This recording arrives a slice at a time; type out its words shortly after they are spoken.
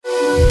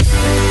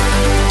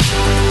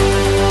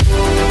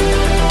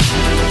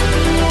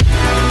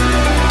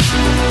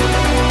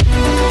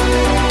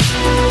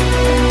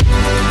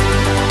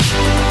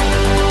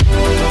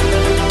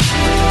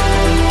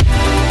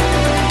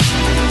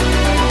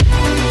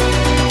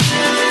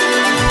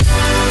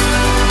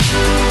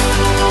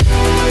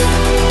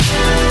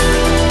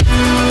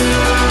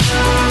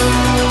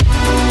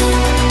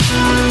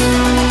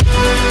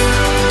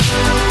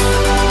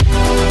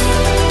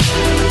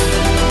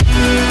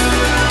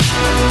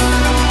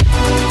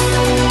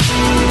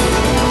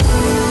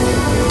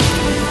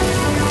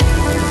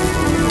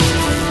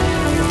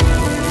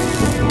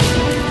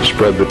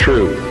Spread the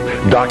truth.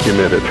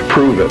 Document it.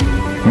 Prove it.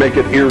 Make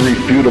it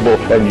irrefutable,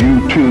 and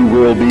you too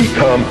will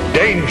become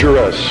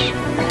dangerous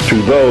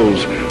to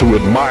those who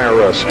admire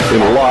us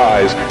in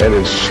lies and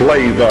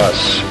enslave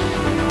us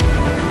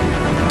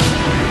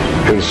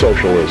in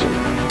socialism.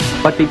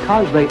 But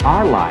because they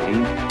are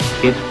lying,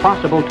 it's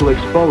possible to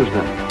expose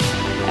them.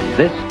 And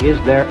this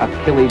is their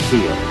Achilles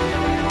heel.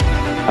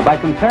 By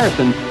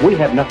comparison, we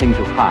have nothing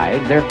to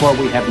hide, therefore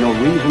we have no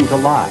reason to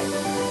lie.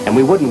 And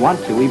we wouldn't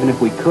want to even if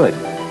we could.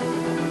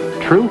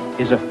 Truth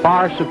is a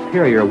far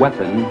superior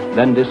weapon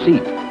than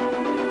deceit.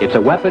 It's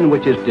a weapon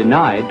which is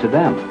denied to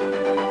them.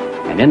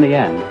 And in the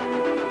end,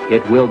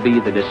 it will be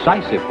the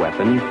decisive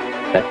weapon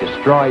that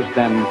destroys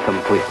them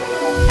completely.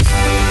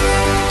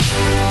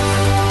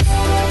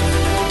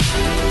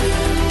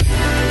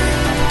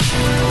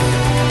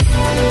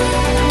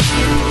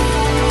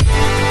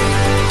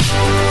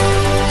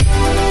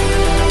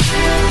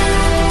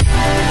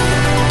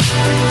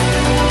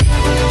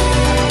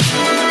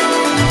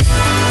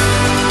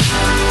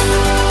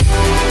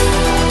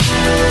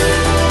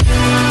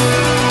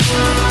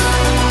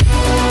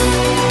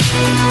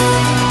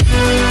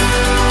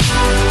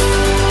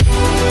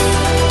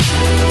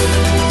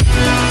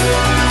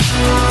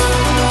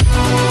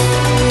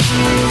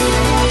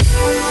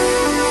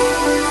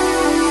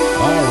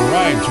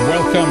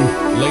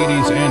 Welcome,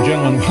 ladies and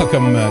gentlemen.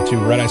 Welcome to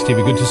Red Ice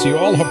TV. Good to see you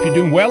all. Hope you're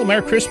doing well.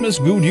 Merry Christmas.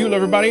 Good Yule,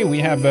 everybody. We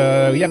have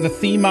the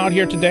theme out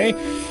here today.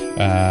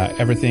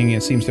 Everything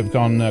seems to have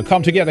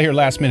come together here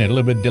last minute. A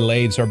little bit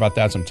delayed. Sorry about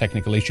that. Some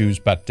technical issues.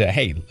 But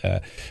hey,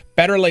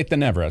 better late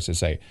than never, as I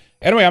say.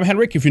 Anyway, I'm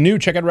Henrik. If you're new,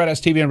 check out Red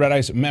Ice TV and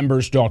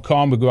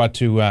RedIceMembers.com. We go out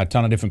to a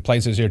ton of different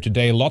places here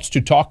today. Lots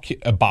to talk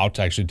about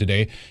actually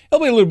today.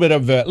 It'll be a little bit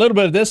of this, a little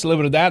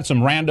bit of that,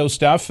 some rando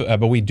stuff.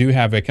 But we do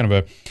have a kind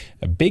of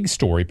a big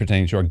story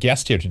pertaining to our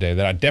guest here today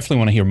that I definitely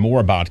want to hear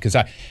more about, because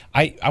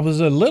I was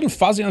a little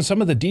fuzzy on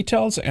some of the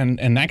details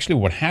and actually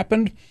what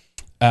happened.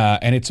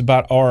 And it's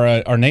about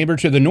our neighbor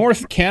to the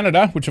north,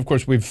 Canada, which of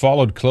course we've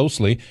followed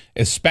closely,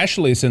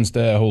 especially since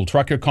the whole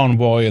trucker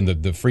convoy and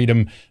the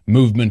freedom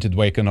movement had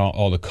waken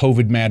all the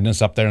COVID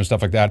madness up there and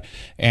stuff like that.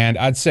 And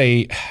I'd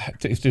say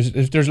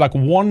if there's like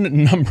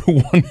one number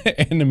one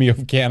enemy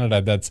of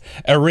Canada that's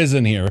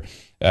arisen here,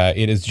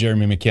 it is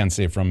Jeremy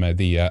McKenzie from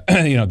the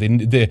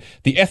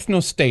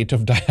ethno-state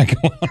of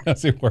Diagolon,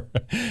 as it were.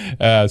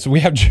 So we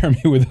have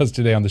Jeremy with us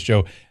today on the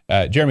show.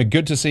 Jeremy,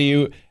 good to see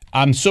you.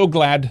 I'm so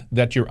glad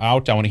that you're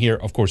out. I want to hear,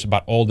 of course,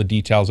 about all the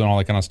details and all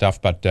that kind of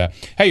stuff. But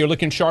hey, you're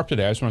looking sharp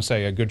today. I just want to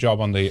say a good job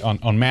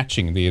on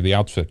matching the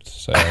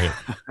outfits.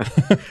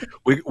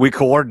 we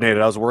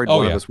coordinated. I was worried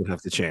one of us would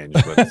have to change,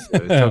 but it's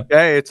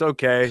okay. It's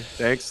okay.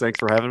 Thanks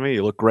for having me.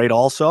 You look great,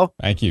 also.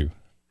 Thank you.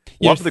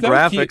 Love the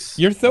graphics.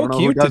 You're so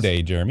cute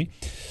today, Jeremy.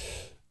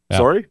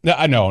 Sorry?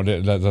 I know.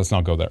 Let's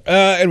not go there.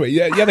 Anyway,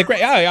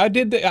 I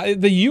did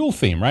the Yule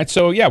theme, right?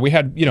 So yeah, we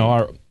had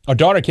our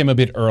daughter came a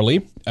bit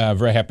early.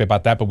 Very happy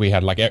about that. But we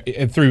had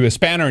through a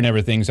spanner and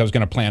everything. So I was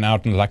going to plan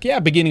out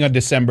and beginning of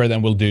December,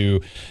 then we'll do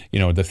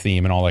the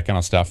theme and all that kind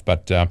of stuff.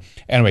 But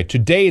anyway,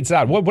 today it's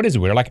out. What is it?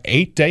 We're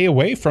 8 days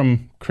away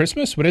from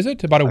Christmas. What is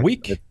it? About a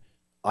week?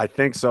 I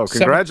think so.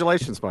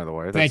 Congratulations, by the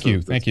way. Thank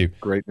you.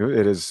 Great news.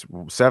 It is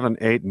 7,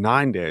 8,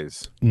 9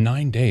 days.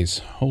 9 days.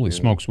 Holy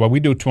smokes. Well, we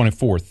do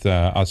 24th,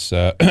 us,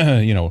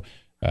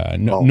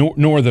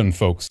 northern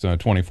folks,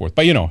 24th.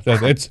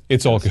 But,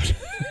 it's all good.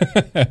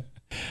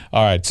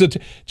 All right. So,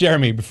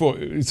 Jeremy,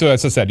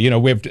 as I said,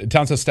 we have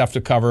tons of stuff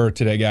to cover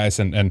today, guys.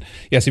 And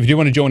yes, if you do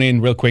want to join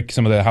in real quick,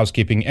 some of the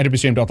housekeeping,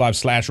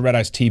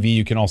 ntbstream.live/RedIceTV.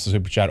 You can also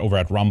super chat over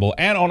at Rumble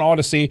and on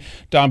Odyssey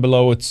down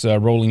below. It's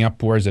rolling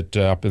up. Where is it?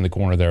 Up in the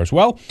corner there as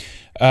well.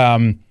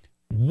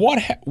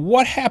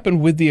 What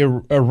happened with the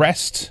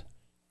arrest?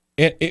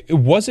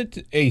 Was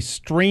it a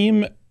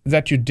stream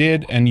that you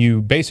did and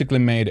you basically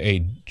made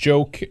a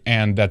joke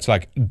and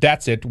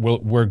that's it,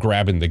 we're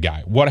grabbing the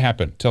guy? What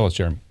happened? Tell us,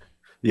 Jeremy.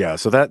 Yeah,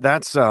 so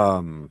that's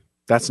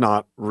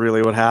not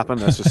really what happened.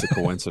 That's just a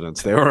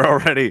coincidence. They were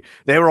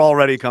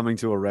already coming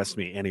to arrest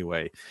me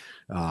anyway.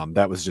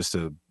 That was just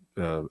a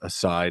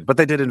aside, but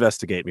they did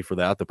investigate me for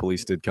that. The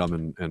police did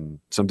come and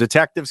some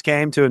detectives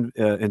came to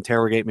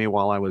interrogate me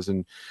while I was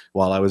in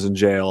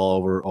jail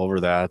over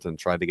that, and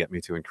tried to get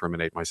me to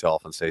incriminate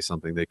myself and say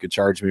something they could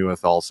charge me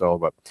with also.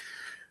 But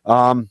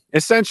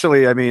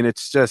essentially, I mean,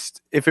 it's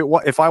just if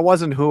I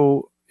wasn't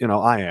who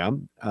I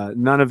am,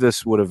 none of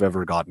this would have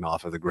ever gotten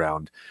off of the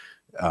ground.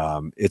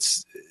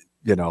 It's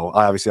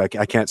obviously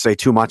I can't say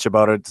too much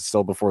about it. It's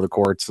still before the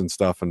courts and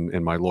stuff,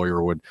 and my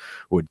lawyer would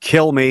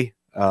kill me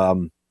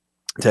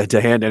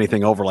to hand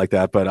anything over like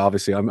that. But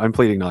obviously I'm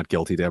pleading not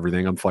guilty to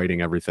everything. I'm fighting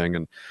everything,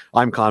 and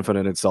I'm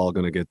confident it's all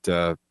going to get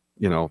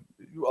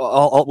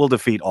we'll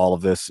defeat all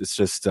of this. It's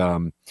just I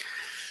am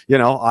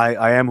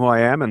who I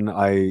am, and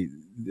I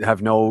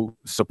have no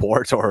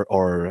support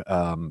or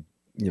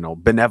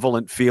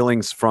benevolent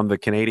feelings from the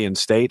Canadian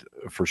state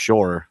for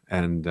sure.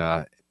 And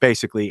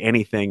basically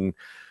anything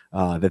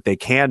that they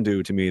can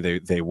do to me,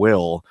 they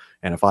will.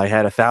 And if I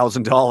had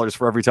 $1,000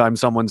 for every time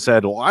someone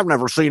said, well, I've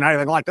never seen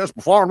anything like this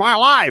before in my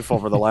life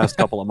over the last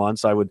couple of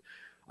months,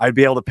 I I'd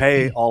be able to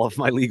pay all of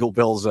my legal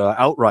bills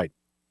outright.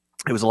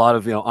 It was a lot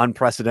of,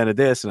 unprecedented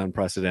this and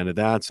unprecedented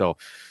that. So,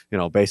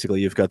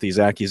 basically you've got these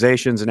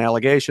accusations and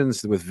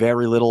allegations with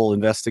very little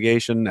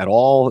investigation at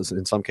all,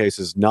 in some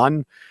cases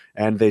none.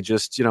 And they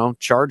just,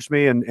 charged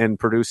me and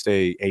produced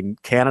a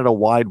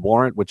Canada-wide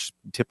warrant, which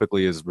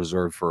typically is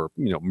reserved for,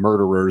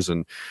 murderers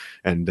and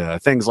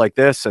things like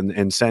this,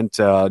 and sent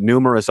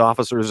numerous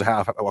officers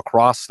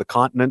across the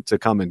continent to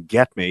come and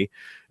get me.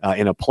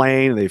 In a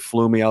plane. They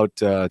flew me out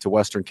to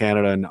Western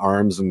Canada in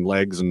arms and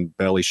legs and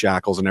belly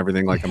shackles and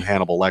everything, like I'm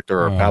Hannibal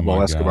Lecter or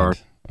Pablo Escobar.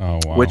 Oh,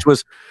 wow. Which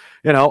was,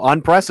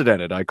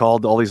 unprecedented. I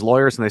called all these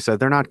lawyers and they said,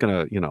 they're not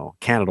going to,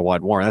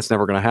 Canada-wide warrant. That's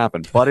never going to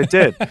happen. But it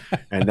did.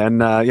 And then,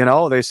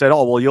 they said,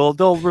 oh, well,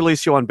 they'll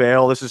release you on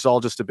bail. This is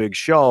all just a big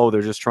show.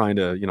 They're just trying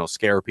to,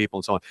 scare people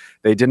and so on.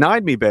 They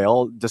denied me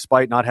bail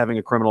despite not having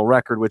a criminal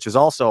record, which is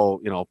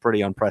also, pretty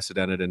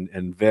unprecedented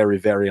and very,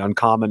 very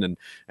uncommon.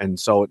 And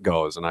so it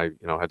goes. And I,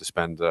 had to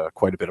spend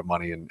quite a bit of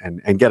money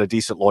and get a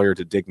decent lawyer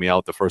to dig me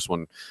out. The first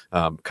one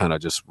kind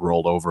of just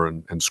rolled over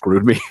and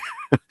screwed me.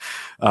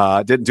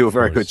 Didn't do a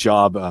very good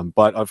job,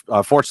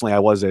 but fortunately I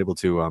was able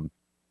to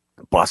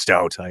bust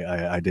out.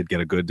 I did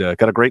get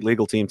got a great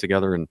legal team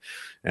together,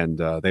 and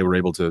they were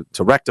able to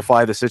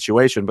rectify the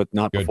situation, but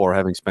not before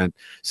having spent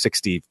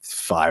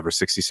 65 or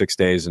 66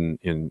 days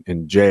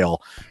in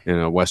jail in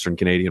a Western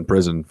Canadian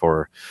prison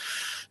for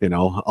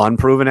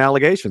unproven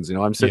allegations.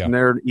 I'm sitting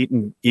there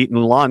eating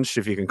lunch,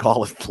 if you can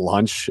call it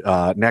lunch,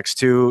 next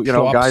to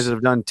guys that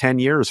have done 10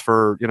 years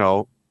for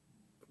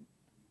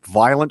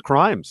violent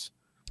crimes.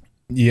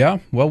 Yeah,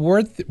 well,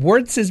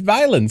 words is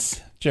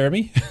violence,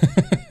 Jeremy.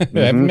 I've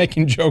been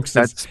making jokes.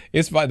 That's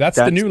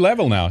the new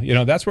level now.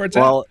 That's where it's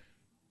at.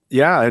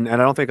 Yeah, and I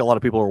don't think a lot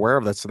of people are aware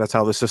of that. So that's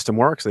how the system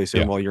works. They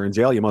say, well, you're in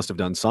jail, you must have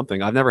done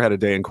something. I've never had a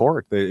day in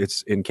court.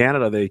 It's in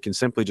Canada, they can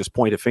simply just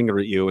point a finger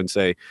at you and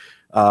say,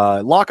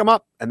 lock them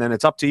up, and then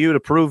it's up to you to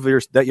prove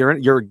that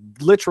you're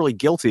literally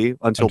guilty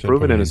until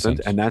proven innocent,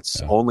 and that's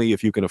only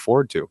if you can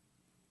afford to.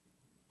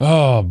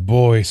 Oh,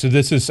 boy. So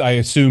this is, I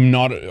assume,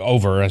 not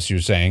over, as you're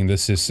saying.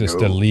 This is just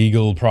a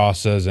legal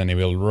process, and it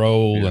will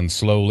roll and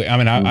slowly. I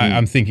mean,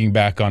 I'm thinking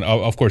back on,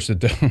 of course,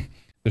 the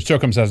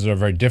circumstances are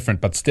very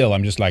different, but still,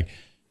 I'm just like,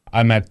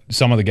 I met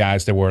some of the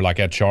guys that were like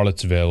at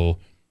Charlottesville,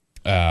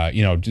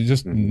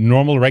 just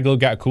normal,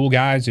 regular, cool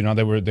guys.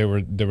 They were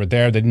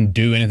there. They didn't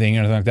do anything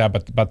or anything like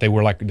that, but they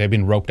were like, they've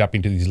been roped up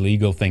into these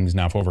legal things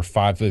now for over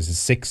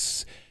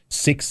 6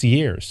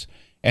 years.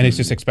 And it's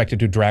just expected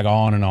to drag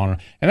on and on.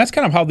 And that's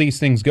kind of how these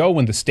things go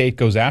when the state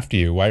goes after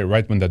you,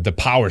 right? When the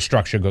power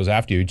structure goes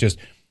after you,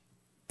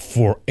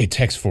 it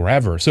takes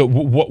forever. So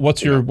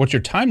what's your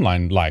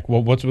timeline like?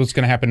 What's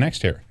going to happen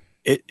next here?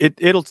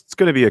 It's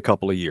going to be a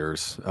couple of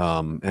years.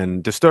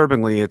 And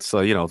disturbingly, it's,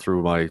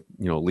 through my,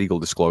 legal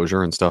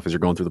disclosure and stuff, as you're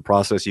going through the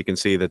process, you can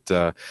see that,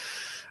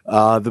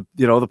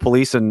 the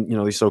police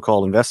and these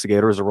so-called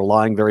investigators are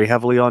relying very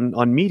heavily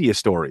on media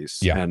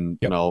stories and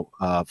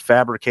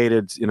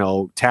fabricated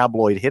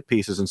tabloid hit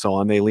pieces and so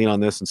on. They lean on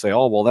this and say,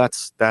 oh well,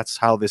 that's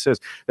how this is.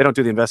 They don't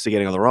do the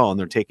investigating on their own.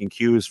 They're taking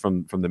cues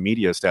from the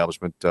media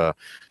establishment.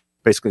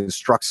 Basically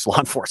instructs law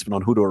enforcement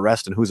on who to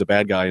arrest and who's a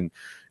bad guy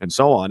and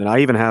so on. And I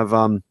even have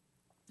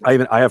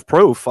I have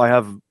proof. I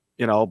have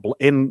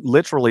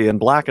literally in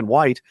black and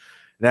white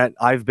that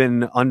I've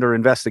been under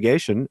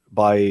investigation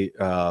by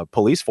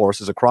police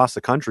forces across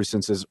the country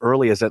since as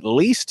early as at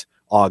least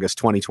August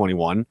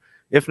 2021,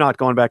 if not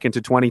going back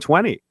into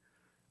 2020.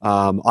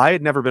 I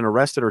had never been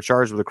arrested or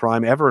charged with a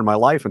crime ever in my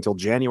life until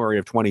January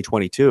of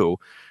 2022.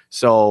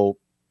 So,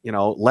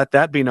 let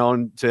that be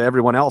known to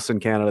everyone else in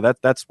Canada.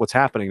 That's what's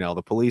happening now.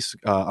 The police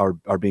are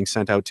being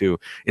sent out to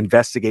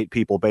investigate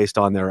people based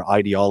on their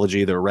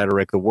ideology, their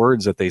rhetoric, the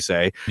words that they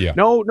say. Yeah.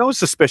 No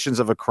suspicions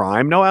of a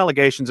crime, no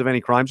allegations of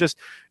any crime, just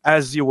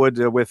as you would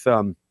with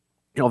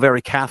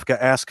very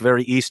Kafka-esque,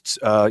 very East,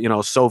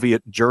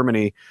 Soviet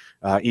Germany.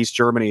 East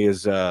Germany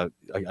is, I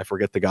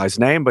forget the guy's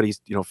name, but he's,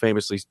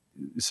 famously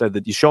said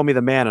that you show me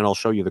the man and I'll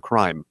show you the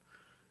crime.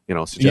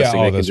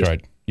 Suggesting that's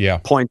right. Yeah.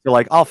 Point to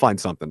like, I'll find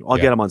something. I'll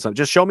get him on something.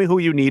 Just show me who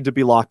you need to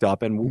be locked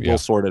up and we'll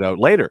sort it out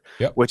later,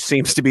 which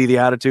seems to be the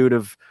attitude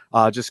of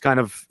just kind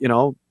of,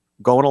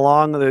 going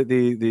along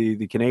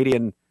the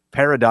Canadian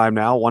paradigm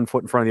now, one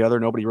foot in front of the other.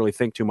 Nobody really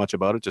think too much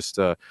about it. Just,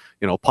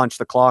 punch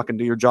the clock and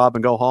do your job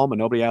and go home, and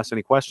nobody asks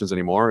any questions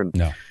anymore. And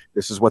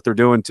this is what they're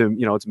doing to,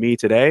 it's me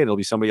today and it'll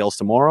be somebody else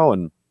tomorrow.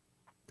 And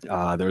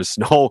there's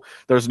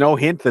no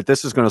hint that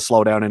this is going to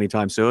slow down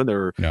anytime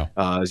soon.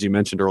 As you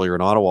mentioned earlier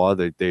in Ottawa,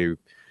 they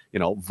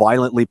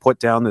violently put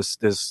down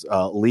this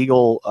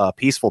legal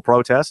peaceful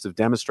protest of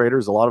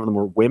demonstrators. A lot of them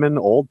were women,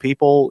 old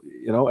people,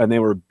 and they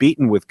were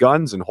beaten with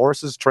guns and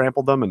horses,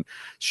 trampled them, and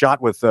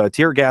shot with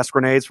tear gas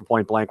grenades from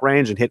point blank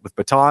range, and hit with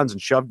batons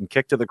and shoved and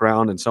kicked to the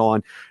ground and so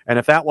on. And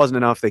if that wasn't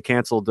enough, they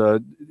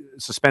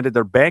suspended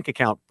their bank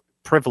account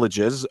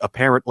privileges.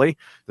 Apparently,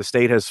 the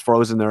state has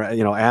frozen their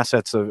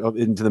assets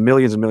into the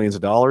millions and millions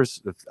of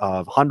dollars.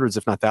 Hundreds,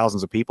 if not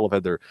thousands, of people have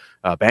had their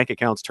bank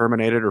accounts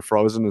terminated or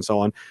frozen and so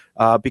on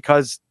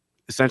because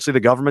essentially the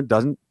government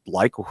doesn't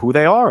like who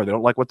they are. They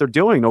don't like what they're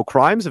doing. No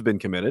crimes have been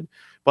committed,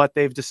 but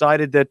they've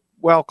decided that,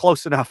 well,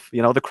 close enough.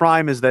 The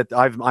crime is that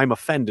I'm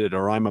offended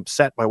or I'm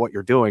upset by what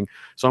you're doing,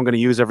 so I'm going to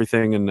use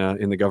everything in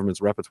the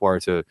government's repertoire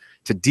to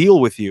deal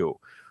with you,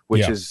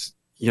 which is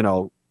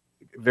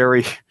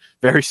very,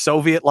 very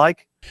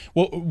Soviet-like.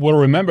 Well,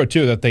 remember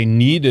too that they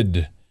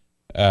needed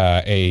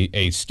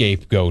a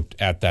scapegoat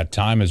at that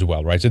time as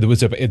well, right? So there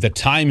was the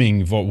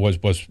timing was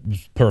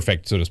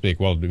perfect, so to speak.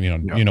 Well,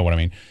 you know what I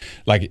mean,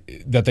 like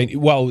that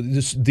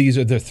these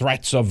are the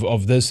threats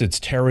of this. It's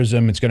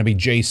terrorism. It's going to be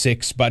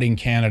J6, but in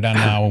Canada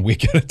now, and we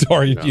got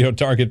to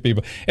target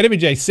people. And even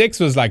J6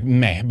 was like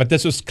meh, but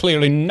this was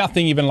clearly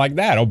nothing even like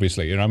that.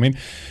 Obviously, you know what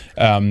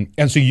I mean.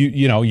 And so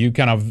you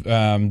kind of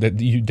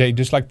they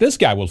just like, this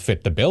guy will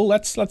fit the bill.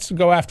 Let's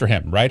go after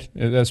him, right?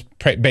 That's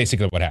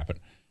basically what happened.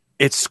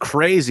 It's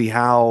crazy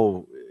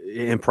how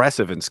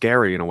impressive and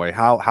scary in a way,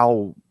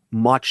 how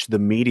much the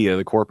media,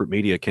 the corporate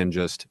media, can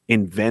just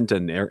invent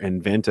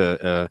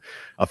a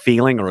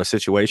feeling or a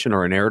situation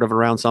or a narrative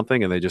around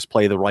something, and they just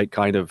play the right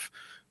kind of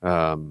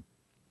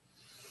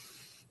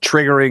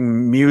triggering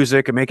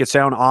music and make it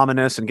sound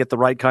ominous and get the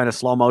right kind of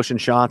slow motion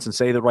shots and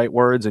say the right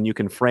words, and you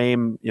can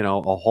frame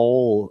a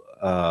whole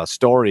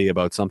story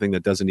about something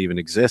that doesn't even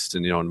exist.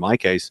 And in my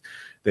case,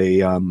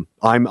 I'm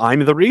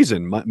the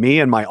reason. Me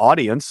and my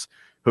audience,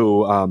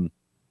 who,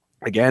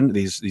 again,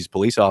 these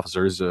police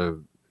officers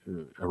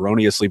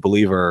erroneously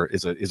believe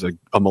is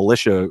a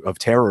militia of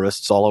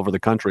terrorists all over the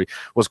country,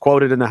 was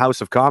quoted in the House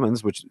of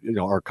Commons, which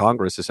our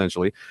Congress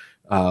essentially,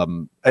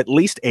 at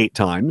least 8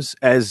 times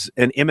as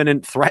an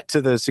imminent threat to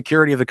the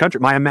security of the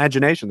country. My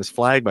imagination, this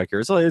flag back here,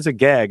 is a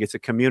gag. It's a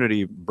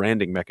community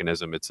branding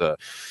mechanism. It's a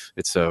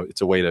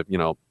way to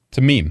it's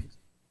a meme.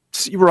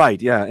 Right,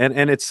 yeah,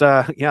 and it's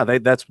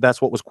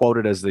that's what was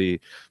quoted as the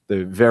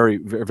very,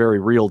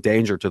 very real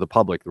danger to the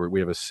public. We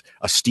have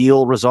a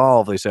steel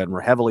resolve, they said, and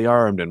we're heavily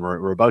armed, and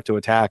we're about to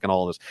attack, and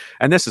all of this.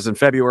 And this is in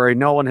February.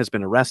 No one has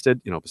been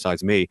arrested,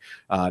 besides me.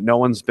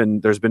 There's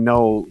been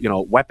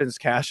no weapons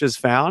caches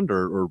found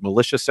or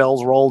militia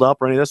cells rolled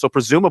up or any of this. So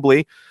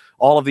presumably,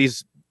 all of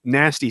these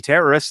nasty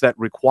terrorists that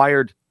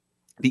required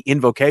the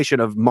invocation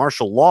of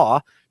martial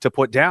law to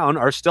put down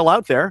are still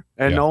out there,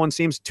 and no one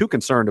seems too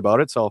concerned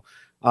about it. So.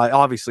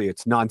 Obviously,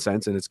 it's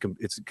nonsense and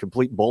it's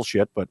complete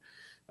bullshit. But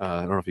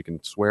I don't know if you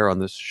can swear on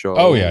this show.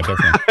 Oh yeah,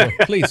 definitely.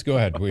 Please go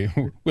ahead. We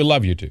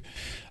love you too.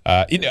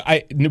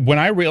 When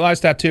I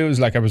realized that too, it was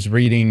like I was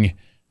reading.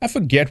 I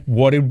forget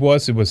what it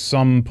was. It was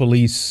some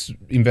police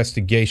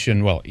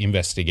investigation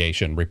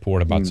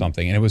report about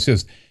something, and it was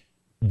just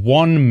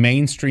one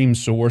mainstream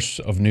source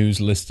of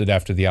news listed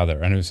after the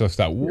other, and it was just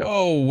like,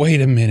 whoa,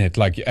 wait a minute!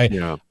 Like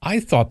I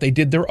thought they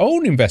did their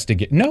own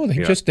investigation. No,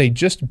 they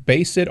just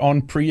base it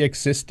on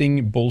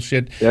pre-existing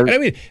bullshit. And I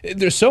mean,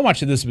 there's so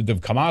much of this that have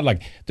come out.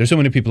 Like there's so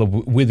many people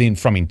within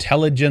from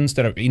intelligence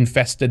that have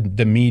infested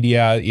the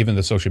media, even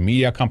the social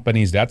media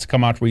companies. That's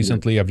come out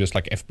recently of just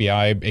like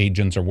FBI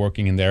agents are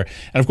working in there,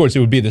 and of course it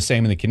would be the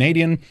same in the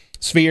Canadian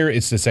sphere.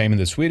 It's the same in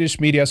the Swedish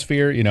media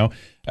sphere.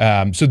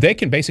 So they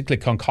can basically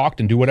concoct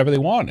and do whatever they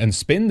want and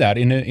spin that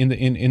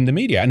in the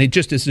media, and it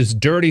just is this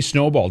dirty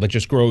snowball that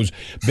just grows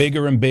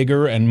bigger and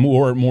bigger and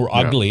more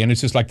ugly, and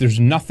it's just like there's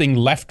nothing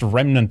left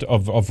remnant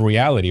of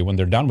reality when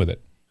they're done with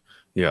it.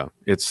 Yeah,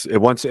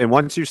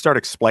 once you start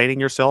explaining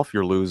yourself,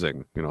 you're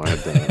losing. I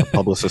had a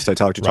publicist I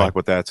talked to talk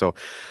about that. So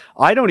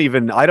I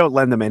don't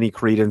lend them any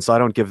credence. I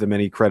don't give them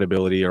any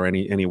credibility or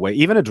any way.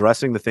 Even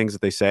addressing the things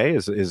that they say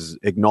is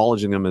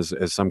acknowledging them as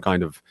some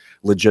kind of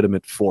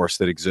legitimate force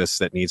that exists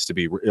that needs to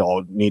be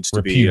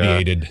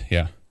repudiated.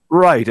 Yeah.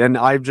 Right, and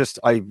I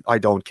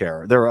don't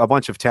care. They're a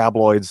bunch of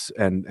tabloids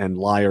and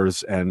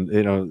liars, and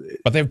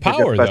but they have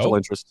power, special though.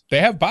 Interest.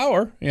 They have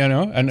power, and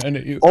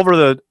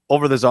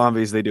over the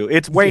zombies they do.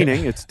 It's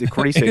waning, it's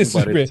decreasing,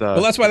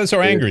 well, that's why they're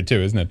so angry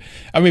too, isn't it?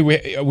 I mean,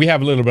 we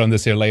have a little bit on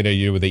this here later.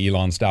 With the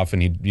Elon stuff,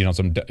 and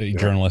some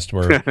journalists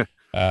were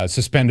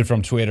suspended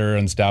from Twitter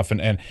and stuff,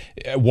 and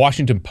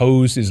Washington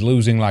Post is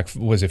losing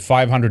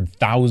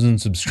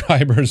 500,000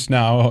 subscribers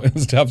now and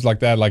stuff like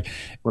that. Like,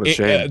 what a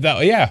shame.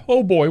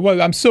 Oh boy,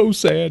 well, I'm so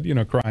sad,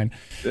 crying.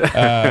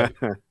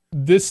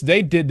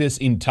 They did this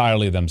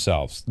entirely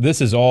themselves. This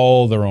is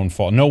all their own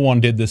fault. No one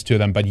did this to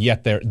them, but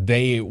yet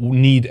they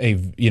need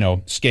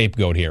a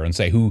scapegoat here and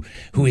say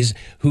who's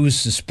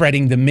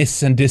spreading the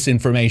myths and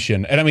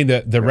disinformation. And I mean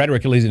the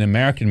rhetoric, at least in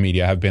American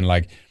media, have been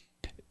like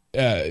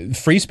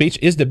free speech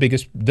is the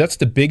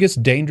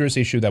biggest dangerous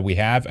issue that we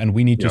have, and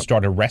we need to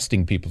start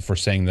arresting people for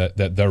saying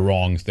the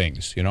wrong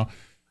things.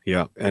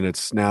 Yeah, and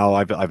it's now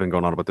I've been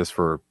going on about this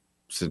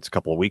since a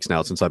couple of weeks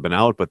now since I've been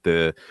out, but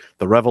the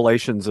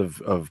revelations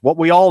of what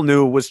we all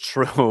knew was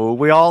true.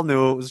 We all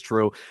knew it was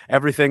true.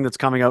 Everything that's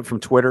coming out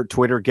from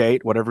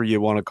Twittergate, whatever you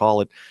want to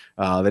call it,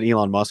 that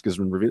Elon Musk has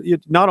been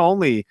revealed. Not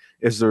only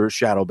is there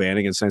shadow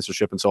banning and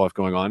censorship and so forth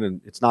going on, and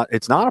it's not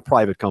a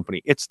private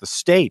company. It's the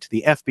state.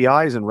 The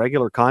FBI is in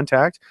regular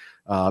contact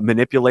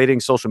manipulating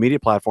social media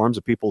platforms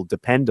that people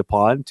depend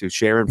upon to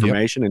share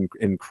information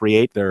and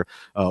create their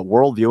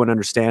worldview and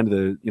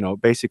understand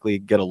basically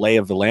get a lay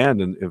of the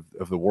land and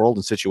of the world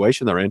and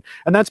situation they're in.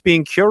 And that's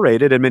being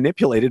curated and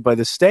manipulated by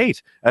the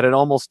state at an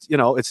almost,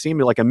 it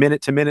seemed like a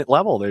minute-to-minute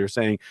level. They're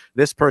saying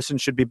this person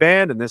should be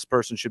banned and this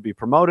person should be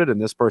promoted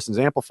and this person's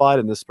amplified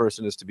and this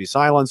person is to be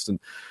silenced and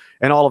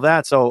all of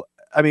that. So,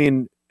 I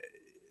mean,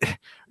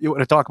 you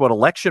want to talk about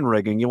election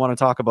rigging, you want to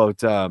talk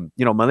about,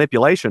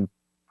 manipulation.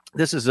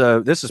 This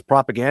is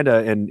propaganda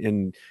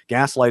and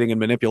gaslighting and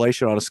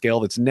manipulation on a scale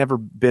that's never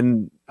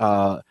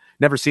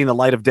seen the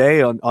light of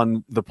day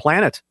on the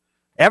planet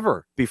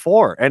ever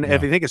before. And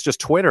if you think it's just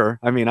Twitter,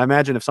 I mean, I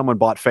imagine if someone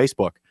bought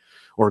Facebook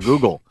or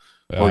Google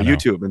or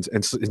YouTube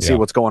and see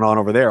what's going on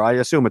over there, I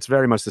assume it's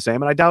very much the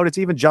same. And I doubt it's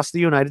even just the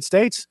United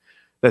States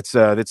that's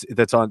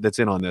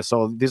in on this.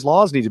 So these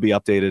laws need to be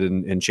updated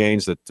and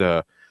changed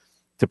to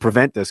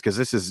prevent this, because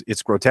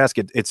it's grotesque.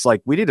 It's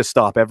like we need to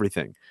stop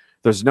everything.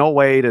 There's no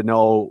way to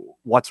know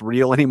what's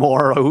real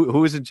anymore.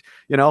 Who isn't,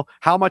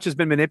 how much has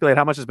been manipulated,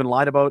 how much has been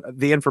lied about.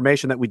 The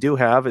information that we do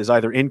have is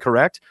either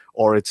incorrect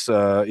or it's,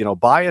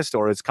 biased,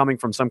 or it's coming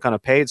from some kind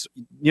of paid.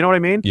 You know what I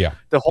mean? Yeah.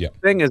 The whole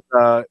thing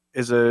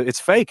it's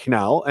fake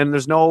now, and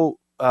there's no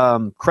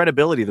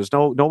credibility. There's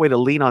no way to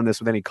lean on this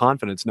with any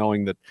confidence,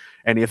 knowing that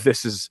any of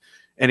this is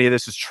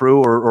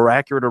true or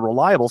accurate or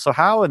reliable. So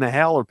how in the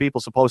hell are people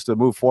supposed to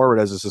move forward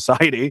as a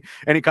society,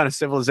 any kind of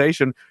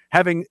civilization,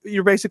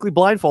 you're basically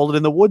blindfolded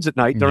in the woods at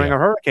night during a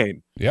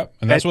hurricane? Yep.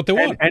 And that's what they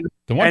want. And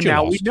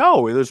now we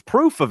know there's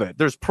proof of it.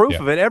 There's proof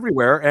of it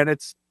everywhere. And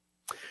it's,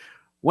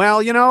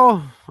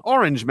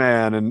 Orange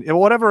Man and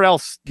whatever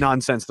else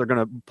nonsense they're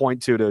going to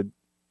point to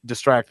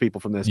distract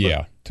people from this.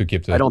 Yeah, to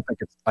keep the. I don't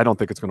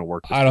think it's going to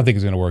work. I don't think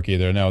it's going to work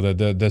either. No,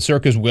 the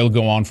circus will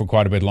go on for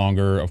quite a bit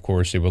longer. Of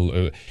course, it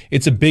will.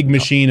 It's a big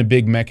machine, a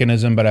big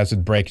mechanism, but as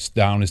it breaks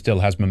down, it still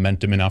has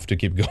momentum enough to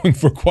keep going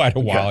for quite a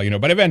while.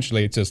 But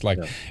eventually, it's just like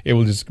it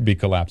will just be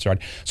collapsed, right?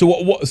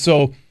 So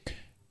so.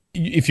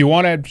 If you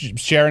want to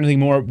share anything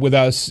more with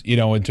us,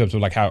 in terms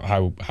of like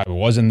how it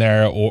was in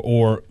there,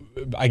 or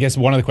I guess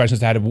one of the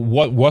questions I had,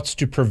 what's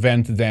to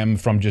prevent them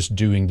from just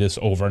doing this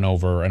over and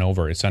over and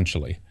over,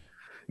 essentially?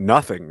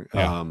 Nothing,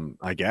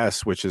 I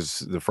guess, which is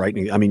the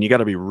frightening. I mean, you got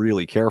to be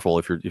really careful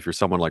if you're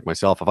someone like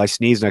myself. If I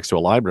sneeze next to a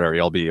library,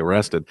 I'll be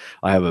arrested.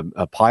 I have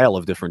a pile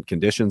of different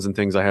conditions and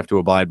things I have to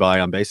abide by.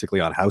 I'm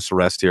basically on house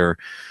arrest here.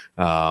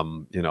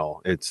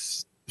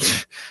 It's,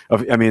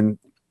 I mean,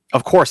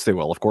 of course they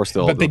will. Of course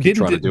they'll. But they didn't.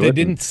 Try to do they it.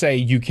 didn't say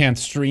you can't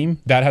stream.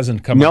 That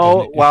hasn't come.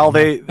 No, up. well,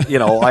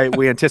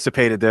 we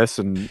anticipated this,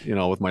 and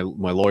with my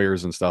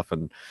lawyers and stuff,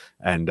 and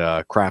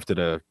crafted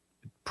a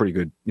pretty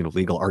good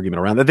legal argument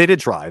around that. They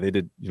did try. They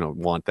did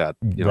want that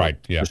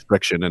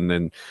restriction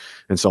and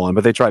so on.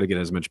 But they try to get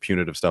as much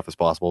punitive stuff as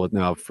possible. But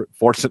now,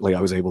 fortunately, I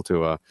was able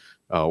to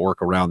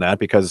work around that,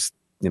 because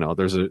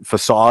there's a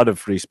facade of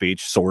free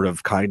speech, sort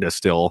of, kind of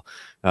still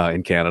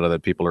in Canada,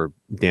 that people are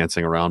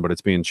dancing around, but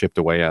it's being chipped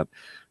away at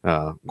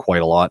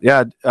quite a lot.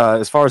 Yeah.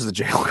 As far as the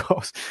jail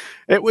goes,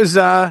 it was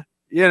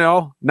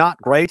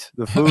not great.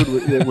 The food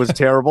it was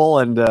terrible,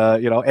 and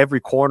every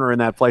corner in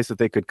that place that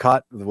they could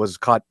cut was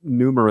cut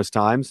numerous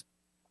times.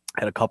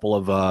 I had a couple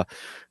of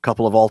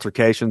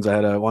altercations. I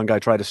had one guy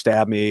try to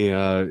stab me.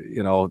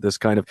 This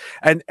kind of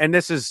and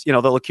this is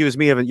they'll accuse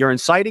me of you're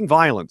inciting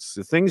violence.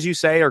 The things you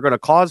say are going to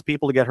cause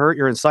people to get hurt.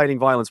 You're inciting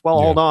violence. Well,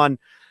 hold on.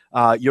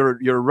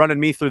 You're running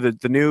me through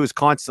the news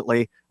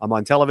constantly. I'm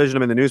on television.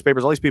 I'm in the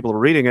newspapers. All these people are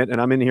reading it,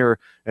 and I'm in here.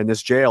 And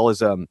this jail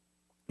is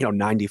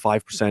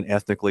 95%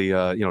 ethnically,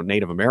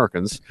 Native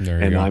Americans,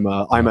 and I'm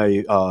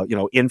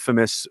a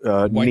infamous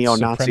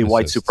neo-Nazi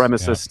white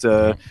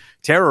supremacist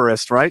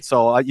terrorist, right?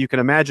 So you can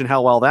imagine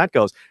how well that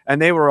goes. And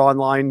they were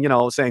online,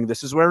 saying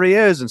this is where he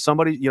is, and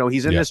somebody,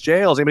 he's in this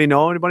jail. Does anybody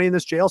know anybody in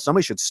this jail?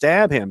 Somebody should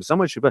stab him.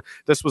 Someone should. But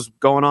this was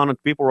going on,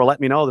 and people were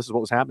letting me know this is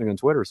what was happening on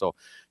Twitter. So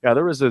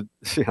there was it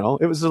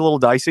was a little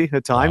dicey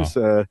at times.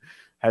 Wow.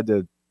 Had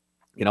to,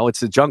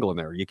 it's a jungle in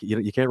there. You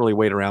can't really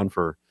wait around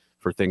for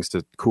things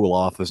to cool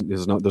off.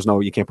 There's no,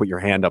 you can't put your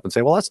hand up and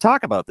say, well, let's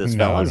talk about this,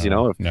 fellas.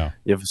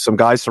 If some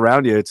guys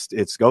surround you,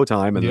 it's go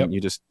time, and then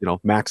you just,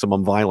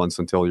 maximum violence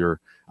until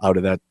you're out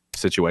of that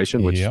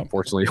situation, which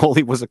fortunately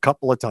only was a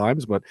couple of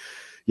times. But,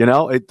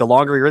 the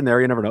longer you're in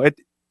there, you never know. It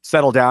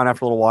settled down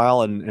after a little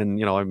while,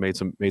 and I made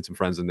some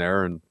friends in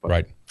there,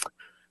 but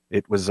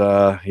it was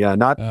not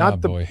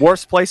the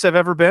worst place I've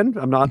ever been.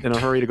 I'm not in a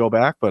hurry to go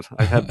back, but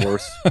I've had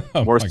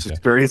worse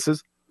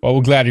experiences. Well,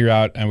 we're glad you're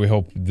out, and we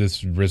hope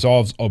this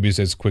resolves,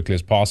 obviously, as quickly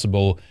as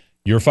possible.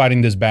 You're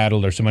fighting this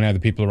battle. There's so many other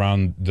people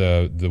around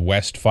the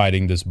West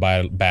fighting this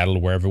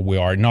battle wherever we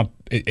are. Not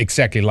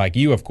exactly like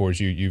you, of course.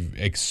 You've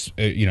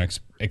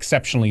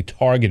exceptionally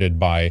targeted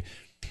by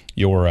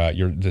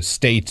the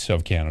state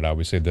of Canada,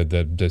 obviously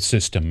the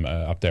system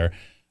up there.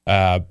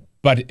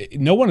 But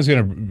no one is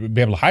going to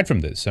be able to hide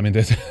from this. I mean,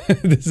 this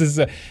is.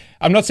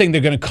 I'm not saying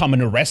they're going to come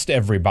and arrest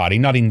everybody,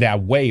 not in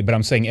that way, but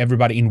I'm saying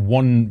everybody in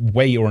one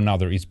way or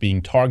another is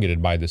being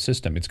targeted by the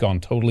system. It's gone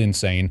totally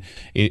insane.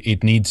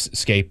 It needs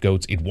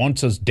scapegoats. It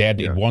wants us dead.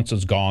 It wants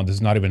us gone. This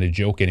is not even a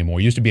joke anymore.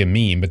 It used to be a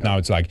meme, but now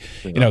it's like,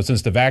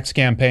 since the vax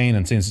campaign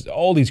and since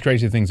all these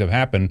crazy things have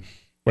happened,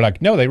 we're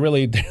like, no, they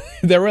really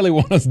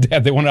want us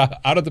dead. They want us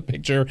out of the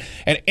picture.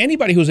 And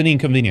anybody who's an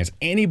inconvenience,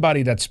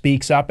 anybody that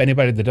speaks up,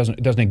 anybody that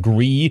doesn't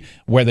agree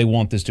where they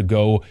want this to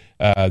go,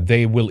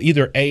 they will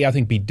either I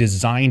think, be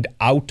designed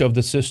out of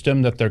the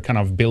system that they're kind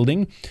of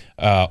building,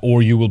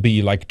 or you will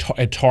be like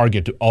a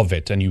target of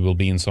it, and you will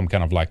be in some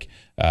kind of like,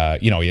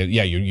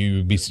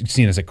 you'll be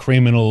seen as a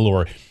criminal,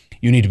 or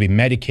you need to be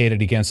medicated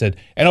against it.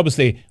 And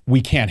obviously, we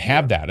can't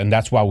have that. And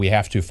that's why we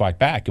have to fight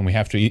back. And we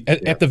have to,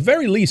 at the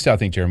very least, I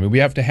think, Jeremy, we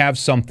have to have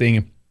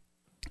something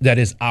that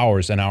is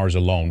ours and ours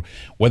alone.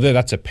 Whether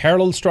that's a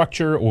parallel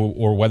structure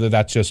or whether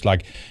that's just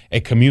like a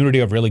community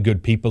of really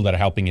good people that are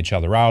helping each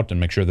other out and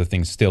make sure that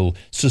things still,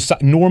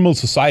 normal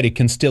society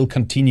can still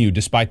continue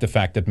despite the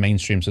fact that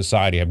mainstream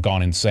society have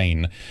gone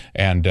insane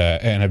and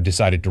have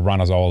decided to run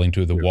us all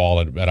into the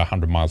wall at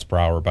 100 miles per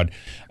hour. But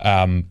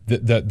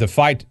the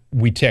fight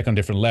we take on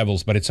different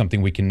levels, but it's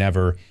something we can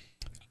never,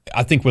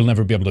 I think we'll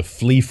never be able to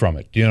flee from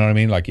it. Do you know what I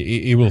mean? Like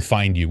it will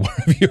find you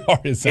wherever you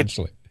are,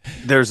 essentially.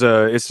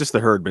 It's just the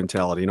herd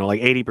mentality,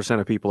 like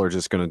 80% of people are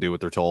just going to do what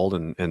they're told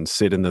and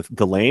sit in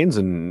the lanes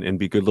and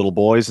be good little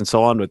boys and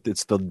so on. But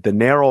it's the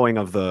narrowing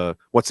of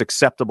what's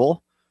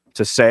acceptable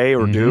to say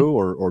or do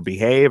or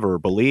behave or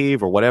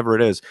believe or whatever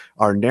it is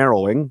are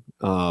narrowing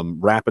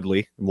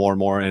rapidly more and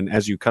more. And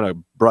as you kind of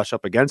brush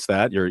up against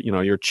that,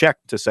 you're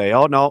checked to say,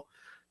 oh no,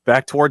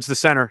 back towards the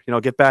center,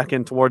 get back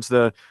in towards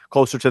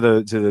closer to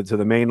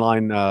the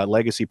mainline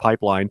legacy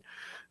pipeline,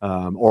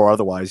 or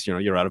otherwise,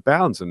 you're out of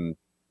bounds. And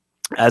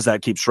as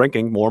that keeps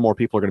shrinking, more and more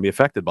people are going to be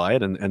affected by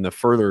it. And the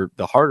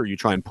harder you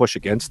try and push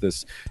against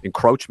this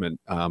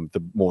encroachment,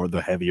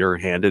 the heavier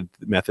handed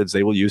methods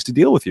they will use to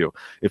deal with you.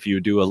 If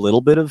you do a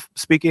little bit of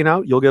speaking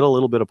out, you'll get a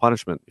little bit of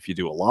punishment. If you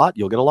do a lot,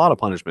 you'll get a lot of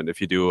punishment.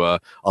 If you do a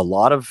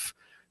lot of,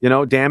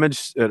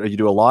 damage, you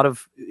do a lot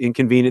of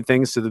inconvenient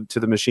things to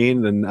the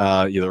machine, then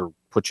either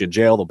put you in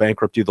jail, they'll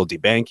bankrupt you, they'll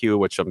debank you,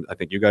 which I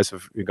think you guys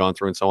have gone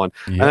through and so on.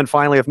 Yeah. And then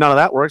finally, if none of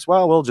that works,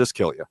 well, we'll just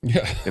kill you.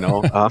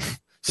 Yeah.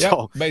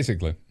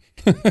 Basically.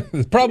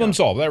 Problem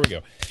solved. There we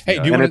go. Hey,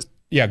 do you want to?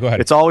 Yeah, go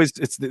ahead. It's always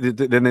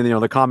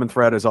the common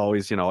thread is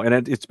always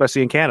and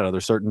especially in Canada,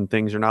 there's certain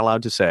things you're not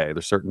allowed to say.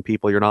 There's certain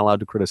people you're not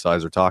allowed to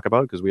criticize or talk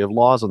about because we have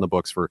laws on the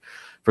books for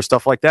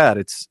stuff like that.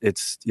 It's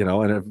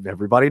and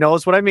everybody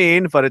knows what I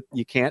mean, but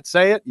you can't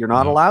say it. You're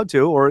not allowed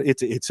to, or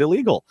it's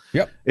illegal.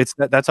 Yep.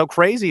 That's how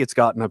crazy it's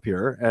gotten up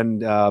here,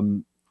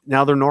 and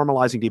now they're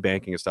normalizing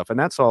debanking and stuff, and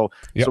that's all.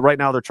 Yep. So right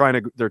now they're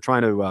trying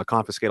to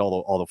confiscate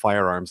all the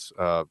firearms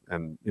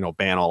and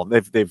ban all of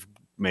them. They've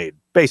made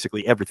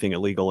basically everything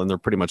illegal, and they're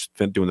pretty much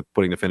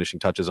putting the finishing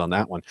touches on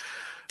that one.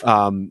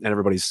 And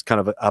everybody's kind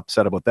of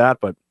upset about that.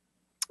 But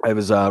I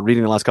was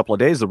reading the last couple of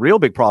days, the real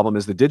big problem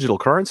is the digital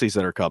currencies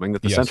that are coming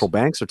that the central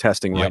banks are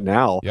testing right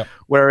now. Yep.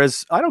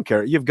 Whereas I don't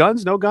care. You have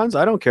guns, no guns,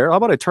 I don't care. How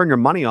about I turn your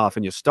money off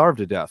and you starve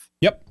to death?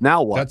 Yep.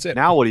 Now what? That's it.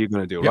 Now what are you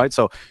going to do? Yep. Right.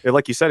 So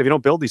like you said, if you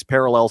don't build these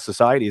parallel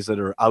societies that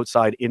are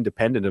outside,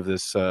 independent of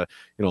this,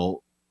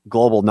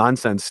 global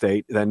nonsense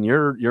state, then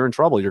you're in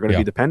trouble. You're going to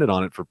be dependent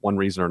on it for one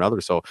reason or another.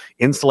 So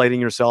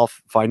insulating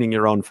yourself, finding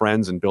your own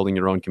friends, and building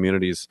your own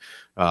communities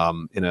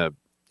in a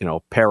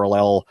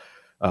parallel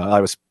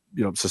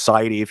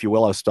society, if you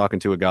will. I was talking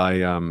to a guy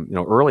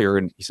earlier,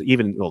 and he said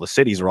even the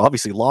cities are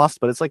obviously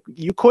lost, but it's like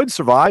you could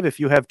survive if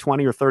you have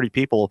 20 or 30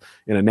 people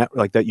in a net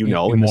like that, in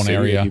one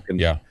area. You can,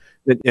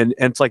 and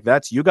it's like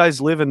you guys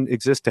live and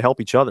exist to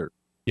help each other.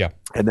 Yeah,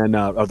 and then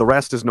the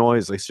rest is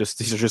noise. These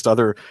are just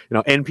other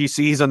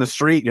NPCs on the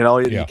street.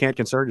 You can't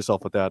concern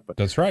yourself with that. But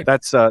that's right.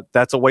 That's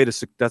a way to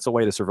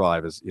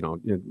survive. Is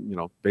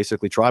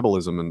basically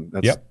tribalism, and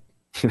that's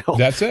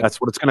it.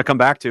 That's what it's going to come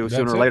back to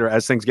sooner or later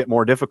as things get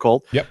more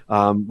difficult. Yep.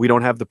 We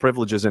don't have the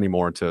privileges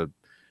anymore to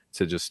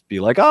just be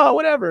like, oh,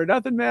 whatever,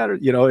 nothing matters.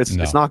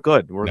 It's not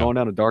good. We're going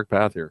down a dark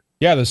path here.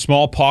 Yeah, the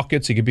small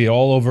pockets. It could be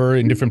all over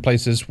in different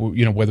places.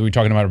 Whether we're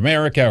talking about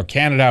America or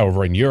Canada,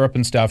 over in Europe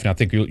and stuff. And I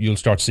think you'll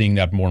start seeing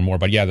that more and more.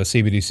 But yeah, the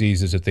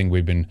CBDCs is a thing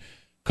we've been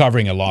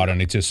covering a lot,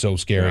 and it's just so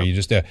scary. You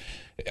just,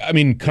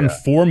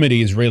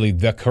 conformity is really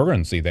the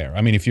currency there.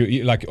 I mean, if you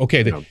you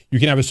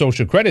can have a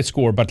social credit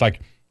score, but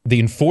the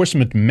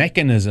enforcement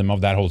mechanism of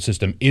that whole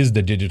system is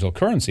the digital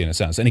currency in a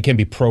sense, and it can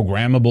be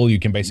programmable. You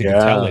can basically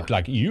tell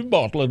it you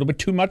bought a little bit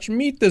too much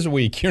meat this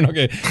week.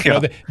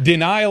 The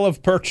denial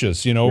of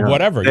purchase.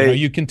 Whatever.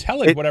 You can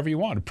tell it whatever you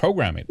want.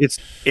 Program it. It's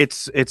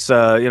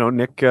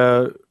Nick.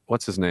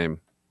 What's his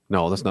name?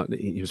 No, that's not.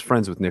 He was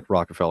friends with Nick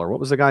Rockefeller. What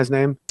was the guy's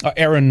name?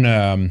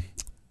 Aaron.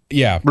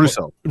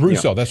 Russo.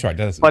 That's right.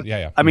 But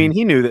I mean,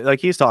 he knew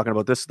that. He's talking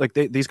about this.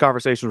 These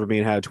conversations were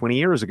being had 20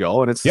 years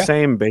ago, and it's the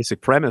same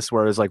basic premise.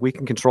 Whereas, we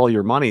can control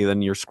your money,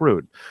 then you're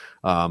screwed.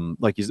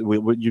 Like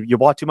you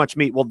bought too much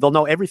meat. Well, they'll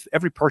know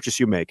every purchase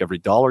you make, every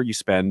dollar you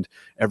spend,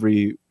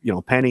 every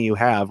penny you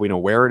have. We know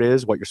where it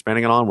is, what you're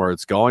spending it on, where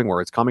it's going,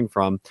 where it's coming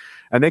from,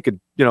 and they could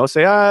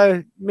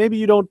say, maybe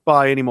you don't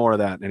buy any more of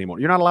that anymore.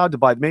 You're not allowed to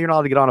buy. Maybe you're not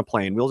allowed to get on a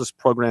plane. We'll just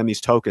program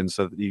these tokens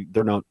so that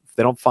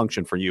they don't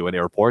function for you at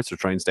airports or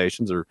train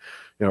stations or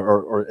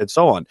and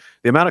so on.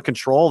 The amount of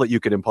control that you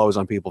could impose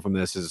on people from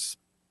this is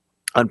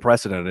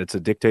unprecedented. It's a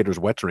dictator's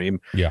wet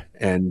dream. Yeah.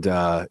 And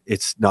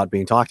it's not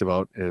being talked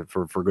about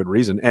for good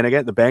reason. And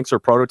again, the banks are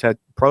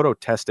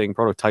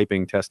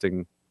prototyping,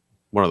 testing.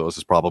 One of those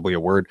is probably a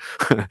word.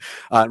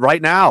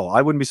 Right now,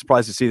 I wouldn't be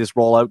surprised to see this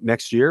roll out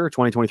next year,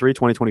 2023,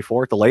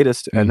 2024 at the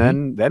latest.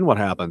 And then what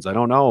happens? I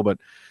don't know, but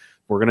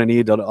we're going to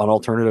need an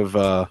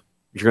alternative.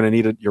 You're going to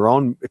need your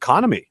own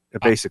economy,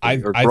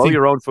 basically, or grow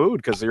your own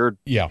food because you're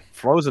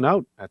frozen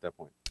out at that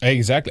point.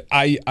 Exactly.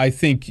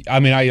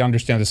 I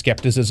understand the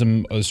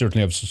skepticism,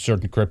 certainly of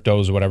certain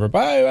cryptos or whatever,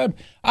 but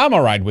I'm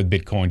all right with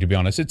Bitcoin, to be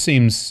honest. It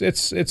seems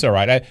it's all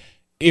right.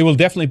 It will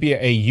definitely be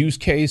a use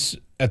case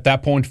at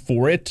that point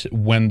for it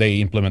when they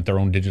implement their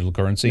own digital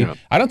currency. Yeah.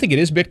 I don't think it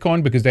is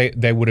Bitcoin because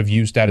they would have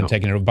used that and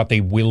taken it over, but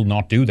they will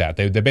not do that.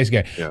 They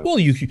basically, well,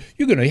 you're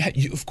going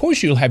to, of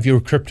course you'll have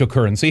your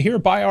cryptocurrency here,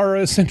 buy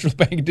our central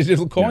bank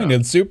digital coin. Yeah.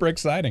 It's super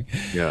exciting.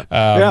 Yeah.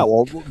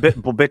 Well,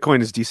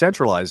 Bitcoin is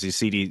decentralized. These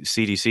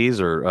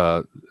CDCs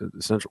or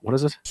what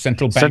is it?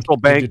 Central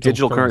bank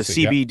digital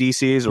currency,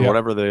 CBDCs or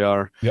whatever they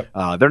are. Yep.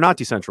 They're not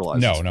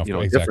decentralized. No,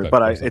 exactly. Different.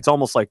 But it's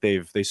almost like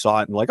they saw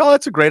it and like, oh,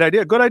 that's a great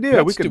idea. Good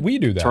idea. We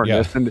do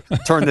that.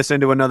 Turn this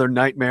into another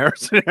nightmare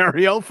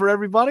scenario for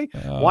everybody.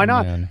 Why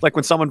not? Man. Like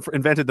when someone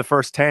invented the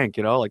first tank,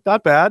 like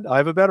not bad. I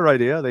have a better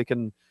idea. They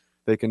can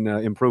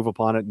improve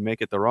upon it and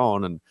make it their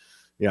own. And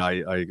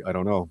I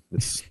don't know.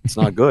 It's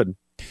not good.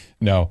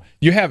 No,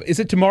 you have. Is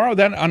it tomorrow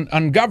then?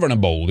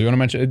 Ungovernable. Do you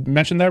want to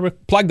mention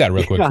that? Plug that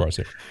real quick for us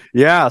here.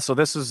 Yeah. So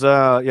this is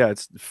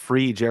it's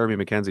free.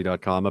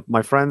 JeremyMcKenzie.com.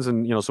 My friends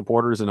and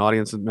supporters and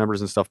audience members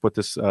and stuff put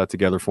this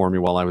together for me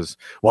while I was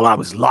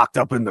locked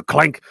up in the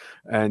clink,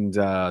 and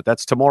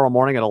that's tomorrow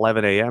morning at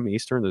 11 a.m.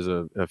 Eastern. There's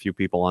a few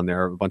people on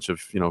there, a bunch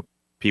of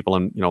people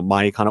in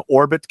my kind of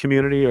orbit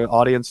community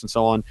audience and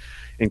so on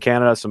in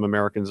Canada. Some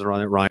Americans are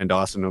on it. Ryan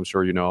Dawson, I'm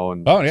sure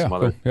and some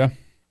other. Cool. Yeah.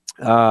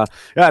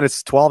 And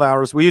it's 12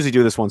 hours. We usually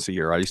do this once a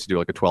year. I used to do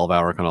like a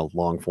 12-hour kind of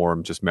long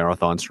form, just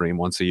marathon stream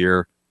once a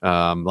year.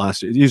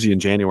 Last year, usually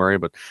in January,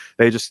 but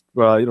they just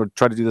try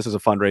to do this as a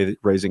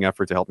fundraising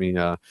effort to help me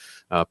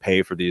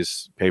pay for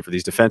these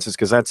defenses,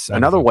 because that's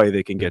another way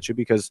they can get you,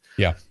 because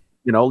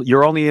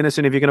you're only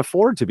innocent if you can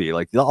afford to be.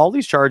 Like all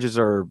these charges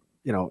are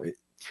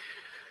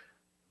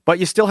but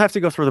you still have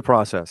to go through the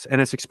process, and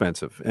it's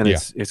expensive, and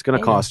it's going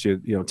to cost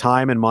you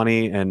time and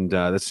money, and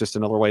that's just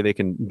another way they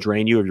can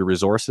drain you of your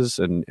resources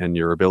and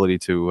your ability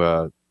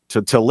to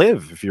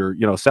live. If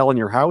you're selling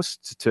your house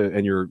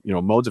and your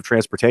modes of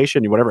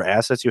transportation, whatever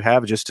assets you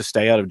have, just to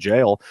stay out of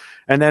jail,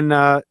 and then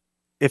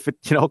if it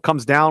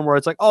comes down where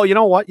it's like, oh, you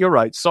know what, you're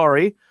right,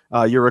 sorry,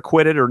 you're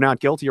acquitted or not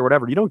guilty or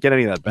whatever, you don't get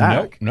any of that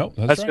back. No,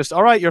 that's right. Just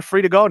all right. You're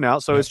free to go now.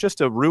 So it's just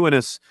a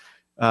ruinous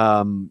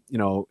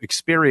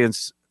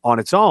experience on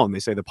its own. They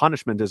say the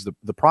punishment is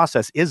the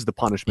process is the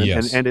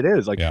punishment, and it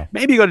is. Like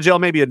maybe you go to jail,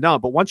 maybe you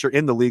don't, but once you're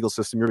in the legal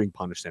system, you're being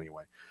punished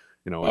anyway.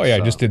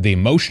 Just the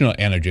emotional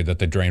energy that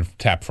they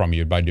tap from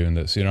you by doing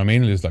this. You know what I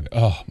mean? It's like,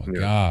 oh my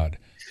God.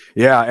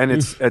 Yeah, and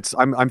it's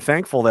I'm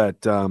thankful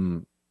that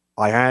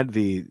I had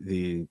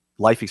the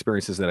life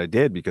experiences that I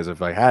did, because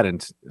if I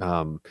hadn't,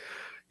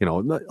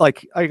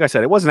 like I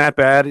said, it wasn't that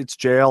bad. It's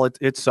jail.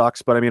 It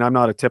sucks. But I mean, I'm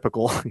not a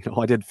typical,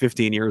 I did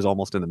 15 years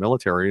almost in the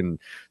military and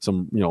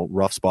some,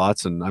 rough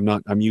spots, and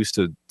I'm used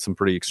to some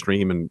pretty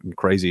extreme and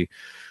crazy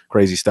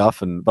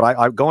stuff. But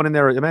I going in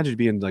there, imagine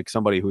being like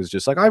somebody who's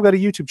just like, I've got a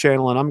YouTube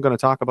channel and I'm going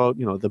to talk about,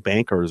 the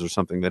bankers or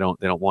something they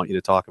don't want you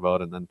to talk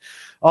about. And then,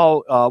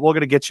 we're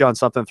going to get you on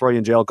something, throw you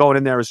in jail. Going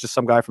in there is just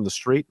some guy from the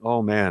street.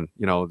 Oh man,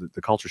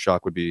 the culture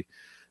shock would be,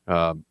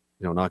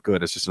 not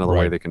good. It's just another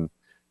way they can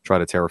try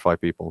to terrify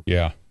people.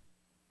 Yeah.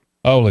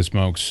 Holy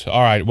smokes.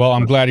 All right. Well,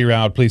 I'm glad you're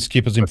out. Please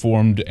keep us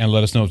informed and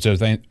let us know if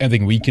there's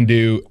anything we can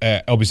do.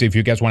 Obviously, if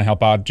you guys want to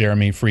help out,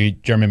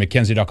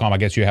 JeremyMcKenzie.com, I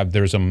guess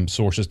there's some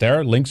sources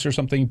there, links or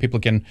something. People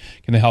can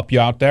they help you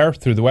out there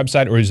through the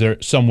website, or is there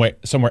somewhere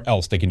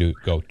else they can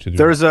go to?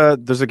 There's a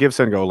Give,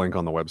 Send, Go link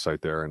on the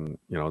website there. And,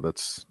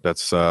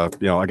 that's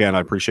again, I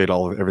appreciate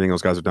everything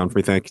those guys have done for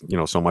me. Thank,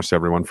 so much to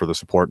everyone for the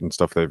support and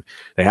stuff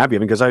they have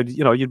given, because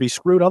you'd be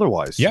screwed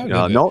otherwise.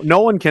 Yeah.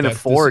 No one can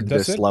afford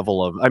this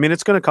level of, I mean,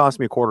 it's going to cost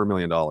me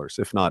 $250,000,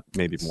 if not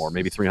maybe more,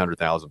 maybe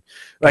 300,000,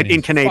 right,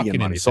 in Canadian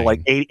money. Insane. So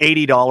like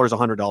 $80,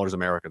 $100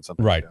 American,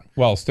 something. Right. Like that.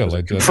 Well, still,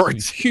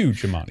 it's a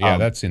huge amount. Yeah,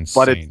 that's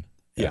insane.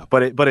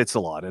 But it's a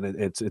lot, and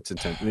it's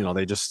intense.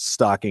 They just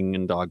stocking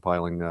and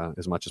dogpiling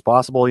as much as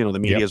possible. The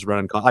media is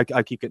running.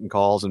 I keep getting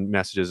calls and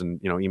messages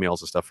and emails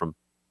and stuff from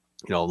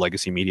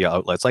legacy media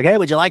outlets like, hey,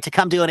 would you like to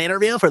come do an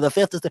interview for the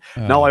 5th?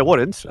 No, I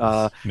wouldn't.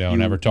 No,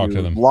 never talk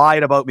to them.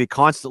 Lied about me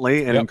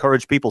constantly and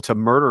encouraged people to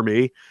murder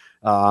me.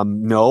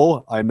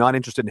 No, I'm not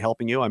interested in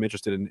helping you. I'm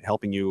interested in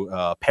helping you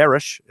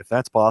perish, if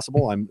that's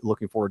possible. I'm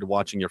looking forward to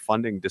watching your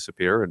funding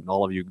disappear and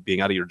all of you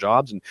being out of your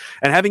jobs and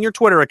having your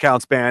Twitter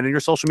accounts banned and your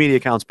social media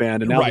accounts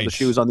banned. And now that the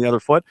shoe's on the other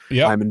foot,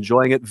 I'm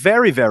enjoying it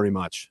very, very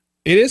much.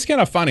 It is kind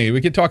of funny. We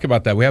could talk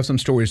about that. We have some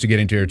stories to get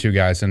into here too,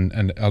 guys,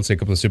 and I'll say a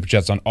couple of super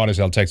chats on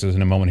Odyssey. I'll text us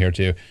in a moment here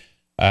too.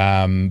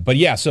 But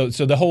yeah, so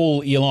the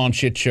whole Elon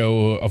shit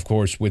show, of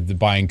course, with the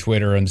buying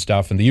Twitter and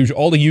stuff, and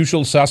all the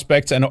usual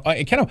suspects, and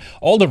kind of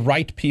all the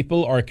right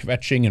people are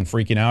kvetching and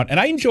freaking out, and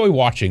I enjoy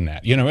watching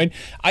that. You know, and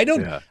I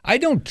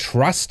don't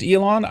trust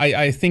Elon.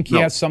 I think he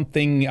has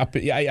something up.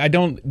 I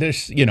don't.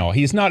 There's, you know,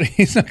 he's not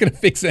going to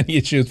fix any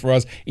issues for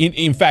us.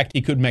 In fact,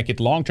 he could make it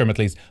long term, at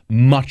least,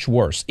 much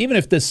worse. Even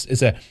if this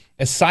is a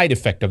side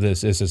effect of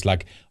this is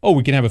like, oh,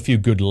 we can have a few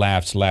good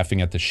laughs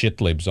laughing at the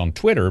shit libs on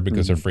Twitter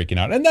because they're freaking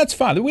out, and that's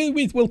fine.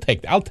 We'll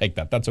take that. I'll take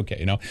that. That's okay,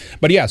 you know.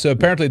 But yeah, so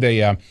apparently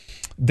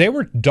they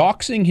were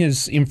doxing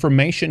his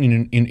information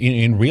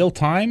in real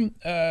time.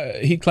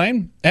 He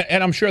claimed,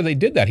 and I'm sure they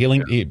did that. He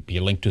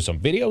linked to some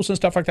videos and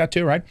stuff like that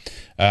too, right?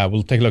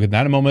 We'll take a look at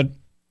that in a moment.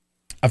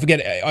 I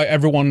forget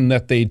everyone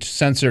that they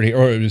censored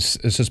or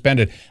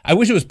suspended. I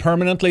wish it was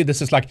permanently.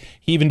 This is like,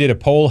 he even did a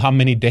poll. How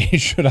many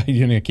days should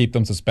I keep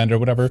them suspended or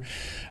whatever?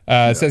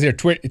 It says here,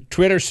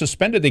 Twitter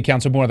suspended the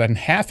accounts of more than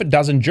half a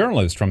dozen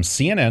journalists from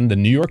CNN, the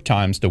New York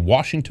Times, the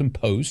Washington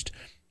Post,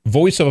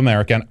 Voice of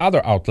America, and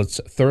other outlets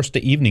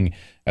Thursday evening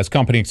as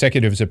company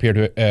executives appear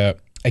to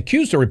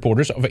accuse the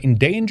reporters of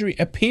endangering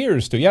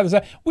appears to.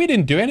 Yeah, we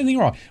didn't do anything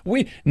wrong.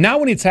 Now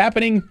when it's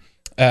happening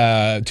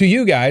to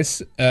you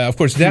guys, of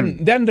course,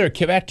 then they're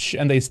kvetch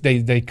and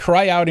they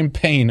cry out in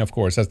pain, of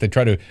course, as they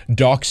try to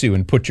dox you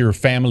and put your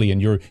family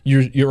and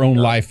your own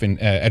life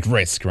at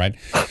risk, right?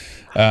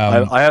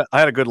 I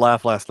had a good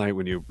laugh last night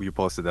when you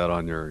posted that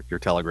on your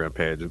Telegram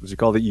page. Was it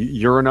called the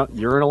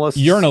urinalists?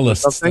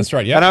 Urinalists, that's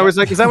right. Yeah, and I was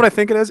like, is that what I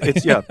think it is?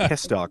 It's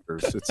piss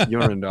doctors. It's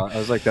urine. I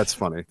was like, that's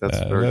funny. That's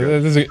very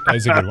good.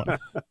 That's a good one.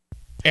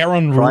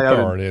 Aaron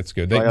Rupar, it's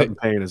good. Cry out in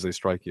pain as they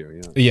strike you.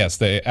 Yeah. Yes,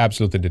 they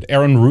absolutely did.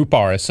 Aaron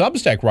Rupar, a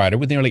Substack writer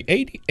with nearly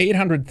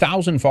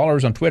 800,000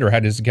 followers on Twitter,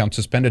 had his account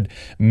suspended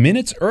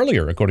minutes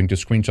earlier, according to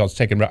screenshots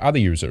taken by other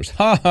users.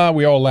 Ha ha,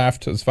 we all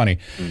laughed. It's funny.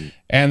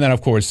 And then,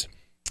 of course,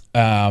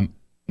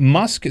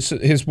 Musk,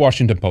 his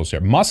Washington Post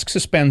here. Musk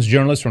suspends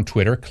journalists from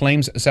Twitter,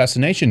 claims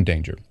assassination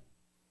danger.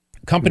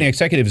 Company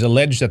executives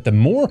allege that the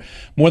more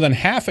than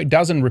half a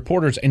dozen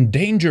reporters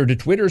endangered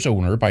Twitter's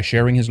owner by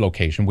sharing his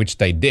location, which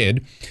they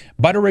did.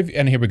 But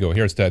and here we go.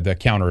 Here's the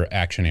counter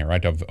action here,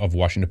 right, of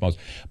Washington Post.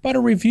 But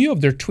a review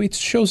of their tweets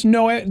shows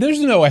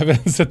there's no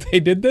evidence that they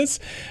did this.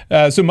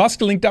 So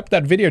Musk linked up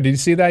that video. Did you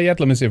see that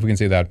yet? Let me see if we can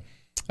see that.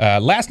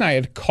 Last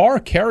night, car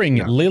carrying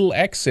Lil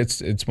X.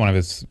 It's one of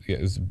his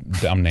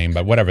dumb name,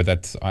 but whatever.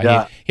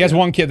 He has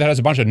one kid that has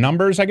a bunch of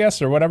numbers, I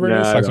guess, or whatever it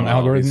is, like some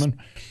algorithm.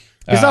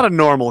 He's not a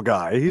normal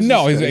guy.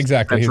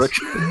 Exactly. He's a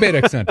bit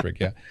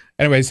eccentric, yeah.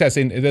 Anyway, it says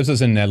this is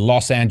in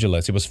Los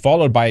Angeles. He was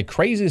followed by a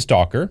crazy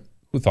stalker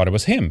who thought it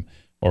was him,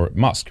 or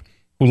Musk,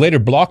 who later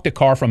blocked the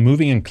car from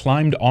moving and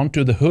climbed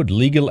onto the hood.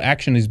 Legal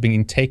action is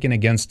being taken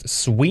against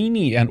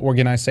Sweeney and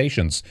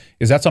organizations.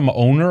 Is that some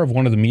owner of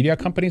one of the media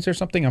companies or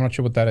something? I'm not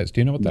sure what that is.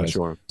 Do you know what that is?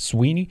 Sure.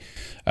 Sweeney,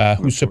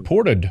 who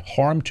supported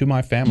harm to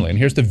my family. And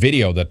here's the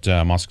video that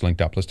Musk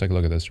linked up. Let's take a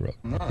look at this real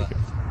quick.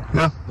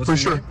 Yeah, for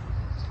sure.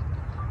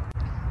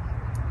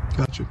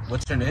 Gotcha.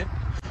 What's your name?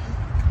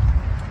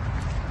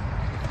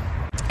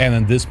 And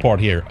then this part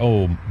here,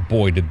 oh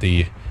boy, did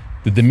the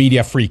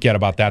media freak out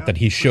about that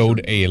he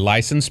showed a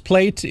license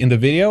plate in the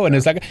video, and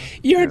it's like,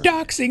 you're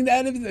doxing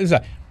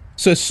that.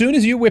 So as soon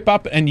as you whip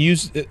up and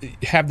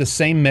have the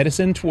same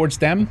medicine towards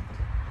them,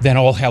 then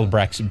all hell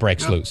breaks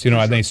loose,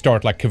 and they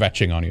start like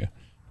kvetching on you.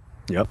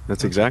 Yep,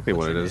 that's exactly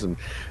what it is.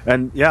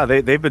 And yeah,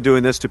 they've been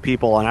doing this to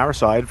people on our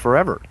side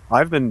forever.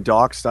 I've been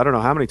doxxed, I don't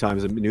know how many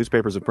times. The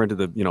newspapers have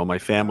printed my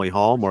family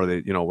home, or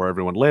where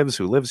everyone lives,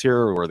 who lives here,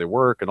 or where they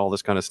work, and all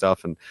this kind of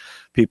stuff. And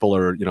people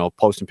are,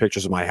 posting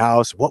pictures of my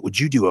house. What would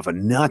you do if a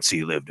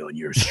Nazi lived on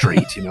your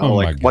street?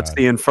 What's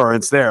the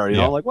inference there?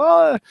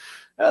 Well,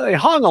 they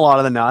hung a lot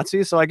of the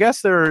Nazis, so I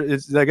guess they're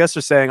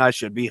saying I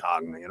should be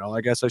hung.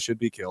 I guess I should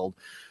be killed.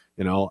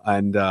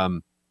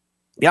 And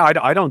yeah,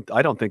 I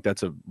don't think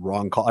that's a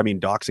wrong call. I mean,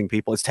 doxing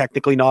people is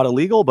technically not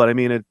illegal, but I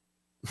mean,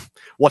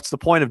 what's the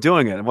point of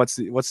doing it? And what's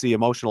the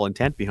emotional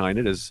intent behind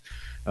it is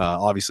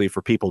obviously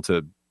for people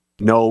to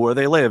know where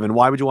they live. And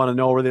why would you want to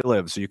know where they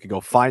live? So you could go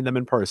find them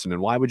in person.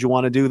 And why would you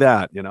want to do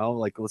that?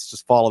 Let's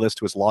just follow this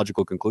to its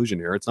logical conclusion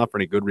here. It's not for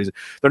any good reason.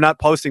 They're not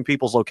posting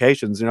people's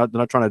locations. They're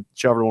not trying to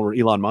show everyone where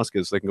Elon Musk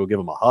is so they can go give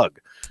him a hug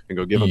and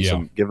go give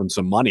him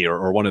some money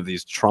or one of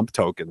these Trump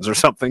tokens or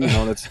something.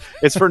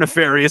 It's for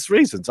nefarious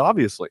reasons,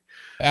 obviously.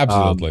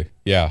 Absolutely.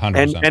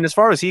 100%. And as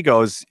far as he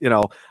goes,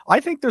 I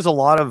think there's a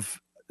lot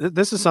of,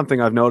 this is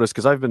something I've noticed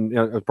because I've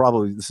been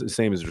probably the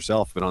same as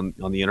yourself, been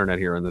on the internet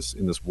here in this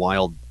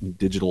wild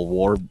digital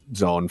war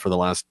zone for the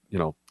last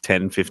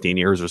 10, 15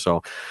 years or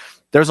so.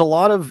 there's a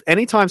lot of,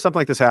 anytime something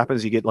like this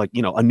happens, you get like,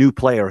 a new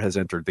player has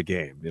entered the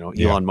game.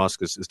 Elon Musk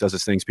does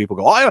his things. People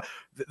go,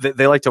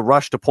 they like to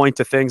rush to point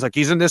to things like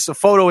he's in this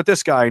photo with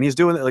this guy and he's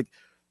doing it. Like,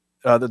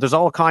 there's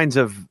all kinds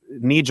of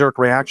knee-jerk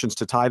reactions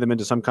to tie them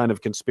into some kind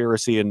of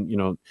conspiracy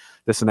and,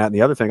 this and that and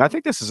the other thing. I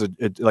think this is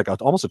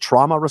almost a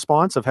trauma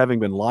response of having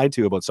been lied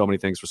to about so many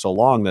things for so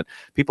long that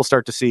people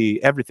start to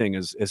see everything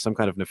as some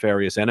kind of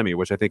nefarious enemy,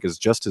 which I think is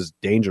just as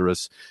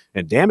dangerous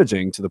and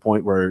damaging to the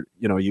point where,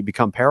 you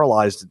become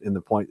paralyzed in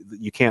the point that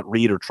you can't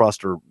read or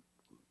trust or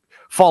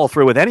follow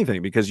through with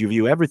anything because you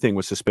view everything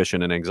with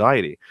suspicion and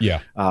anxiety. Yeah.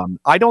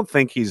 I don't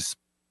think he's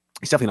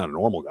definitely not a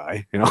normal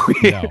guy, No.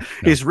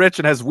 He's rich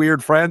and has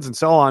weird friends and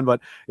so on,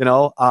 but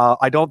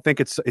I don't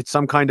think it's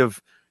some kind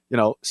of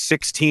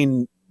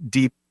 16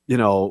 deep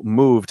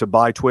move to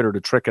buy Twitter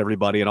to trick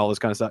everybody and all this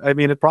kind of stuff. I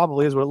mean, it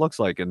probably is what it looks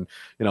like, and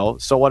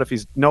so what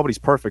if nobody's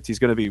perfect? He's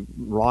going to be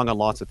wrong on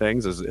lots of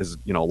things, as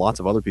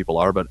lots of other people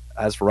are. But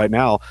as for right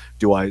now,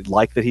 do I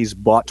like that he's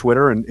bought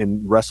Twitter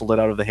and wrestled it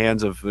out of the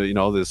hands of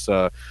this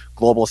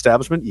global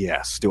establishment?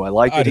 Yes. Do I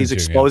like that he's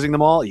exposing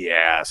them all?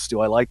 Yes.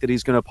 Do I like that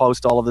he's going to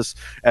post all of this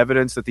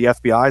evidence that the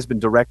FBI has been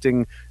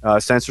directing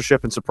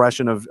censorship and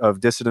suppression of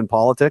dissident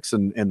politics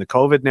and the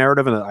COVID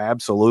narrative? And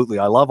absolutely,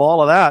 I love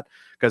all of that.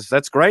 Because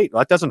that's great.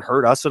 That doesn't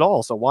hurt us at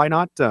all. So why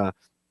not,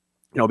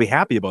 be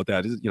happy about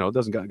that? God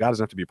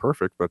doesn't have to be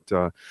perfect, but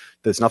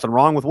there's nothing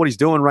wrong with what he's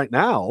doing right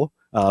now.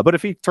 But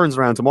if he turns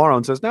around tomorrow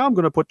and says, "Now I'm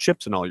going to put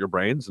chips in all your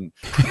brains," and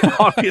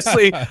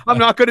obviously I'm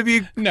not going to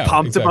be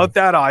pumped about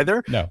that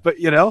either. No. But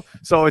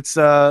so it's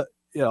I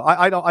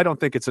don't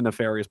think it's a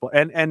nefarious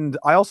plan. And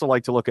I also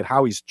like to look at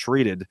how he's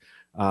treated.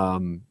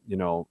 The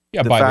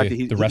fact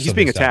that he's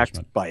being attacked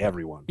by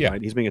everyone. Yeah.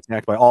 Right? He's being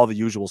attacked by all the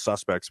usual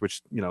suspects,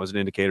 which is an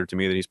indicator to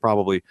me that he's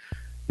probably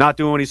not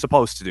doing what he's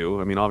supposed to do.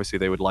 I mean, obviously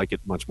they would like it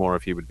much more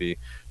if he would be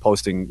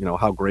posting,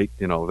 how great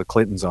the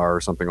Clintons are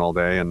or something all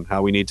day, and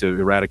how we need to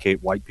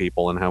eradicate white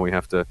people and how we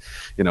have to,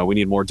 we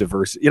need more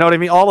diversity. You know what I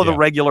mean? All of the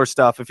regular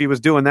stuff. If he was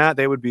doing that,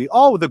 they would be,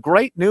 the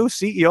great new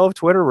CEO of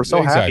Twitter. We're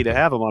so happy to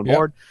have him on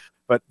board.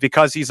 But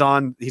because he's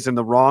in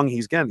the wrong,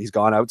 he's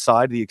gone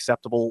outside the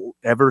acceptable,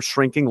 ever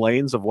shrinking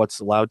lanes of what's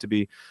allowed to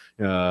be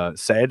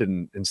said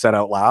and said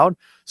out loud.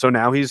 So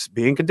now he's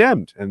being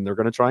condemned, and they're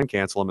going to try and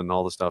cancel him and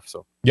all this stuff.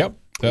 So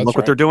look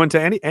what they're doing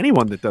to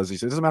anyone that does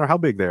these. It doesn't matter how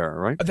big they are,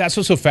 right? That's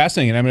what's so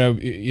fascinating. I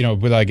mean,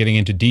 without getting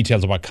into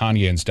details about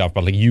Kanye and stuff,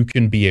 but like you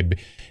can be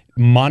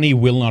money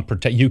will not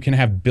protect. You can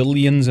have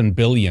billions and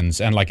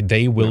billions, and like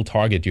they will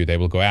target you. They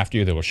will go after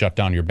you. They will shut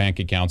down your bank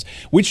accounts,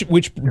 which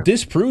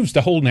disproves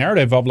the whole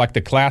narrative of like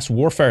the class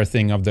warfare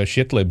thing of the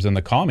shitlibs and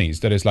the commies.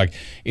 That is like,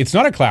 it's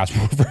not a class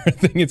warfare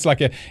thing. It's like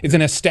it's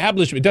an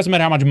establishment. It doesn't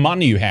matter how much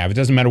money you have. It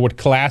doesn't matter what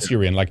class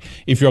you're in. Like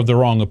if you're of the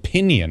wrong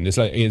opinion, it's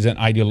an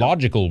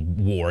ideological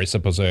war as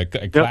opposed to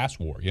a class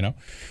war.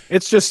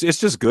 It's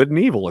just good and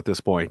evil at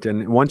this point.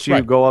 And once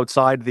you go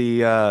outside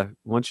the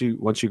once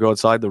you go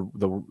outside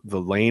the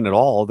lane at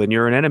all, then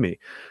you're an enemy.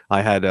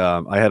 I had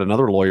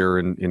another lawyer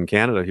in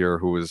Canada here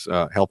who was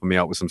helping me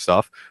out with some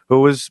stuff,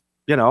 who was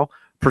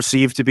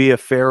perceived to be a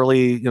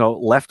fairly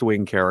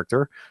left-wing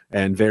character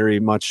and very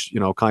much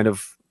kind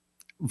of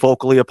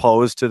vocally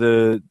opposed to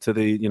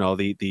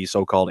the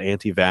so-called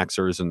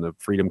anti-vaxxers and the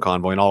Freedom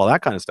Convoy and all of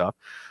that kind of stuff.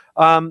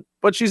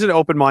 But she's an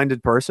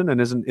open-minded person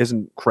and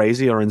isn't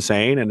crazy or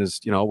insane, and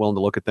is willing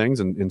to look at things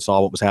and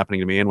saw what was happening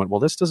to me and went, well,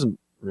 this doesn't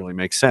really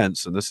make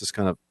sense, and this is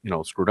kind of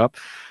screwed up.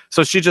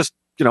 So she just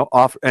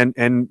off and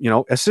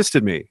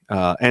assisted me.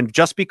 And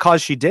just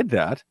because she did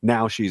that,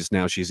 now she's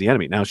the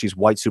enemy. Now she's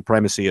white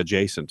supremacy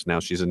adjacent. Now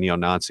she's a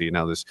neo-Nazi.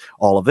 Now there's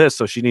all of this.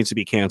 So she needs to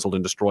be canceled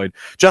and destroyed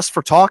just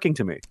for talking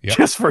to me. Yep.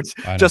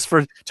 Just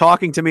for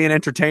talking to me and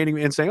entertaining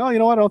me and saying, oh, you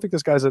know what? I don't think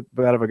this guy's a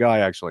bad of a guy,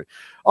 actually.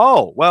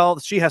 Oh, well,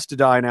 she has to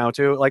die now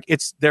too. Like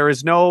it's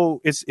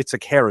a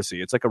heresy.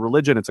 It's like a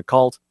religion. It's a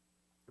cult.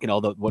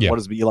 What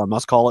does Elon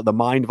Musk call it? The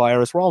mind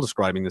virus. We're all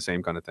describing the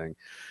same kind of thing.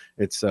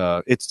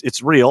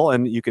 It's real,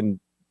 and you can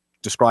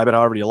describe it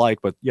however you like,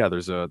 but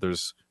there's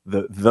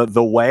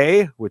the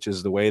way, which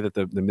is the way that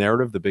the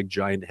narrative, the big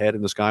giant head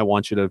in the sky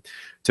wants you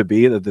to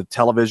be, the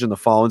television, the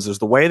phones. There's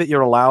the way that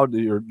you're allowed,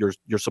 you're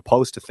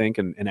supposed to think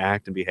and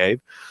act and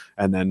behave,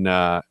 and then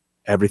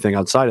everything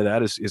outside of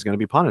that is going to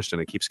be punished,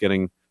 and it keeps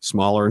getting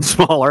smaller and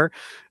smaller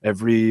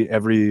every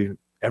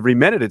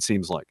minute, it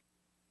seems like.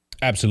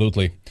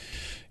 Absolutely.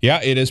 Yeah,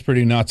 it is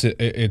pretty nuts.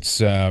 It's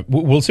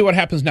we'll see what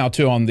happens now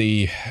too on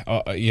the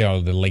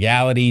the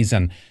legalities.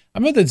 And I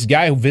remember this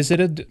guy who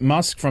visited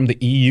Musk from the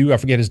EU. I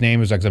forget his name.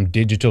 It was like some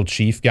digital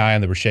chief guy,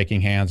 and they were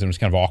shaking hands, and it was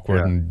kind of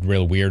awkward and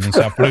real weird and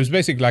stuff. But it was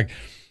basically like,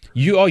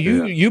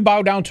 you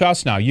bow down to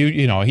us now.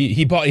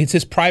 He bought, it's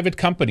his private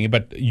company,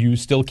 but you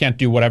still can't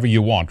do whatever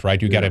you want,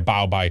 right? You got to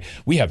bow by.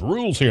 We have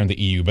rules here in the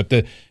EU. But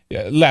the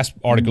last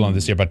article on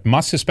this here, but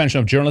Musk's suspension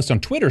of journalists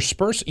on Twitter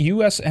spurs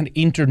U.S. and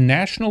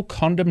international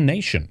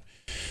condemnation.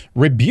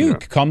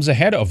 Rebuke comes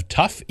ahead of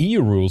tough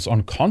EU rules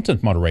on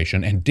content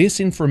moderation and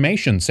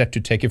disinformation set to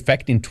take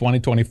effect in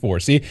 2024.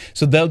 See,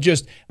 so they'll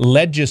just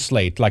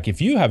legislate, like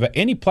if you have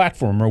any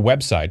platform or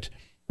website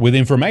with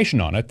information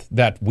on it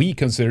that we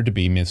consider to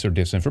be mis or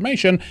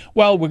disinformation,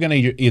 well, we're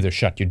going to either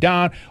shut you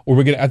down or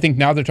we're going to, I think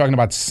now they're talking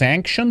about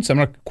sanctions. I'm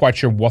not quite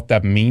sure what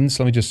that means.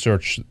 Let me just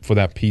search for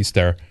that piece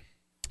there.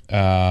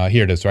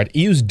 Here it is, right?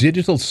 EU's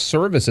Digital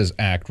Services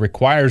Act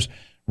requires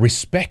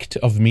respect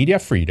of media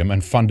freedom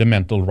and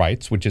fundamental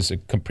rights, which is a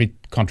complete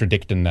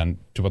contradiction then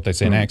to what they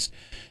say next.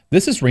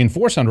 This is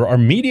reinforced under our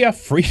Media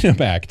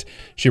Freedom Act,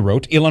 she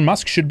wrote. Elon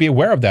Musk should be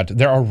aware of that.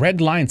 There are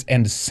red lines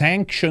and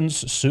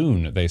sanctions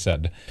soon, they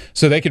said.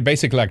 So they could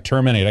basically like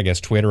terminate, I guess,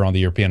 Twitter on the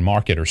European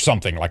market or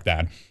something like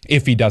that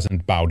if he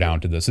doesn't bow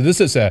down to this. So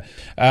this is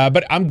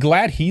but I'm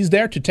glad he's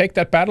there to take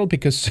that battle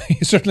because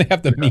you certainly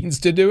have the means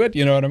to do it,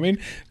 you know what I mean?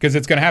 Because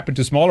it's going to happen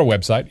to a smaller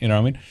website, you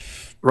know what I mean?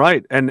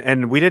 Right.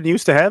 And we didn't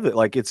used to have it.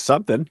 Like, it's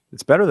something.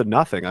 It's better than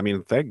nothing. I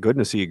mean, thank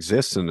goodness he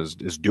exists and is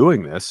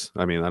doing this.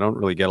 I mean, I don't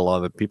really get a lot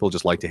of the people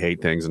just like to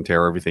hate things and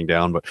tear everything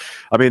down. But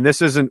I mean,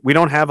 we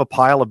don't have a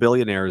pile of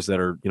billionaires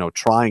that are,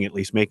 trying, at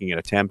least making an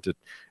attempt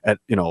at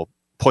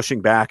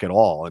pushing back at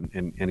all.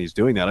 And he's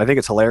doing that. I think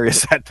it's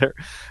hilarious that they're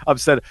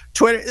upset.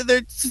 Twitter,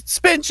 the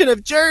suspension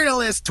of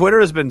journalists.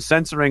 Twitter has been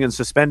censoring and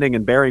suspending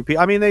and burying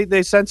people. I mean,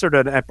 they censored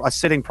a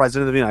sitting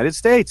president of the United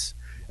States.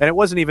 And it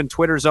wasn't even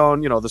Twitter's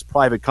own, this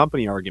private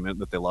company argument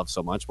that they love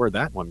so much. Where'd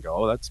that one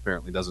go? That's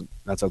apparently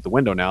that's out the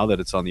window now that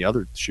it's on the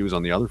other shoes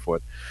on the other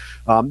foot.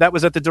 That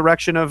was at the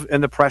direction of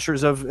and the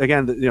pressures of,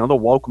 again, the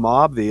woke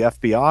mob, the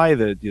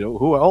FBI,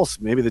 who else?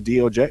 Maybe the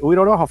DOJ. We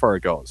don't know how far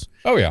it goes.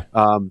 Oh yeah.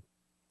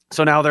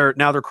 So now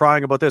they're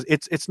crying about this.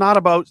 It's not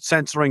about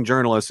censoring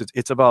journalists.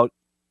 It's about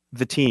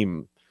the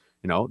team.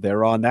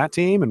 They're on that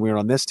team and we're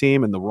on this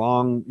team, and they're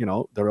on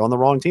the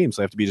wrong team.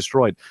 So they have to be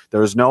destroyed.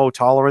 There's no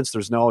tolerance.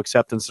 There's no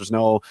acceptance. There's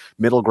no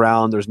middle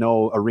ground. There's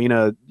no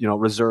arena,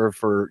 reserved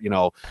for,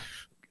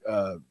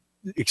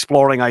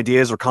 exploring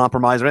ideas or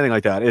compromise or anything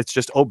like that. It's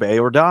just obey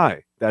or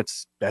die.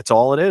 That's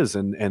all it is.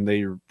 And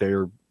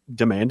they're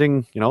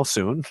demanding,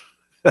 soon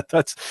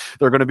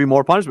they're going to be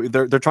more punishment.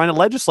 They're trying to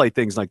legislate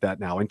things like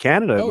that now in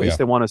Canada. At least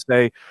they want to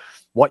say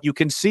what you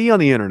can see on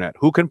the internet,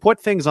 who can put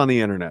things on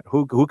the internet,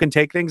 who can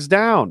take things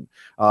down.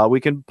 We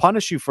can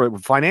punish you for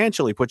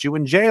financially, put you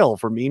in jail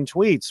for mean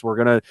tweets.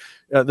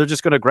 They're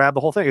just going to grab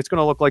the whole thing. It's going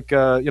to look like,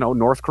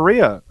 North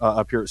Korea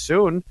up here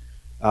soon.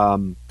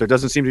 There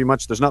doesn't seem to be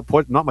much. There's not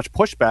much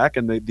pushback,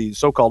 and the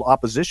so-called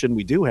opposition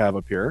we do have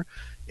up here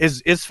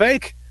is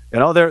fake.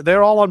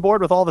 They're all on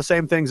board with all the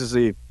same things as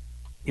the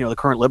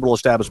current liberal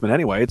establishment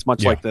anyway. It's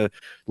much like the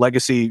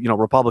legacy,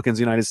 Republicans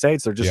in the United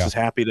States. They're just as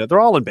happy they're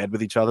all in bed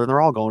with each other and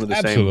they're all going to the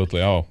same.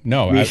 Absolutely. Oh,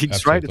 no. Meetings,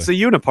 absolutely. right? It's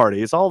the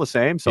uniparty. It's all the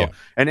same. So,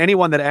 and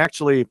anyone that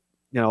actually,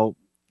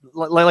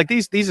 like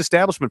these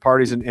establishment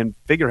parties and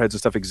figureheads and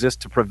stuff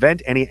exist to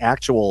prevent any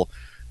actual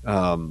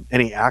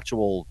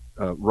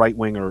right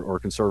wing or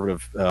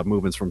conservative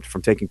movements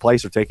from taking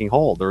place or taking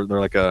hold.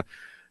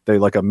 They're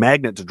like a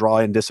magnet to draw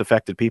in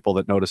disaffected people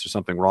that notice there's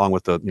something wrong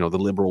with the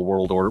liberal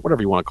world order,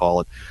 whatever you want to call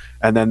it.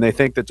 And then they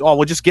think that,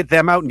 we'll just get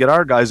them out and get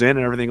our guys in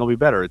and everything will be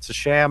better. It's a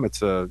sham. It's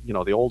the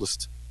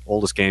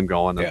oldest game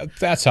going. Yeah,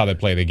 that's how they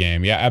play the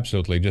game. Yeah,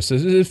 absolutely. Just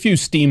a few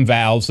steam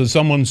valves. So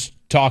someone's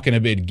talking a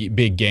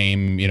big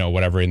game,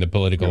 whatever, in the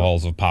political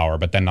halls of power,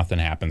 but then nothing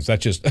happens.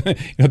 That's just,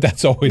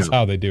 that's always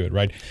how they do it,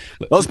 right?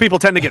 Those people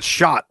tend to get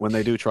shot when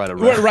they do try to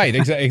run. Right,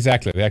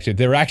 exactly.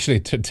 They're actually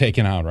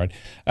taken out, right?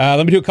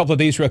 Let me do a couple of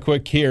these real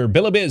quick here.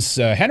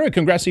 Billabiz, Henry,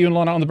 congrats to you and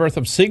Lana on the birth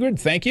of Sigrid.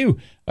 Thank you.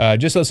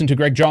 Just listen to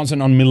Greg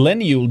Johnson on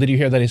Millennial. Did you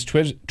hear that his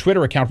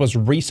Twitter account was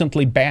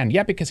recently banned?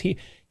 Yeah, because he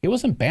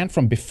wasn't banned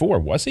from before,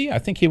 was he? I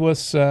think he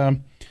was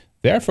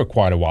there for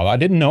quite a while. I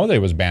didn't know that he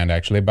was banned,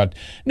 actually. But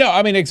no,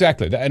 I mean,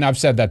 exactly. And I've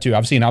said that too.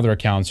 I've seen other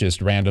accounts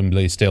just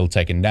randomly still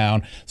taken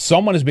down.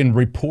 Someone has been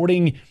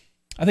reporting,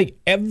 I think,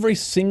 every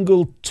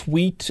single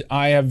tweet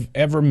I have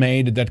ever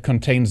made that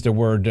contains the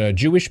word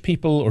Jewish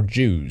people or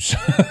Jews.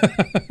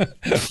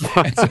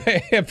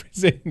 Every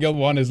single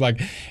one is like,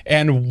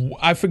 and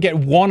I forget,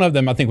 one of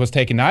them I think was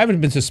taken. I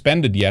haven't been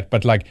suspended yet,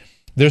 but like,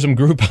 there's some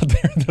group out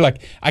there. They're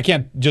like, I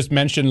can't just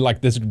mention like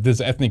this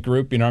ethnic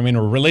group,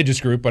 or religious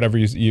group, whatever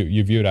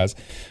you view it as.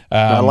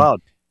 Not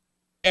allowed.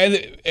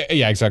 And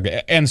yeah, exactly.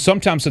 And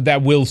sometimes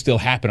that will still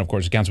happen. Of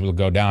course, accounts will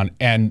go down.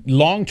 And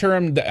long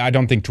term, I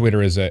don't think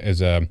Twitter is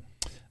a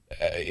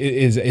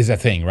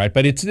thing, right?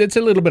 But it's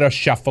a little bit of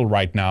shuffle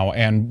right now,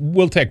 and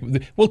we'll take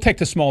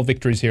the small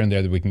victories here and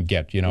there that we can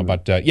get, Mm-hmm.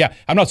 But yeah,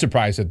 I'm not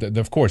surprised that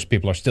of course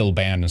people are still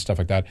banned and stuff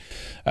like that.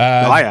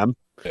 I am.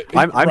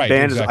 I'm right,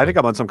 banned. exactly. I think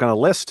I'm on some kind of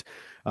list.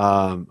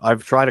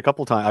 I've tried a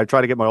couple times. I've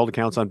tried to get my old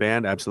accounts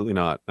unbanned. Absolutely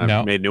not.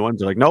 I've made new ones.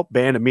 They're like, nope,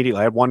 banned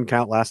immediately. I had one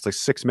account last like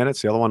 6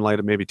 minutes. The other one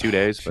lasted maybe 2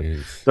 days. But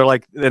they're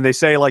like, and they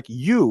say like,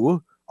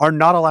 you are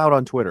not allowed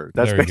on Twitter.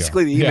 That's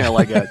basically the email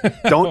I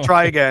get. Don't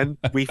try again.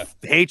 We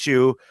hate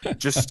you.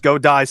 Just go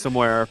die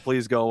somewhere.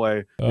 Please go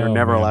away. You're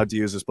never allowed to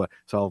use this place.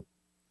 So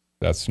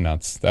That's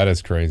nuts. That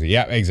is crazy.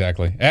 Yeah,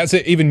 exactly. As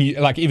even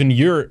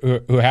you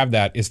who have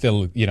that is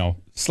still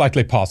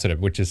slightly positive,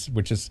 which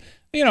is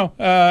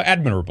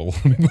admirable.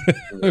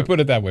 Let me put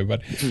it that way.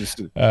 But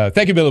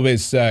thank you, Bill.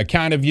 It's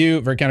kind of you,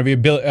 very kind of you.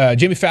 Bill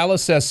Jimmy Fallis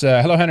says,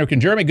 "Hello, Henrik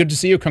and Jeremy. Good to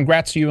see you.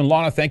 Congrats to you and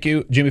Lana. Thank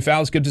you, Jimmy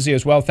Fallis. Good to see you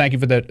as well. Thank you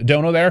for the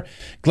dono there."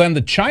 Glenn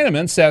the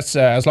Chinaman says,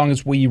 "As long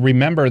as we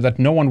remember that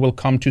no one will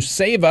come to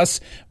save us,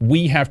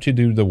 we have to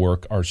do the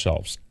work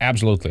ourselves."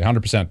 Absolutely,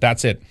 100%.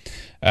 That's it.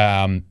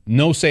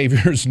 No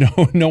saviors.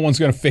 No one's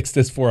going to fix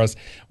this for us.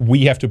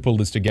 We have to pull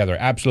this together.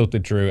 Absolutely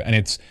true.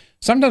 And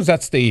sometimes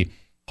that's the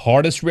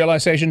hardest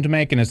realization to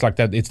make, and it's like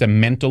that. It's the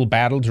mental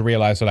battle to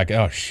realize, like,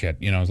 oh shit,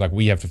 it's like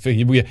we have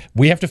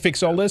to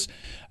fix all this.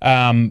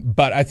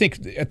 But I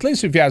think, at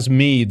least if you ask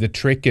me, the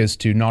trick is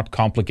to not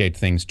complicate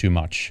things too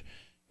much.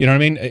 You know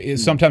what I mean?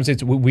 Sometimes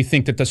we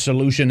think that the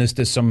solution is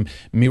this some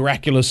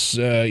miraculous,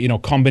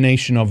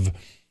 combination of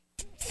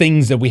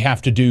things that we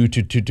have to do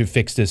to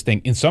fix this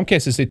thing. In some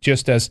cases, it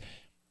just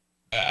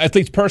at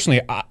least personally,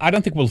 I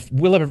don't think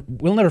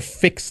we'll never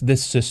fix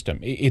this system.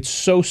 It's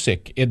so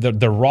sick.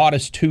 The rot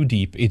is too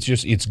deep.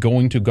 It's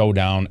going to go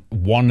down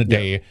one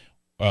day,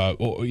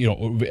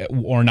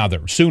 or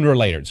another. Sooner or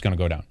later, it's going to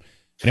go down.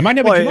 And it might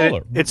never be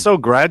smaller. It's so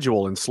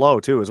gradual and slow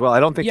too, as well.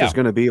 I don't think there's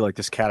going to be like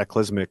this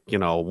cataclysmic,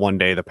 one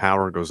day the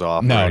power goes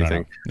off or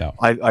anything. No.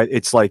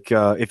 It's like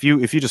if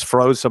you just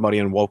froze somebody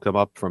and woke them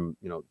up from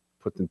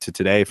put them to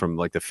today from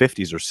like the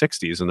 50s or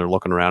 60s, and they're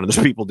looking around and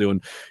there's people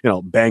doing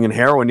banging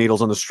heroin needles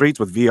on the streets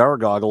with VR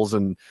goggles,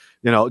 and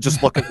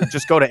just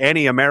go to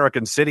any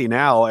American city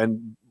now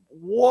and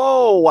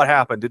whoa, what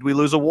happened? Did we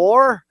lose a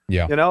war?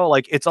 Yeah,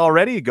 it's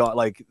already gone.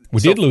 Like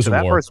we did lose a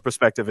war. That person's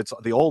perspective, it's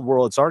the old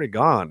world. It's already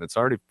gone. It's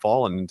already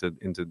fallen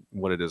into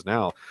what it is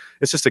now.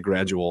 It's just a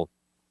gradual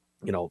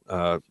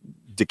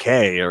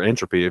decay or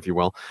entropy, if you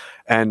will,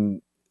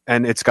 and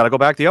it's got to go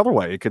back the other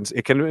way. It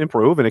can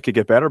improve and it could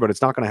get better, but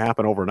it's not going to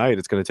happen overnight.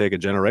 It's going to take a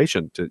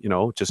generation to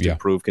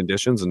improve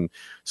conditions and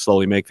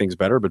slowly make things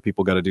better. But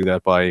people got to do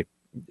that by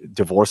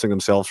divorcing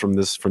themselves from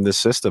this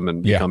system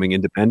and becoming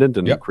independent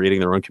and creating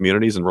their own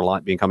communities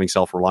and becoming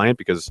self-reliant.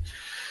 Because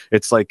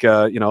it's like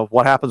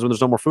what happens when there's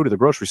no more food at the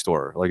grocery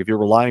store? Like if you're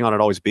relying on it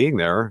always being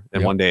there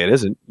and one day it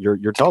isn't,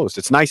 you're toast.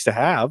 It's nice to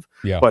have,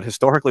 but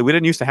historically we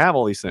didn't used to have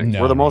all these things.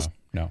 We're the most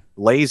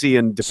lazy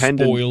and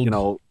dependent,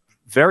 spoiled,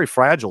 very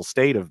fragile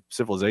state of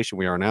civilization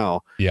we are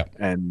now. Yeah.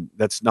 And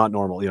that's not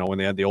normal. When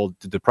they had the old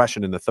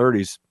depression in the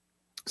 30s,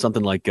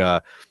 something like,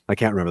 I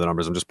can't remember the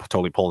numbers. I'm just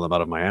totally pulling them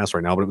out of my ass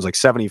right now, but it was like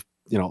 70,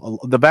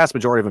 the vast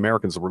majority of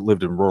Americans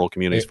lived in rural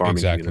communities,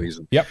 farming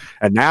communities.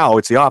 And now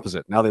it's the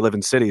opposite. Now they live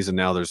in cities, and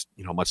now there's,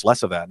 much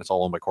less of that, and it's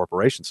all owned by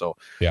corporations. So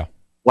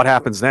what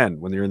happens then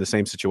when you're in the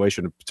same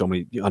situation? So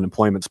many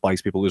unemployment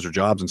spikes, people lose their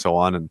jobs and so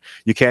on. And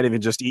you can't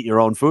even just eat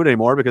your own food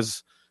anymore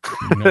because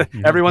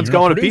everyone's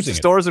going to pizza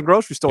stores and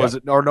grocery stores,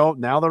 or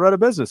now they're out of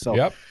business.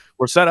 So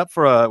we're set up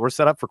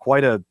for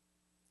quite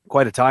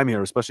a time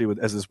here, especially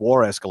as this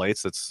war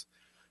escalates.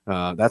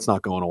 That's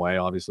not going away,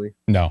 obviously.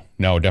 No,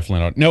 definitely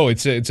not. No,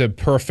 it's a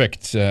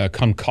perfect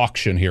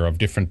concoction here of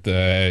different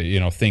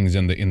things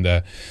in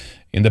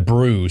the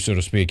brew, so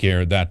to speak,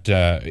 here. That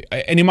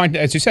and it might,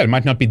 as you said, it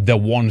might not be the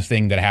one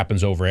thing that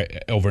happens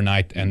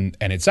overnight and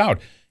it's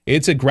out.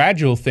 It's a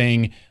gradual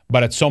thing,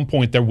 but at some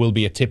point there will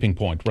be a tipping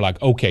point. We're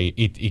like, okay,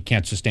 it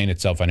can't sustain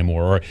itself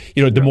anymore.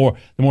 Or the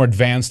more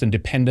advanced and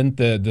dependent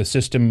the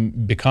system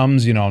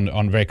becomes,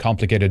 on very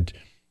complicated,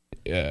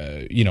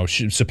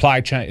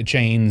 supply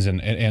chains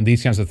and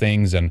these kinds of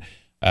things, and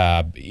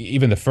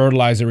even the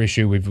fertilizer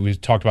issue. We've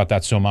talked about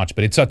that so much,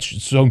 but it's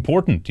so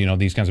important,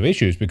 these kinds of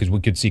issues, because we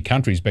could see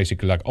countries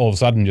basically like all of a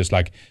sudden just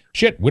like,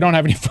 shit, we don't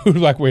have any food.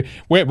 Like we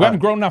haven't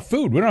grown enough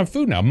food. We don't have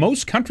food now.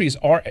 Most countries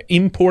are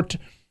import.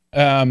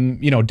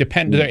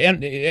 Dependent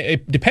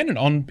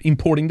on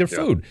importing their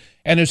food,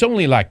 and there's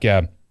only like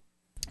a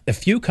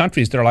few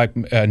countries that are like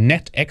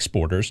net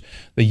exporters.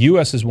 The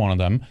U.S. is one of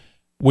them,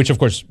 which of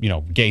course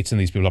Gates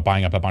and these people are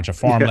buying up a bunch of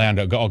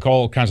farmland,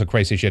 all kinds of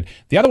crazy shit.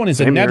 The other one is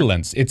the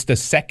Netherlands. It's the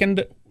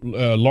second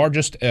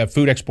largest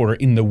food exporter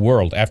in the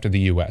world after the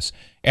U.S.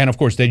 And of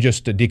course they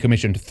just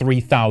decommissioned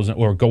 3,000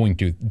 or going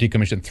to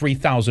decommission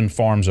 3,000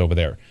 farms over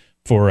there.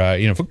 For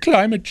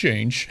climate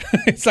change.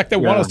 It's like they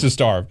want us to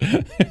starve.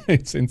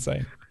 It's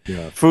insane.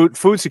 Yeah,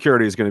 food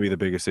security is going to be the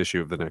biggest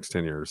issue of the next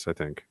 10 years, I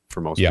think, for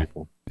most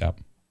people.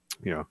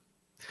 Yeah.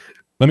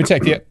 Let me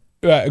take the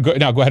go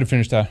ahead and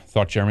finish that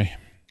thought, Jeremy.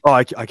 Oh,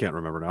 I can't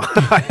remember now.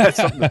 I had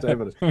something to say,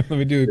 but let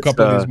me do a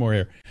couple of these more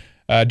here.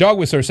 Dog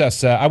Whistler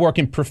says, I work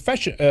in a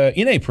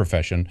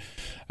profession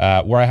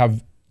where I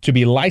have to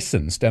be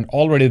licensed, and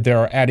already they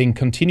are adding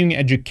continuing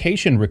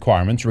education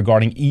requirements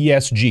regarding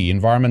ESG,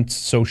 environment,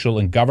 social,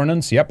 and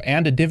governance,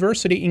 and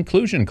diversity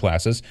inclusion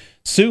classes.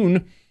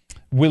 Soon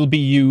will be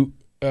you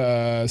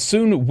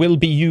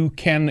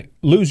can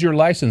lose your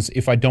license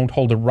if I don't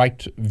hold the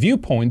right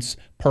viewpoints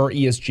per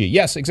ESG.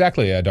 Yes,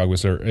 exactly, Dog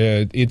Whistler.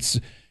 It's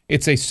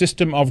a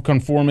system of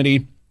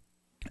conformity,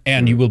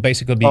 and you will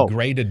basically be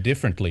graded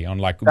differently on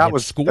like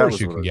what scores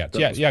you can get.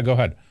 Yeah, go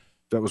ahead.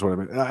 what I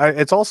meant.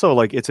 It's also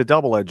like it's a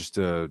double-edged,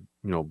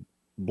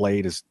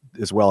 blade as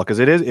well, because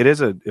it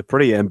is a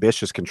pretty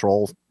ambitious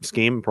control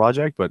scheme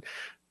project, but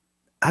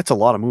that's a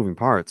lot of moving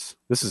parts.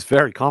 This is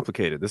very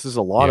complicated. This is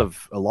a lot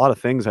of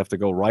things have to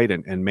go right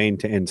and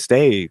maintain and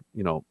stay,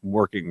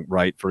 working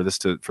right for this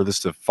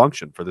to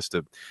function, for this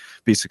to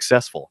be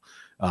successful.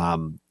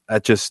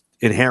 That just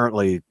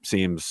inherently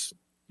seems,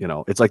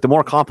 it's like the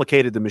more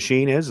complicated the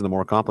machine is and the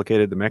more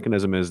complicated the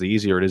mechanism is, the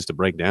easier it is to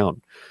break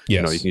down.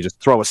 Yes. You can just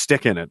throw a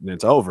stick in it and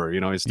it's over.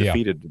 It's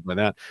defeated by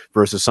that,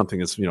 versus something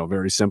that's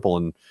very simple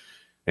and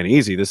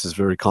easy. This is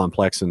very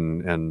complex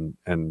and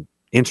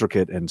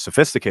intricate and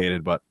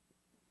sophisticated, but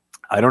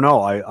I don't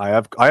know. I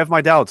have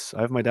my doubts.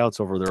 I have my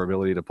doubts over their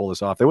ability to pull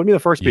this off. They wouldn't be the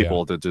first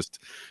people to just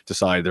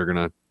decide they're going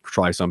to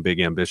try some big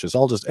ambitious.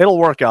 It'll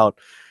work out.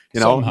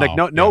 Somehow, like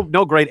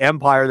no great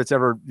empire that's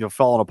ever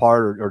fallen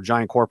apart or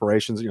giant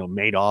corporations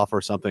made off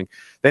or something.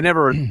 They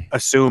never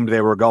assumed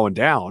they were going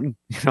down.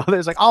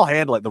 There's like, I'll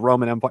handle it. The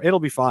Roman Empire, it'll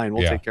be fine.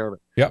 We'll take care of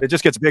it. Yep. It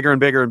just gets bigger and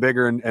bigger and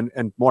bigger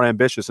and more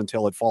ambitious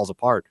until it falls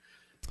apart.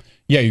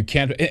 Yeah, you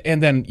can't.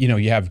 And then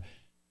you have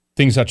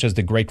things such as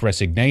the Great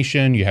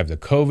Resignation, you have the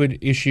COVID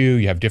issue,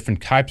 you have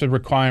different types of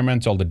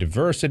requirements, all the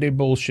diversity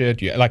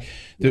bullshit.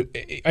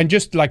 And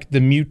just like the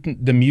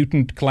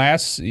mutant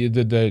class,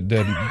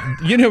 the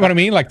you know what I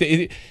mean? Like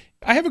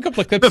I have a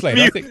couple of clips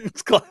later. I think,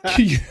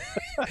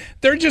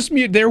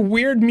 they're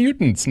weird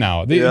mutants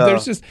now.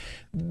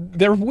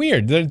 They're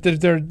weird.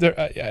 They're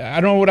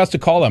I don't know what else to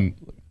call them.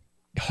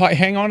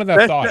 Hang on to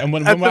that thought, and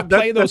when I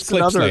play those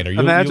clips later,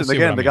 imagine you'll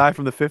again the guy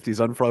from the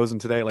 50s unfrozen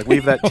today. Like we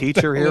have that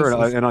teacher here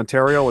in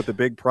Ontario with the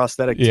big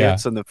prosthetic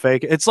tits and the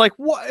fake. It's like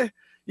what?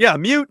 Yeah,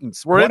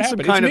 mutants. We're in some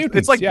kind of.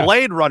 It's like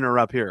Blade Runner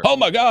up here. Oh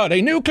my God!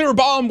 A nuclear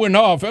bomb went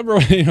off.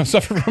 Everyone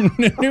suffer from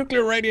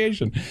nuclear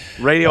radiation.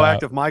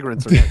 Radioactive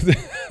migrants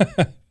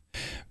are.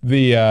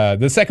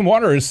 The second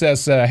wanderer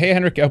says, "Hey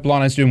Henrik, I hope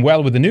Lana is doing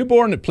well with the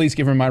newborn. Please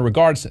give her my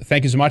regards.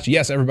 Thank you so much.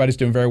 Yes, everybody's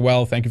doing very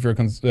well. Thank you for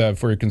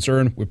your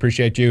concern. We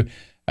appreciate you.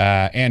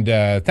 And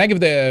thank you for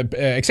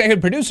the executive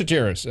producer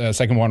tiers,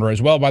 second wanderer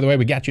as well. By the way,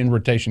 we got you in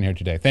rotation here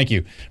today. Thank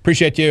you.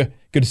 Appreciate you.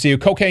 Good to see you.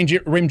 Cocaine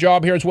Rim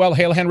Job here as well.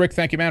 Hail Henrik.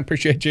 Thank you, man.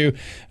 Appreciate you.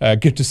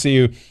 Good to see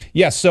you.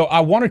 Yes, so I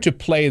wanted to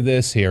play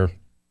this here.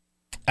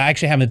 I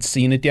actually haven't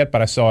seen it yet,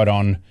 but I saw it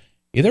on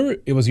either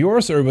it was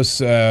yours or it was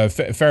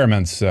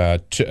Ferriman's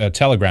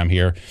Telegram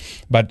here.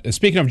 But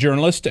speaking of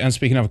journalists and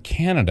speaking of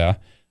Canada,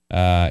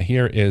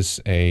 here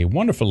is a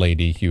wonderful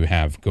lady you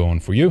have going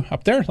for you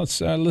up there. Let's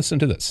listen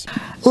to this.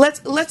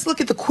 Let's look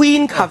at the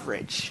Queen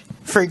coverage,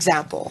 for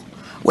example,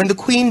 when the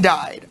Queen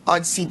died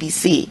on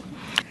CBC.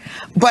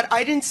 But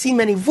I didn't see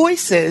many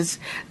voices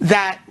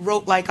that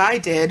wrote like I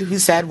did, who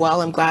said,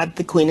 well, I'm glad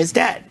the Queen is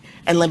dead.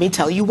 And let me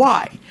tell you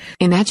why.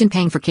 Imagine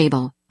paying for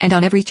cable, and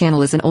on every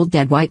channel is an old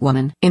dead white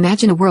woman.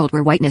 Imagine a world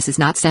where whiteness is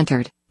not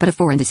centered, but a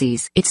foreign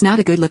disease. It's not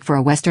a good look for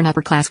a Western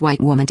upper-class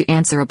white woman to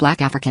answer a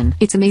black African.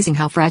 It's amazing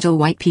how fragile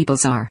white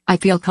peoples are. I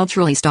feel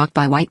culturally stalked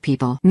by white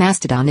people.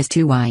 Mastodon is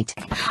too white.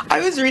 I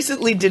was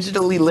recently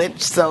digitally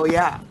lynched, so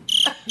yeah.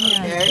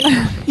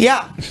 Okay.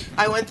 Yeah,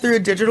 I went through a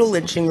digital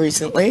lynching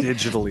recently.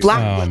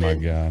 Black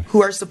women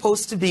who are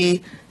supposed to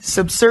be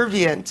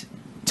subservient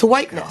to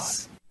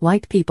whiteness.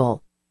 White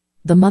people.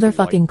 The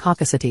motherfucking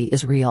caucasity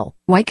is real.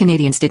 White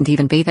Canadians didn't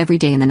even bathe every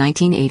day in the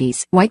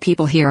 1980s. White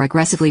people here are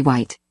aggressively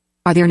white.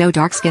 Are there no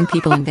dark-skinned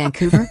people in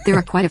Vancouver? There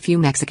are quite a few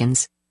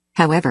Mexicans.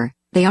 However,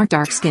 they aren't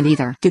dark-skinned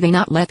either. Do they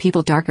not let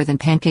people darker than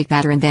pancake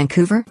batter in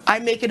Vancouver? I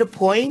make it a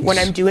point when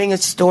I'm doing a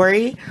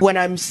story, when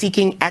I'm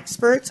seeking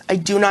experts, I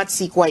do not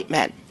seek white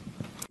men.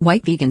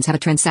 White vegans have a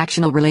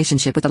transactional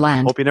relationship with the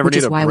land, which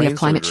is why we have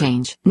climate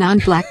change.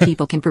 Non-black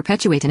people can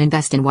perpetuate and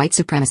invest in white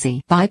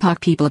supremacy.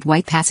 BIPOC people of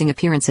white passing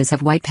appearances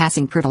have white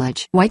passing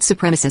privilege. White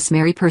supremacists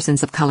marry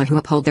persons of color who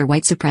uphold their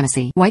white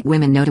supremacy. White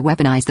women know to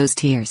weaponize those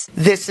tears.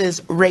 This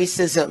is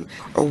racism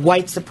or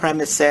white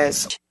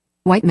supremacist.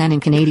 White men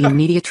in Canadian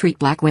media treat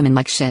black women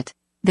like shit.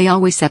 They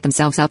always set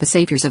themselves up as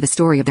saviors of the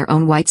story of their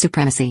own white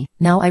supremacy.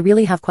 Now I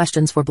really have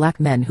questions for black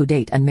men who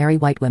date and marry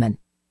white women.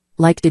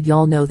 Like, did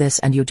y'all know this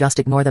and you just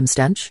ignore them,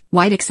 stench?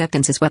 White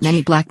acceptance is what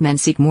many black men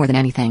seek more than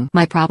anything.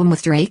 My problem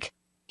with Drake?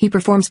 He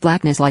performs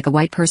blackness like a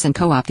white person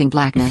co-opting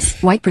blackness.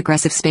 White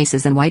progressive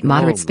spaces and white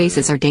moderate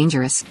spaces are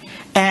dangerous.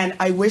 And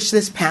I wish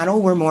this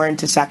panel were more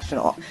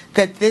intersectional.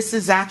 That this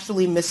is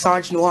actually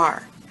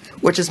misogynoir,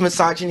 which is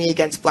misogyny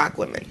against black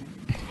women.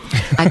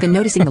 I've been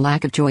noticing the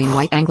lack of joy in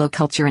white Anglo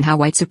culture and how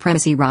white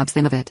supremacy robs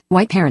them of it.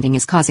 White parenting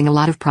is causing a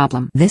lot of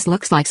problem. This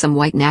looks like some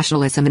white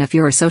nationalism in a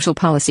Führer social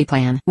policy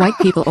plan. White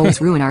people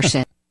always ruin our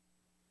shit.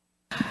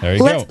 There you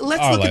go. Let's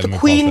look at the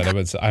Queen.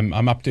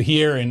 I'm up to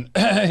here in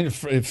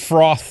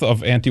froth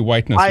of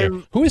anti-whiteness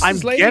here. Who is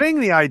this lady? I'm getting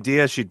the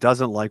idea she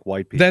doesn't like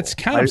white people. That's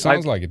kind of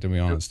sounds like it, to be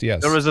honest.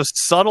 Yes. There was a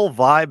subtle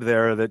vibe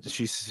there that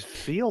she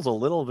feels a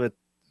little bit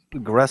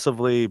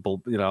aggressively,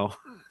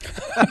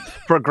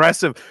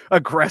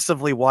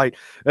 aggressively white.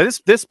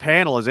 This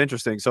panel is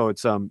interesting. So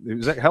it's it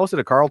was hosted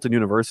at Carleton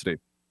University,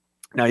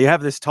 Now you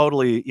have this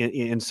totally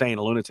insane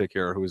lunatic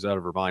here who's out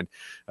of her mind,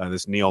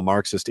 this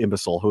neo-Marxist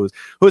imbecile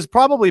who's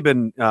probably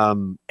been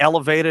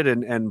elevated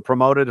and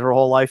promoted her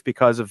whole life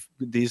because of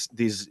these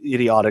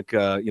idiotic,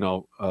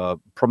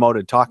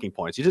 promoted talking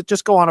points. You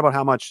just go on about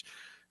how much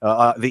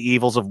the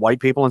evils of white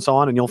people and so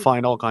on, and you'll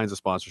find all kinds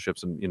of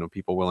sponsorships and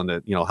people willing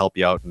to help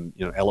you out and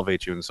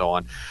elevate you and so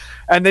on.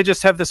 And they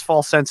just have this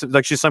false sense of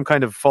like she's some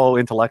kind of faux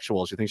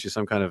intellectual. She thinks she's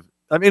some kind of.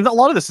 I mean, a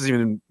lot of this doesn't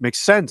even make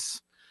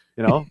sense.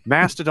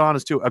 Mastodon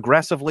is too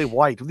aggressively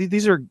white.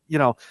 These are,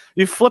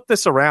 you flip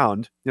this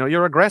around,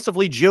 you're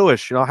aggressively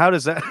Jewish. How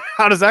does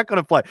that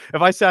going to play?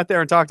 If I sat there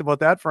and talked about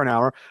that for an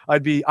hour, I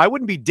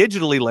wouldn't be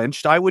digitally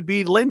lynched. I would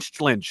be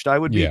lynched. I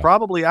would be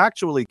probably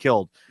actually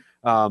killed.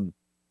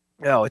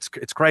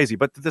 It's crazy.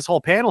 But this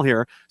whole panel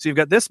here, so you've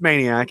got this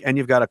maniac and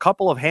you've got a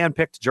couple of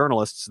hand-picked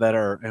journalists that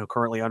are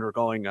currently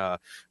undergoing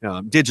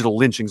digital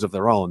lynchings of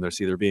their own.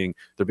 They're being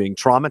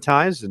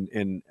traumatized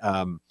and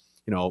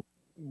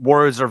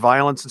words or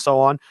violence and so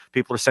on.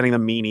 People are sending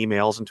them mean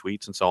emails and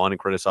tweets and so on and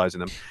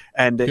criticizing them.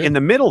 And in the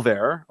middle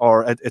there,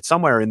 or at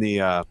somewhere in the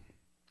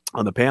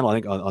on the panel, I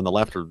think on the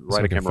left or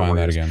right, I can't remember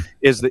where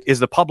is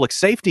the public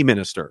safety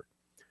minister.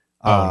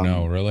 Oh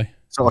no, really?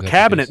 So a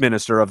cabinet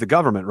minister of the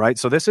government, right?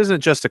 So this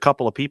isn't just a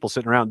couple of people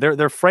sitting around.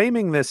 They're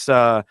framing this.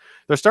 They're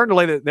starting to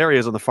lay there he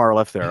is on the far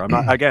left there. I'm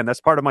not, again,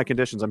 that's part of my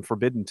conditions. I'm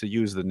forbidden to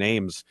use the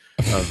names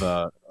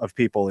of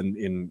people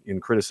in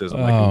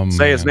criticism. I can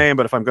say his name,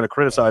 but if I'm going to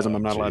criticize him,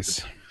 I'm not allowed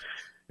to.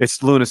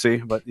 It's lunacy,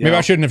 but maybe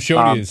I shouldn't have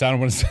shown you this. I don't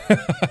want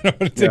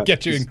to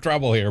get you in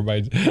trouble here.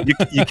 But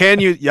you can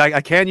use.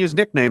 I can use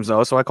nicknames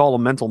though, so I call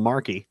him Mental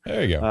Marky.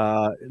 There you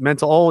go.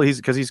 Mental. Oh, he's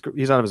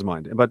out of his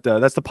mind. But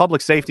that's the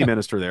public safety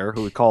minister there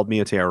who called me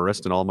a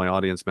terrorist and all my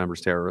audience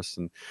members terrorists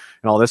and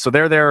all this. So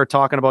they're there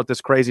talking about this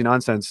crazy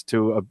nonsense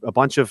to a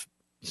bunch of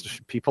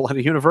people at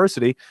a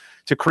university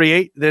to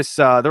create this.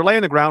 They're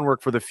laying the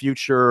groundwork for the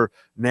future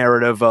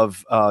narrative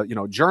of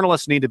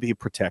journalists need to be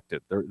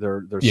protected.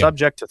 They're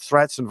subject to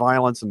threats and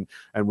violence, and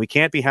we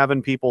can't be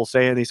having people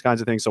saying these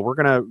kinds of things. So we're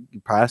going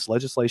to pass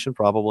legislation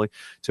probably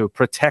to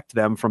protect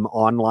them from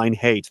online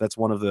hate. That's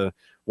one of the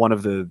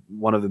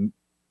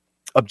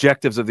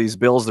objectives of these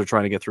bills they're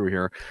trying to get through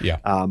here.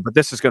 But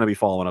this is going to be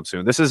following up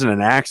soon. This isn't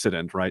an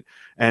accident, right?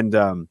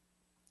 And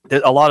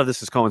a lot of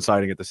this is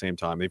coinciding at the same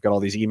time. They've got all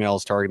these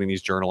emails targeting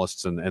these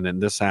journalists, and then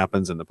this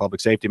happens, and the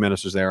public safety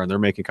minister's there, and they're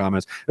making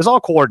comments. It's all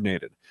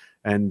coordinated.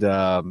 And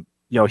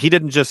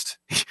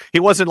he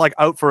wasn't like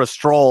out for a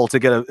stroll to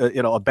get a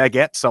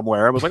baguette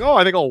somewhere. It was like,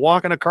 I think I'll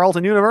walk into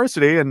Carleton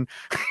University, and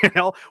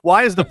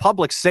why is the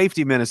public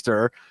safety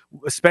minister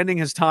spending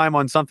his time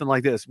on something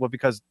like this? Well,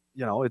 because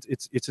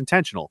it's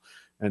intentional,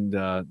 and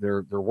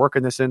they're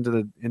working this into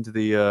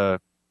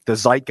the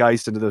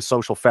zeitgeist, into the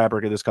social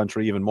fabric of this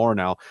country even more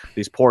now.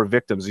 These poor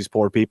victims, these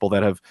poor people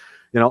that have,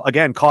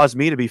 again, caused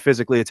me to be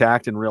physically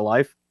attacked in real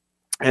life.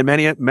 And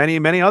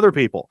many other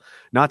people,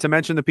 not to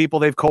mention the people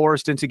they've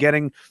coerced into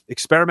getting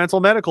experimental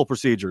medical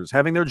procedures,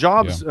 having their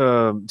jobs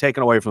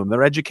taken away from them,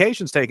 their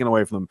educations taken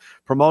away from them,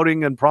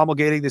 promoting and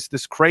promulgating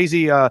this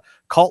crazy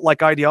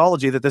cult-like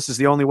ideology that this is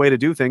the only way to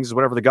do things, is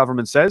whatever the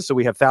government says. So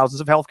we have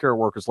thousands of healthcare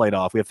workers laid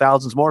off. We have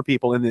thousands more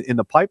people in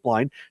the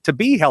pipeline to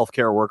be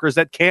healthcare workers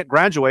that can't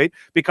graduate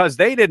because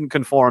they didn't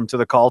conform to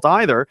the cult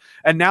either.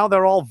 And now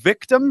they're all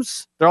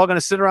victims. They're all going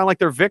to sit around like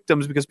they're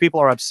victims because people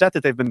are upset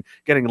that they've been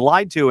getting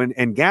lied to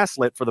and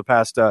gaslit for the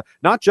past,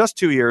 not just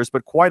 2 years,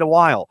 but quite a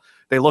while.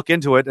 They look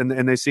into it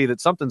and they see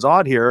that something's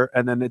odd here,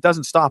 and then it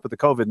doesn't stop at the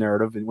COVID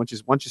narrative. And once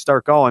you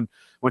start pulling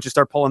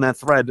that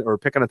thread or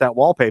picking at that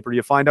wallpaper,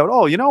 you find out,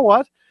 oh, you know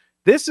what?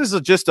 This is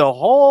just a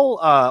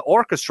whole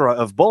orchestra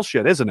of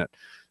bullshit, isn't it?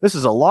 This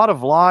is a lot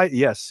of lie.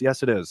 Yes,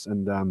 it is.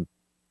 And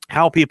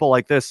how people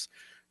like this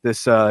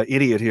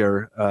idiot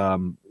here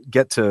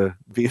get to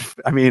be,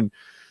 I mean,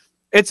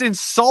 it's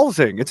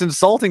insulting. It's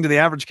insulting to the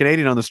average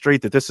Canadian on the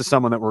street that this is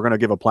someone that we're going to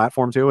give a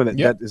platform to, and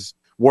that is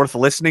worth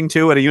listening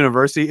to at a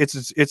university.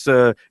 It's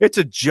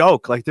a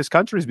joke. Like, this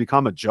country's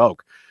become a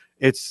joke.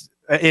 It's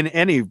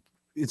in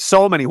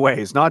so many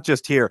ways, not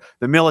just here.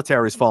 The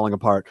military is falling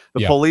apart.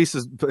 The police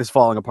is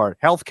falling apart.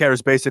 Healthcare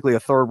is basically a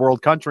third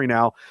world country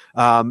now.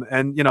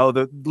 And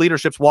the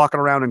leadership's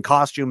walking around in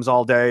costumes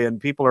all day, and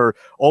people are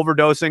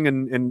overdosing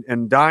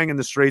and dying in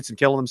the streets and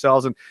killing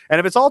themselves. And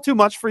if it's all too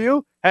much for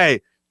you, hey,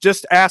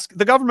 just ask.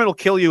 The government will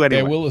kill you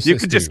anyway. They will assist you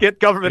could just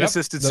get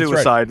government-assisted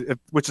suicide, right,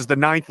 which is the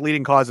 9th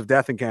leading cause of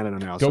death in Canada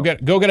now.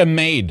 Go get a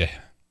maid,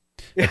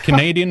 a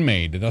Canadian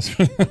maid. That's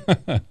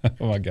oh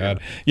my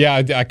God. Yeah,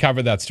 I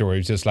covered that story.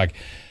 It's just like,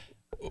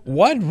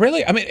 what,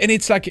 really? I mean, and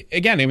it's like,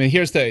 again, I mean,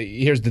 here's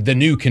the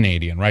new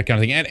Canadian, right, kind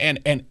of thing.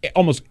 And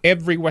almost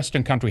every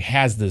Western country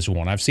has this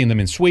one. I've seen them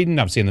in Sweden.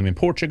 I've seen them in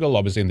Portugal.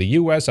 Obviously in the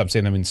U.S. I've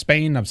seen them in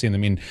Spain. I've seen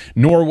them in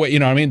Norway. You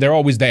know what I mean? They're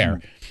always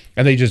there.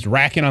 And they just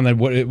racking on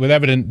with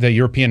evident the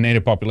European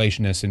native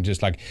population is, and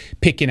just like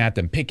picking at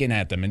them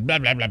and blah,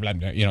 blah, blah, blah,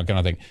 kind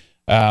of thing.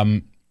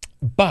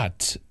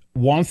 But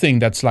one thing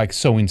that's like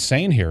so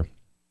insane here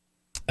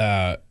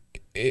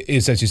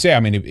is, as you say, I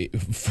mean,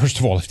 first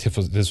of all, if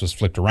this was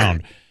flipped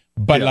around,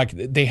 but like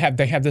they have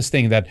this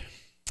thing that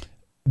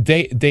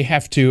they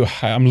have to.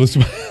 I'm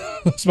losing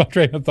my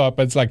train of thought,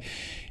 but it's like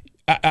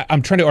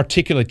I'm trying to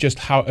articulate just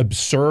how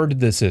absurd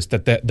this is.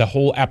 That the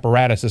whole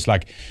apparatus is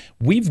like,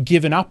 we've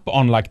given up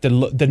on like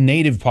the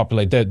native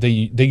population,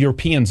 the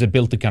Europeans that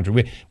built the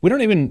country. We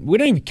don't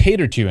even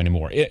cater to you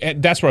anymore.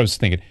 That's what I was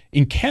thinking.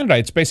 In Canada,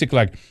 it's basically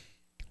like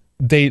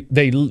they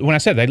when I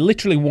said they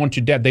literally want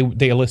you dead.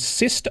 They'll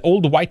assist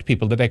old white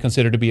people that they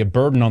consider to be a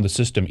burden on the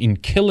system in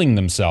killing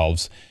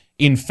themselves,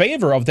 in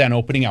favor of then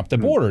opening up the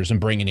borders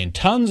and bringing in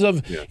tons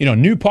of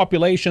new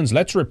populations.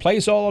 Let's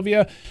replace all of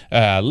you.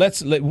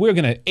 We're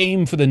going to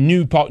aim for the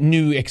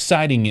new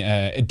exciting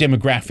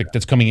demographic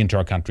that's coming into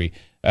our country.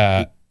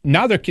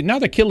 Now they're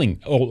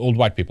killing old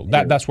white people.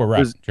 That's where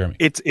we're at, Jeremy.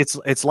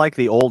 It's like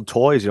the old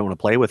toys you don't want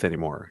to play with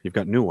anymore. You've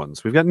got new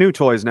ones. We've got new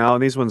toys now,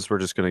 and these ones we're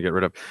just going to get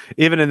rid of.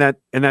 Even in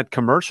that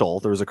commercial,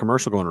 there was a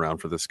commercial going around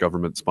for this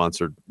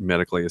government-sponsored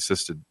medically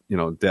assisted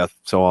death,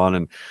 so on,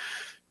 and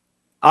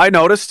I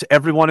noticed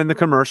everyone in the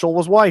commercial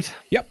was white.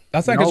 Yep,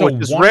 I think which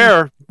is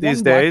rare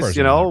these days. Which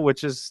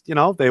is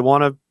they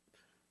want to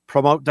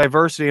promote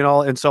diversity and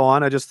all and so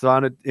on. I just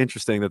found it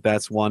interesting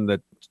that's one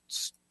that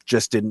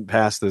just didn't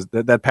pass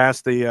that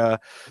passed the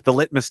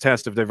litmus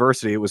test of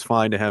diversity. It was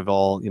fine to have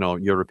all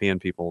European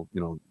people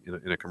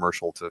in a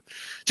commercial to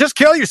just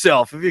kill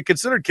yourself if you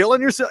consider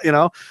killing yourself.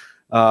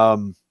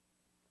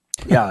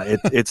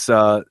 It's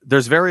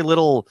there's very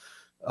little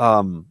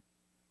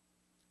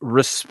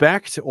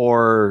respect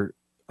or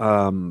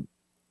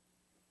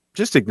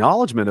just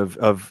acknowledgement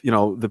of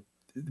the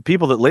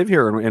people that live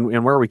here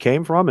and where we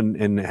came from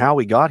and how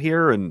we got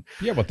here and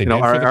what they did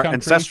for our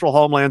ancestral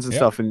homelands and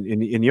stuff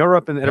in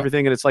Europe and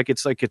everything. And it's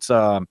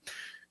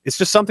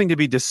just something to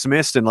be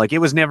dismissed and like it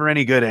was never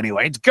any good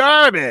anyway. It's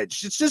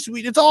garbage.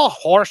 It's all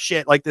horse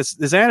shit. Like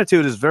this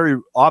attitude is very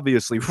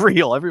obviously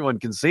real. Everyone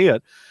can see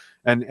it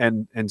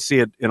and see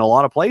it in a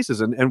lot of places.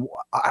 And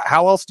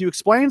how else do you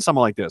explain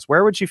something like this?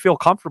 Where would she feel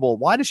comfortable?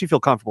 Why does she feel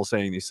comfortable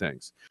saying these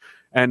things?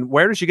 And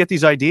where does she get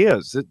these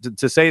ideas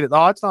to say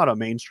that, it's not a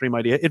mainstream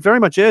idea? It very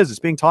much is. It's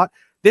being taught.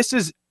 This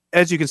is,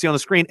 as you can see on the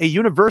screen, a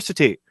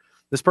university.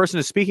 This person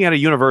is speaking at a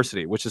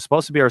university, which is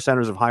supposed to be our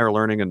centers of higher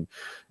learning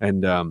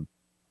and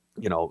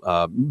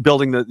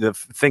building the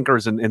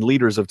thinkers and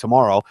leaders of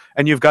tomorrow.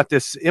 And you've got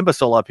this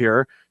imbecile up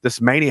here,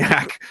 this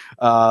maniac,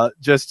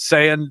 just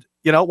saying,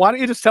 why don't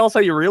you just tell us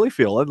how you really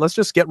feel? Let's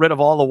just get rid of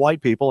all the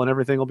white people and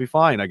everything will be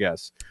fine, I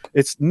guess.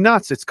 It's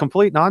nuts. It's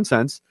complete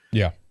nonsense.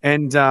 Yeah.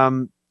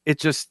 And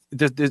it's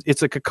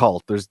like a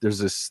cult. There's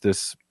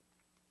this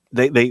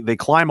they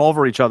climb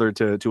over each other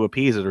to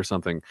appease it or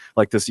something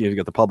like this. You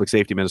got the public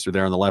safety minister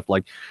there on the left,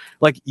 like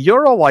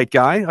you're a white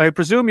guy. I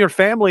presume your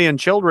family and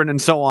children and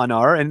so on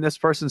are, and this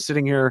person's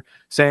sitting here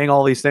saying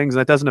all these things and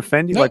that doesn't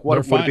offend you. No, like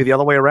would it be the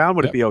other way around?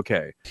 Would it be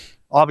okay?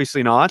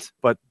 Obviously not,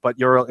 but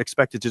you're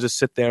expected to just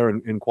sit there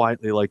and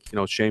quietly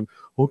shame.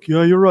 Okay,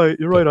 yeah, you're right.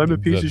 I'm a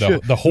piece of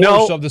shit. The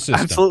horse of the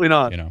system. Absolutely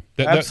not.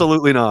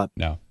 Absolutely not.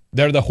 No.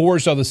 They're the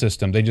whores of the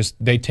system.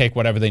 They take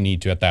whatever they need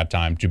to at that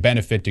time to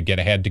benefit, to get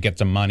ahead, to get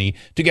some money,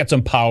 to get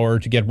some power,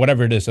 to get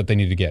whatever it is that they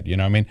need to get. You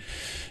know what I mean?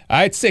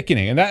 It's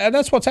sickening. And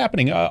that's what's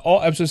happening,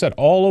 as I said,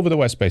 all over the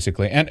West,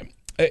 basically. And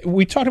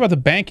we talked about the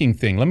banking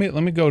thing. Let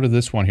me go to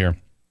this one here.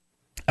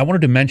 I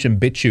wanted to mention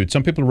BitChute.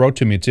 Some people wrote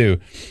to me, too,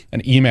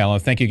 an email.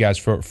 And thank you guys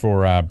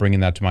for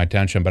bringing that to my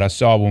attention. But I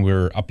saw when we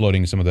were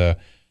uploading some of the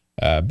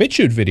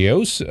BitChute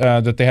videos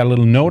that they had a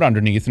little note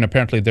underneath, and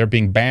apparently they're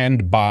being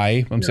banned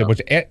by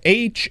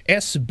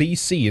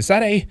HSBC. Is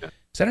that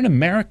an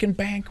American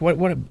bank? What?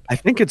 I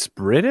think it's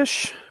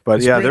British,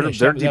 but British.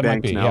 They're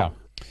debanked now.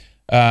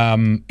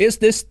 Yeah. Is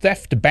this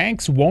theft?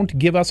 Banks won't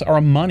give us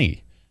our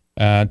money.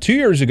 2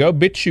 years ago,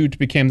 BitChute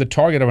became the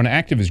target of an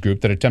activist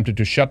group that attempted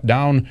to shut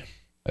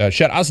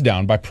us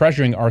down by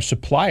pressuring our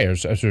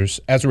suppliers. As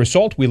a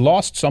result, we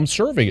lost some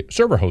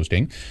server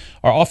hosting,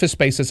 our office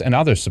spaces, and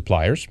other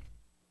suppliers.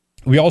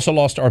 We also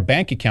lost our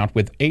bank account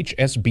with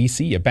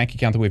HSBC, a bank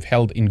account that we've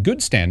held in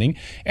good standing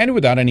and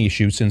without any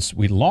issues since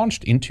we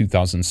launched in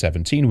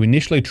 2017. We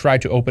initially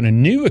tried to open a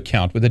new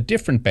account with a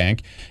different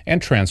bank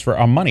and transfer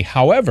our money.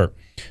 However,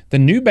 the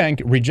new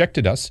bank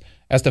rejected us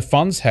as the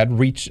funds had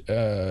reached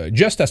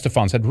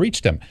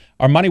them.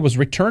 Our money was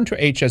returned to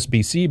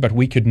HSBC, but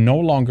we could no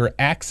longer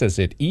access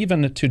it.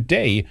 Even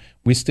today,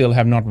 we still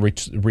have not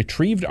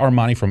retrieved our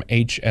money from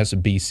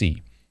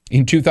HSBC.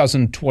 In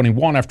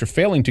 2021, after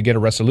failing to get a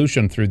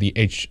resolution through the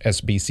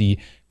HSBC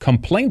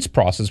complaints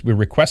process, we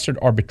requested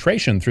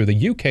arbitration through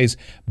the UK's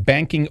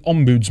banking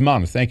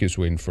ombudsman. Thank you,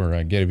 Sweden,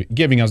 for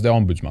giving us the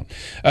ombudsman.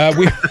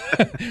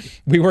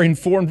 We were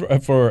informed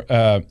of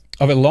a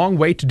long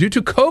wait due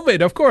to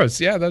COVID, of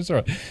course. Yeah, that's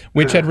right.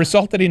 Which had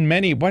resulted in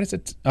many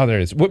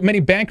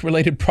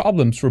bank-related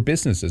problems for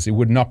businesses. It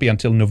would not be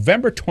until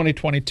November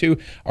 2022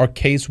 our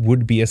case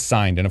would be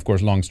assigned. And of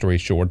course, long story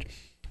short,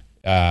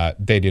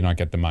 They did not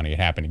get the money. It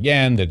happened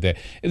again.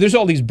 There's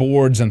all these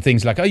boards and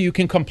things like, oh, you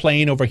can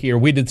complain over here.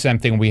 We did the same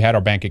thing. We had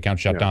our bank account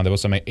shut down. There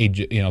was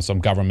some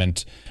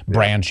government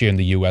branch here in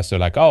the U.S. They're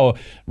like, oh,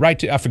 write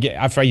to,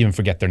 I even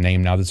forget their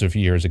name now. This is a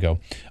few years ago.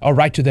 Oh,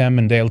 write to them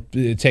and they'll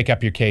take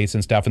up your case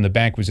and stuff. And the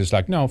bank was just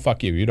like, no,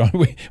 fuck you. We don't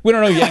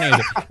know any of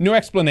it. No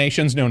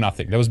explanations, no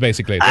nothing. That was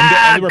basically it.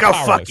 And they were go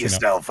powerless, fuck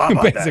yourself. How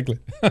about basically.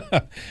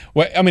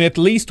 Well, I mean, at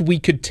least we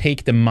could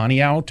take the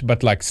money out,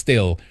 but like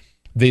still.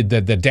 The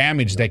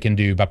damage they can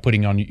do by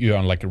putting you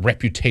on like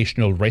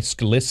reputational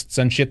risk lists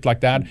and shit like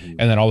that, and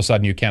then all of a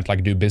sudden you can't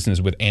like do business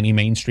with any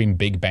mainstream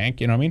big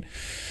bank. You know what I mean?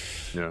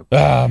 Yeah.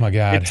 Oh my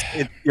God.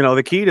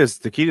 The key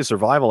to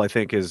survival, I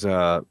think, is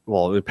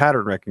the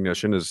pattern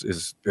recognition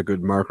is a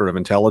good marker of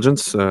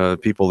intelligence.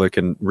 People that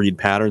can read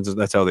patterns.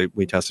 That's how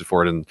we tested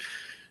for it in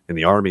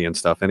the Army and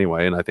stuff.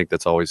 Anyway, and I think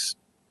that's always,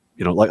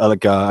 I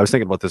was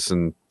thinking about this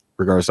in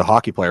regards to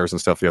hockey players and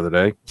stuff the other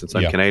day. Since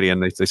I'm Canadian,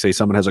 they say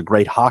someone has a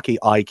great hockey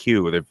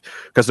IQ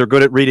because they're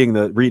good at reading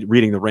the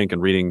rink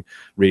and reading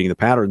the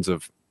patterns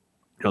of.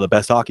 The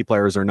best hockey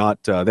players are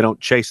not. They don't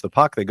chase the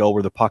puck. They go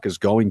where the puck is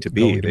going to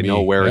be. They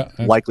know where it's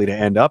likely to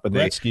end up, and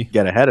Gretzky. They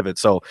get ahead of it.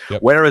 So,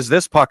 where is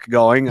this puck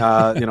going?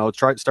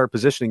 Start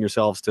positioning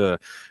yourselves to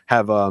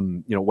have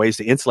ways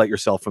to insulate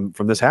yourself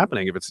from this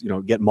happening. If it's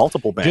get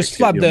multiple banks. Just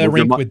flood the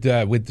rink with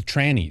the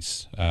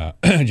trannies,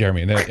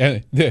 Jeremy.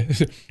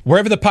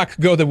 Wherever the puck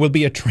go, there will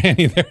be a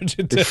tranny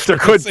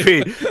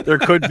there. There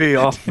could be.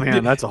 Oh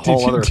man, that's a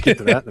whole other.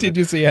 Did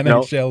you see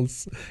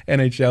NHL's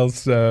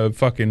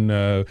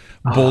fucking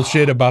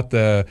bullshit about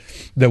the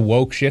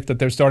woke shit that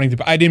they're starting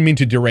to. I didn't mean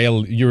to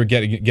derail. You were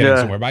getting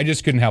somewhere, but I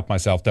just couldn't help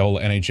myself. The whole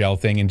NHL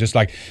thing and just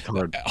like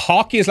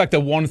hockey is like the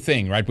one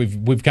thing, right? We've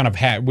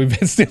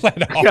still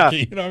had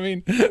hockey. You know what I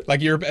mean?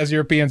 Like as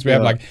Europeans, we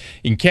have like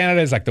in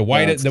Canada, it's like the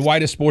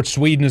widest sport.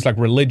 Sweden is like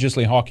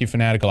religiously hockey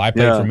fanatical. I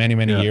played for many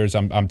years.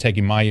 I'm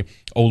taking my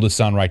oldest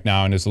son right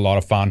now, and it's a lot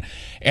of fun.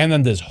 And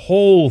then this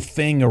whole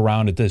thing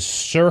around it, this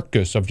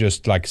circus of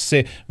just like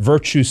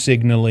virtue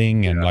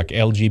signaling and like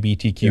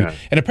LGBTQ,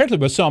 and apparently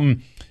was some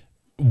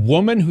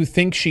woman who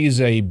thinks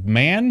she's a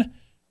man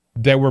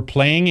that were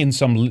playing in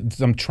some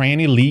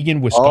tranny league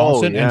in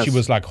Wisconsin, and she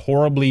was like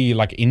horribly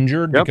like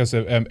injured because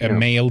a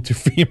male to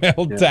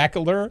female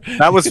tackled her.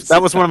 That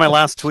was one of my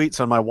last tweets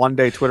on my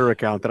one-day Twitter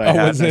account that I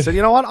had. I said,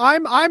 you know what,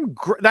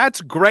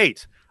 that's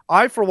great.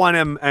 I for one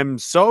am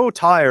so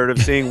tired of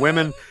seeing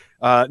women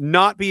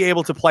not be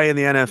able to play in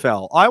the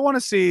NFL. I want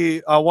to see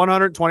a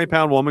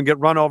 120-pound woman get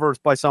run over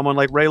by someone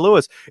like Ray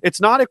Lewis.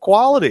 It's not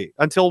equality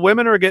until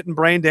women are getting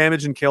brain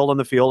damage and killed on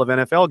the field of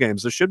NFL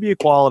games. There should be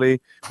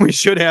equality. We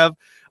should have.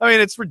 I mean,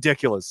 it's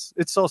ridiculous.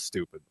 It's so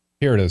stupid.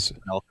 Here it is.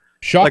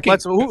 Shocking.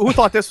 Like, who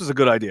thought this was a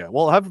good idea?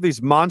 Well, have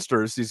these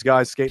monsters, these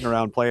guys skating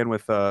around playing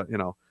with, in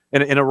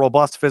a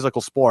robust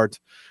physical sport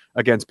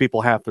against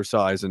people half their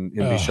size and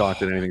be shocked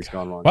that anything's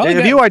gone wrong. Well,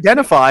 if you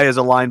identify as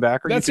a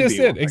linebacker, that's just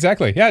it.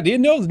 Exactly. Yeah,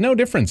 no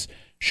difference.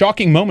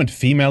 Shocking moment.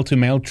 Female to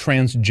male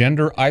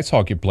transgender ice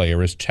hockey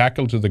player is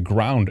tackled to the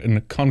ground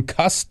and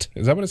concussed.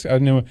 Is that what it's? I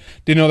didn't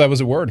know that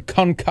was a word.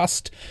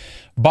 Concussed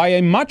by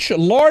a much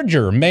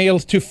larger male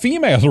to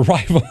female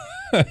rival.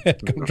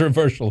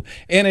 Controversial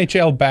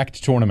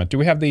NHL-backed tournament. Do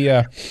we have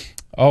the?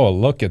 Oh,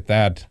 look at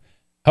that.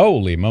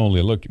 Holy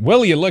moly,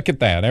 will you look at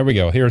that? There we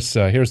go. Here's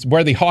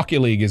where the hockey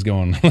league is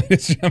going.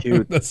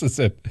 This is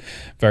it.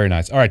 Very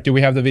nice. All right, do we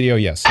have the video?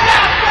 Yes.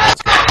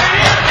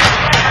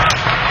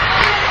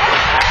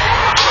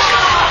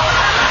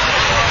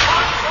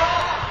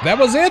 That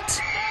was it?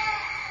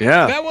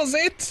 Yeah. That was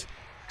it?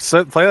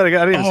 So, play that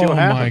again. I didn't see what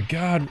happened. Oh my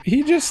God.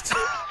 He just...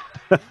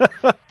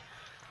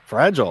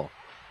 Fragile.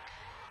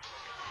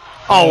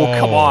 Oh,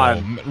 come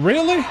on.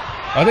 Really?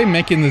 Are they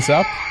making this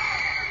up?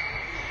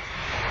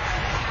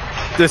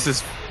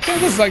 That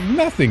was like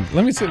nothing.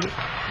 Let me see.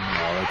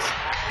 No,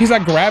 he's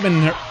like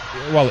grabbing her.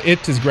 Well,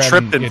 it is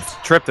grabbing.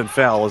 Tripped and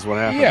fell is what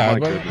happened. Yeah.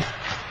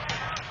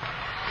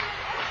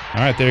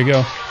 All right, there you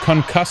go.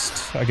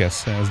 Concussed, I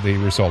guess, as the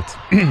result.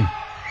 All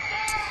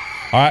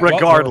right,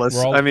 regardless,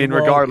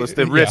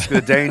 the risk,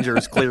 the danger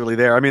is clearly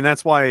there. I mean,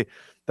 that's why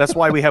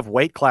we have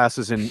weight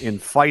classes in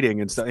fighting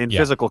and in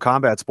physical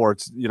combat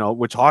sports.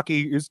 Which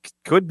hockey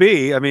could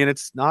be. I mean,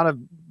 it's not a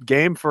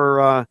game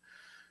for.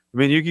 I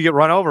mean, you could get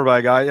run over by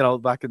a guy,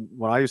 back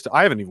when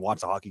I haven't even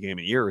watched a hockey game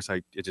in years.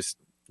 It's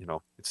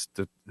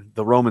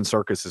the Roman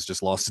circus has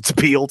just lost its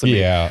appeal to me.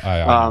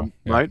 Yeah.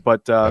 Right.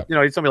 But,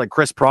 somebody like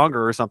Chris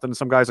Pronger or something,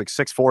 some guys like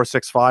 6'4",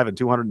 6'5", and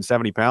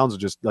 270 pounds are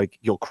just like,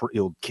 he'll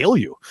kill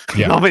you.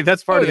 Yeah. I mean,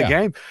 that's part of the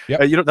game.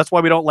 Yep. That's why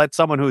we don't let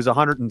someone who's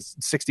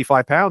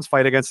 165 pounds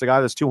fight against a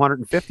guy that's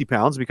 250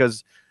 pounds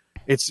because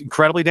it's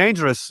incredibly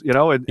dangerous,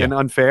 and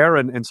unfair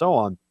and so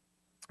on.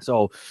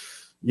 So,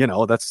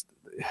 that's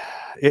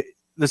it.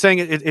 The saying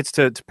it's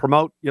to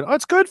promote,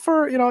 it's good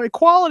for,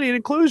 equality and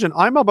inclusion.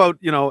 I'm about,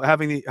 not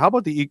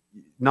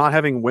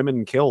having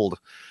women killed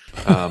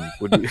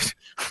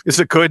is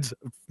a good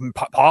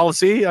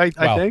policy, I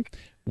think.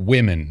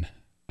 Women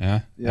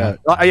Yeah.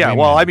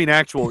 Well, I mean,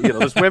 actual.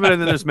 There's women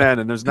and then there's men,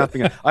 and there's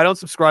nothing. I don't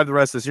subscribe to the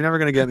rest of this. You're never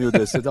going to get me with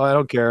this. I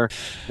don't care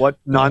what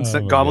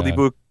nonsense,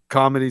 gobbledygook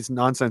comedies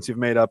nonsense you've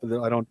made up.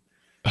 I don't.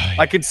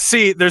 I can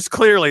see there's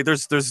clearly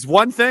there's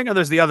one thing and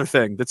there's the other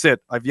thing. That's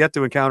it. I've yet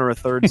to encounter a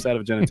third set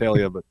of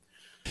genitalia, but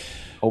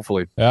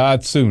hopefully.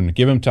 Soon.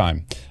 Give him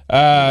time.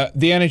 The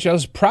NHL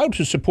is proud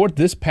to support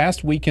this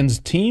past weekend's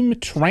Team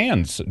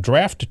Trans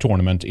draft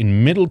tournament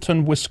in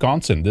Middleton,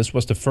 Wisconsin. This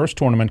was the first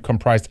tournament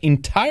comprised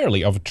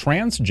entirely of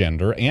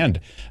transgender and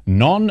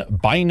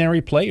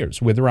non-binary players,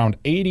 with around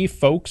 80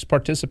 folks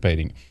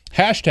participating.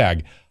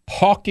 Hashtag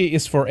hockey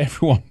is for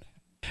everyone.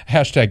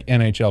 Hashtag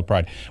NHL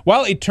pride.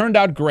 Well, it turned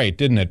out great,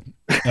 didn't it?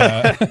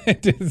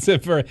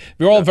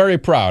 We're all very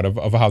proud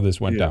of how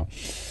this went down.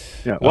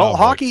 Yeah. Well,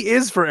 hockey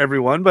is for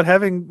everyone, but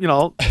having,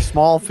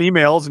 small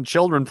females and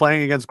children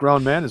playing against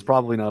grown men is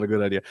probably not a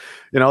good idea.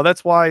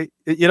 That's why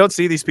you don't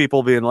see these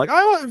people being like,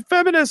 "I want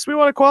feminists, we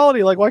want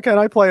equality." Like, why can't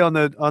I play on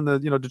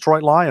the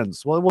Detroit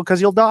Lions? Well,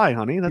 because you'll die,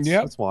 honey.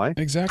 That's why.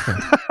 Exactly.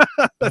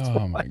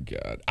 My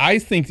God. I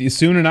think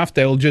soon enough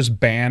they'll just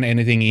ban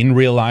anything in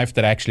real life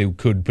that actually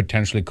could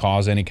potentially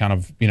cause any kind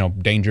of,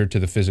 danger to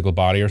the physical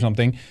body or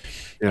something.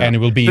 Yeah. And it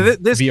will be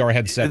VR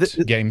headset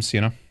games,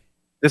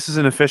 This is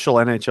an official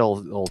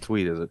NHL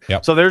tweet, is it?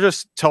 Yep. So they're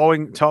just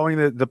towing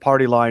the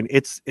party line.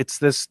 It's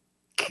a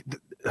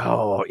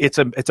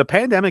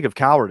pandemic of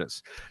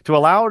cowardice to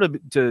allow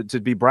to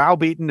be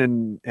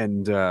browbeaten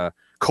and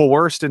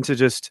coerced into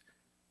just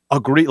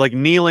agree, like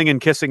kneeling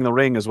and kissing the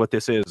ring is what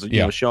this is.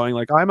 Showing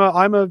like I'm a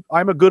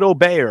good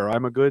obeyer.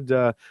 I'm a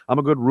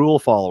good rule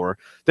follower.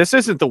 This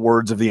isn't the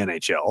words of the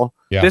NHL.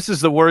 Yeah. This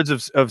is the words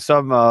of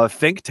some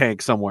think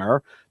tank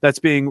somewhere that's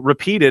being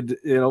repeated,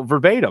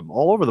 verbatim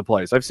all over the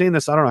place. I've seen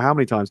this I don't know how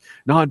many times.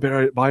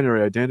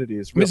 Non-binary identity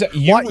is real.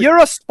 You're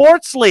a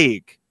sports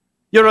league.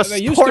 You're a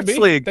sports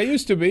league. They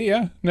used to be,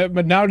 yeah.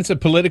 But now it's a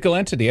political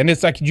entity. And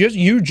it's like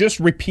you just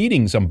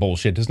repeating some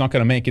bullshit is not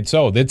going to make it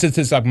so. It's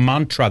this like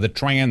mantra,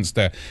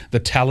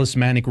 the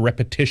talismanic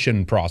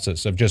repetition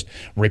process of just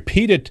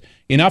repeat it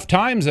enough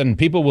times and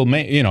people will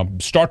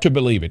start to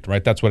believe it,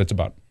 right? That's what it's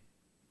about.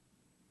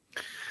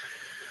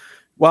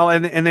 Well,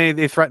 and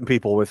they threaten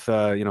people with,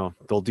 they'll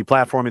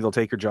deplatform you, they'll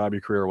take your job,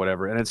 your career, or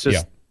whatever. And it's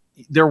just,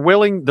 they're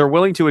willing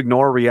to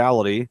ignore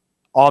reality,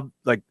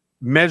 like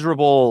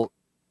measurable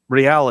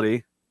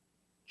reality,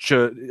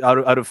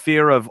 out of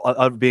fear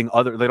of being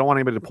other. They don't want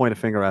anybody to point a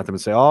finger at them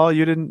and say, "Oh,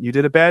 you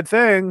did a bad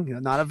thing. You're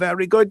not a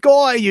very good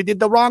guy. You did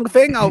the wrong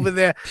thing over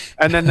there."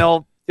 And then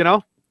they'll,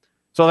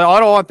 so I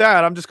don't want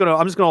that. I'm just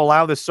gonna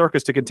allow this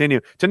circus to continue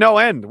to no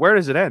end. Where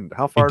does it end?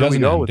 How far do we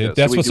go with this?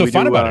 That's what's so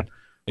fun about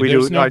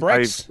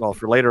it. Well,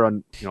 for later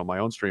on, my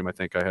own stream, I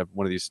think I have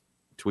one of these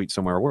tweets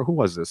somewhere. Who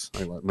was this?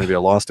 Maybe I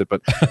lost it,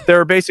 but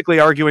they're basically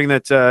arguing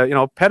that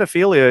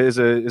pedophilia is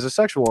a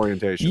sexual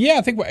orientation. Yeah,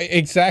 I think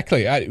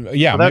exactly.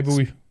 Maybe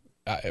we.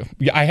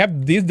 I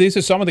have these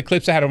are some of the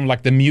clips I had of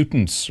like the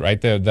mutants,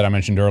 right? That I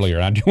mentioned earlier.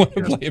 I do want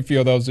to play a few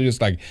of those.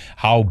 Just like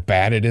how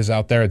bad it is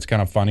out there. It's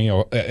kind of funny.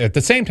 Or at the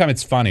same time,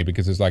 it's funny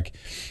because it's like,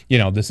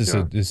 this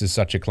is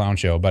such a clown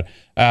show. But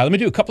let me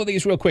do a couple of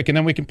these real quick, and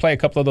then we can play a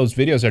couple of those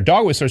videos there.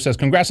 Dog Whistler says,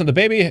 "Congrats on the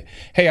baby.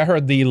 Hey, I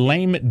heard the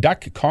lame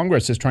duck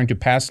Congress is trying to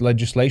pass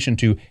legislation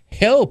to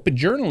help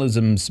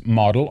journalism's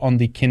model on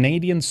the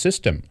Canadian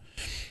system.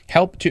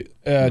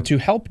 To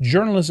help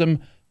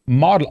journalism."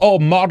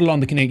 Model on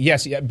the Canadian.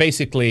 Yes,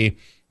 basically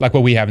like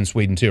what we have in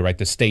Sweden too, right?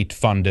 The state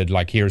funded,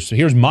 like here's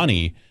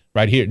money,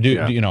 right here.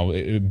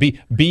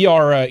 Be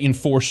our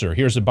enforcer.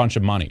 Here's a bunch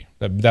of money.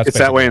 It's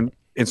that way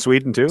in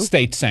Sweden too.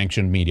 State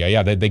sanctioned media.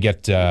 Yeah, they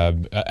get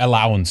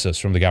allowances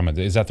from the government.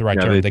 Is that the right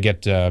term? They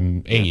get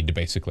aid,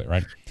 basically,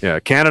 right? Yeah,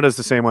 Canada's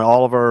the same way.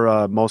 All of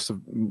our most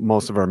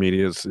of our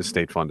media is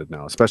state funded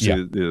now,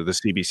 especially the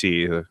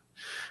CBC. The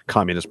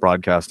Communist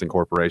Broadcasting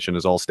Corporation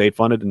is all state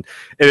funded, and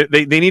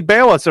they need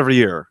bailouts every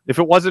year. If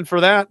it wasn't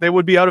for that, they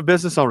would be out of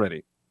business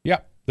already. Yeah,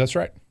 that's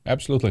right.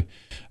 Absolutely.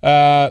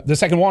 The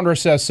second wanderer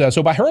says,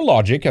 so by her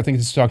logic, I think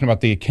this is talking about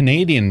the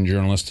Canadian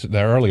journalist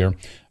there earlier,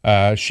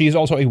 she's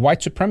also a white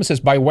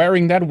supremacist by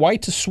wearing that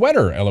white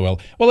sweater, LOL.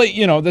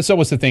 Well, that's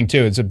always the thing,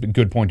 too. It's a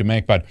good point to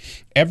make, but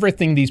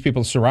everything these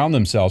people surround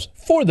themselves,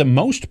 for the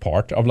most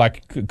part, of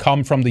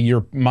come from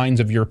the minds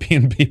of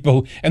European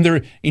people, and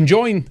they're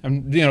enjoying,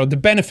 the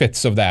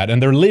benefits of that,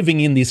 and they're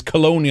living in these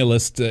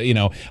colonialist,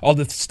 all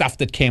the stuff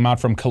that came out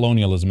from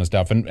colonialism and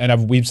stuff.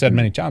 And we've said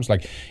many times,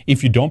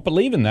 if you don't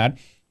believe in that,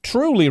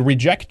 truly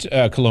reject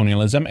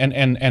colonialism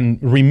and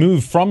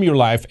remove from your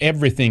life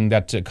everything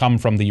that come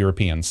from the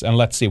Europeans, and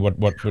let's see what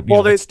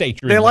state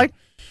you're in.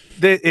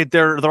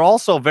 They're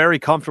also very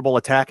comfortable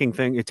attacking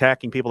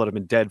people that have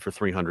been dead for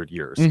 300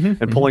 years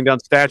and pulling down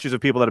statues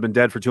of people that have been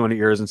dead for 200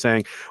 years and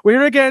saying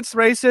we're against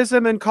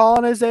racism and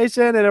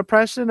colonization and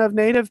oppression of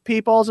native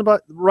peoples.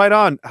 But right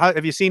on,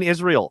 have you seen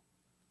Israel?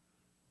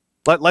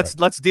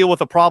 Let's deal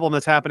with a problem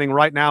that's happening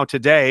right now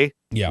today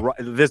Yeah.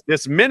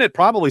 This minute,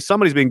 probably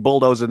somebody's being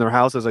bulldozed in their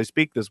house as I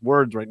speak this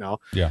words right now.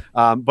 Yeah.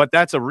 But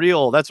that's a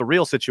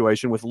real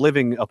situation with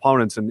living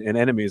opponents and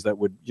enemies that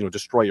would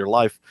destroy your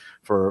life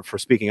for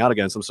speaking out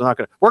against them. So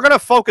we're gonna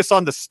focus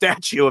on the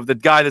statue of the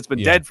guy that's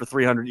been dead for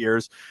 300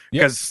 years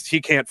because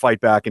he can't fight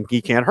back and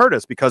he can't hurt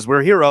us because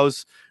we're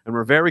heroes and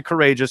we're very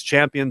courageous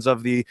champions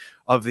of the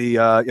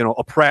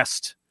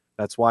oppressed.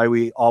 That's why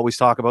we always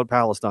talk about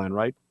Palestine,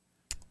 right?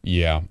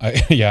 Yeah.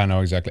 I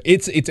know exactly.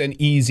 It's an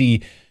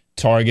easy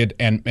target,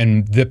 and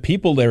the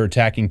people they're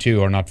attacking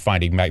too are not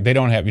fighting back. They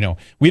don't have,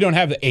 we don't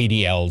have the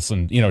ADLs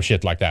and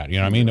shit like that. You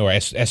know what I mean? Or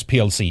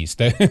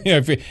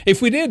SPLCs.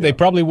 If we did, they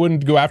probably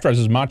wouldn't go after us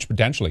as much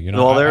potentially.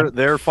 Well,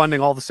 they're funding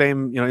all the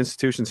same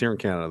institutions here in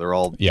Canada. They're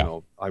all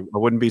I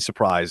wouldn't be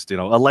surprised.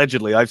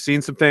 Allegedly, I've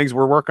seen some things.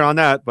 We're working on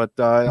that, but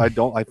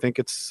I think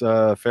it's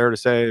fair to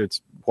say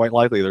it's quite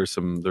likely there's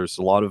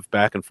a lot of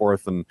back and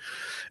forth and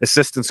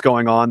assistance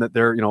going on that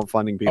they're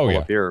funding people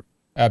up here.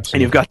 Absolutely.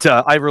 And you've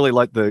got I really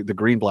like the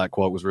green black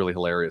quote was really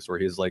hilarious where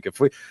he's like, if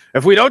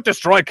we don't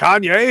destroy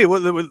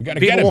Kanye,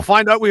 people will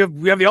find out we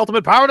have the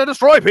ultimate power to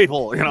destroy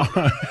people.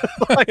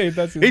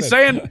 He's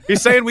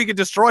saying we can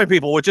destroy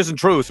people, which isn't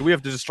true. So we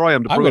have to destroy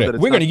them to prove that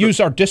it's we're going to use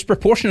our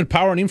disproportionate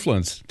power and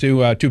influence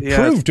to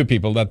prove to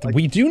people that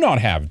we do not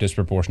have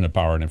disproportionate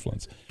power and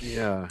influence.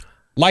 Yeah.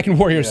 Lycan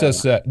Warrior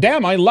says,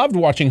 damn, I loved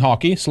watching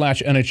hockey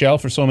 /NHL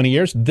for so many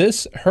years.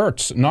 This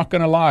hurts, not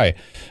going to lie.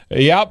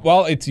 Yeah,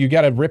 well, you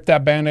got to rip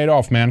that Band-Aid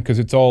off, man, because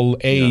it's all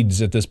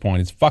AIDS at this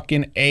point. It's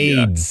fucking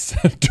AIDS.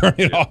 Turn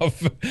it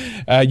off.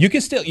 You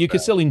can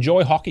still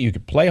enjoy hockey. You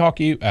could play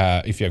hockey.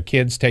 If you have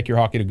kids, take your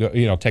hockey to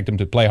go, take them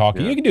to play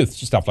hockey. You can do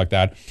stuff like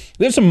that.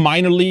 There's some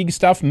minor league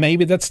stuff.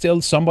 Maybe that's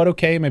still somewhat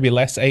okay. Maybe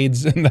less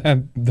AIDS in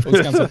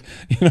those kinds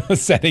of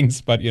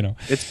settings, but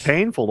It's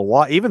painful to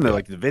watch. Even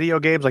the video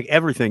games,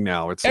 everything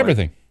now. It's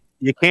everything.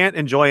 You can't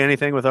enjoy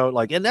anything without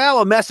and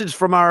now a message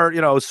from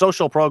our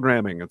social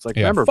programming. It's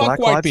remember Black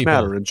Lives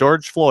Matter and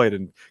George Floyd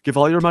and give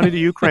all your money to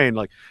Ukraine.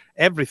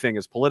 Everything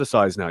is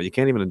politicized now. You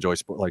can't even enjoy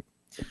sport.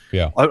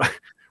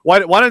 Why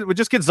don't we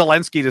just get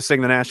Zelensky to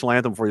sing the national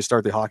anthem before you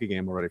start the hockey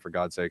game already, for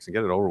God's sakes, and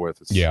get it over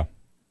with? Yeah.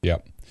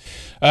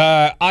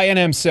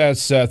 INM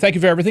says, thank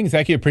you for everything.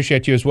 Thank you.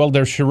 Appreciate you as well.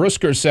 There's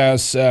Sharusker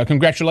says,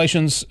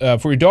 congratulations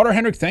for your daughter,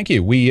 Henrik. Thank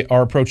you. We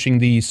are approaching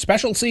the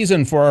special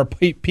season for our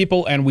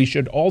people, and we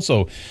should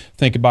also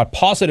think about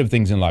positive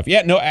things in life.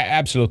 Yeah, no,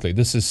 absolutely.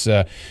 This is,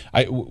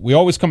 we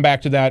always come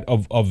back to that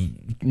of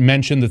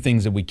mention the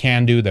things that we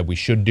can do, that we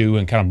should do,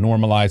 and kind of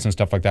normalize and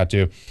stuff like that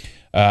too.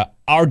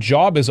 Our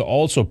job is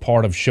also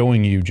part of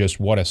showing you just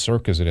what a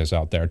circus it is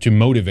out there, to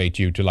motivate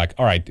you to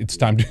all right, it's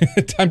time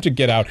to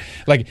get out,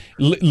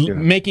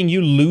 making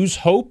you lose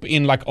hope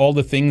in all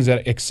the things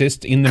that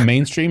exist in the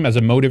mainstream as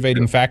a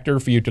motivating factor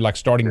for you to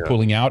starting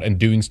pulling out and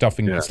doing stuff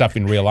in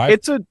real life.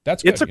 It's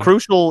a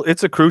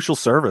crucial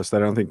service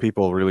that I don't think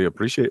people really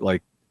appreciate.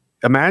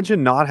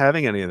 Imagine not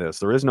having any of this.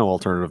 There is no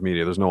alternative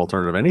media. There's no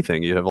alternative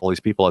anything. You have all these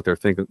people out there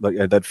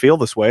that feel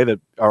this way, that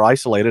are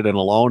isolated and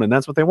alone, and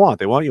that's what they want.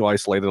 They want you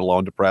isolated,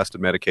 alone, depressed,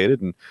 and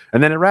medicated, and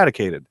then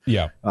eradicated.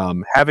 Yeah.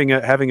 Having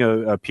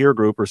a peer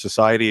group or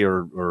society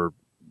or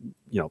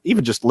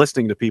even just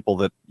listening to people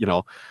that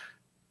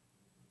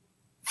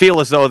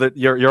feel as though that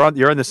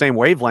you're in the same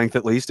wavelength,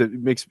 at least it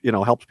makes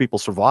helps people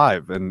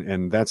survive,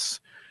 and that's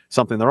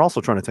something they're also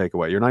trying to take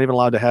away. You're not even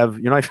allowed to have.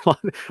 You're not even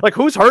allowed,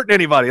 who's hurting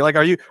anybody?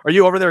 Are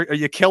you over there? Are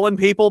you killing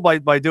people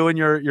by doing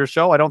your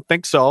show? I don't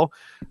think so.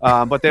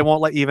 But they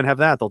won't let you even have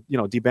that. They'll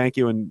debank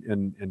you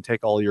and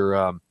take all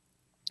your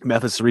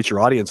methods to reach your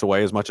audience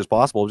away as much as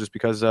possible, just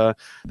because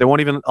they won't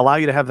even allow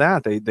you to have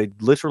that. They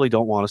literally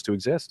don't want us to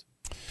exist.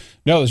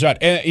 No, that's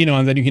right.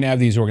 And then you can have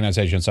these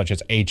organizations such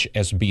as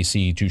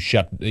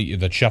HSBC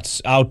that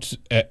shuts out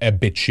a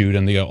BitChute,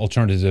 and the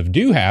alternatives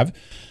do have.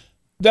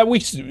 That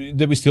we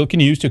still can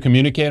use to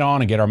communicate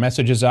on and get our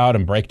messages out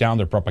and break down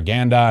their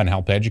propaganda and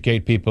help to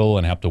educate people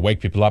and help to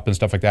wake people up and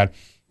stuff like that.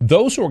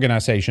 Those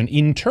organizations,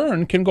 in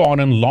turn, can go on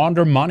and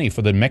launder money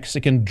for the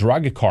Mexican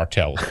drug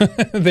cartel.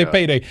 They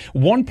paid a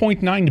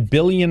 $1.9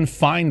 billion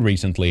fine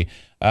recently.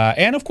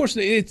 And of course,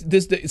 it's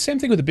the same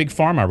thing with the big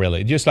pharma,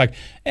 really. Just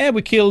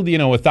we killed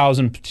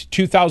 1,000,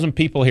 2,000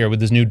 people here with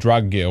this new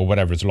drug or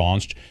whatever is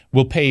launched.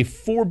 We'll pay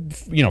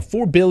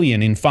 $4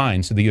 billion in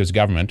fines to the U.S.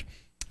 government.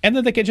 And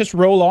then they can just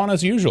roll on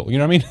as usual. You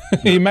know what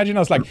I mean? Imagine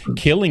us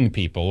killing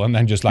people and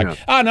then just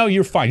no,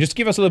 you're fine. Just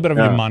give us a little bit of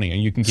your money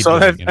and you can keep going.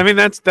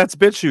 That's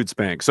BitChute's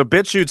bank. So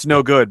BitChute's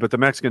no good, but the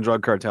Mexican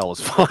drug cartel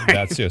is fine.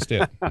 That's just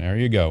it. There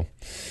you go.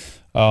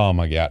 Oh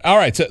my God. All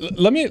right. So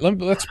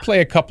let's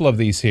play a couple of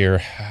these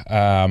here.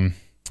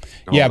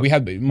 We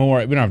had more.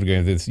 We don't have to go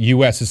into this.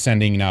 U.S. is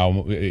sending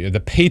now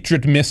the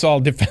Patriot missile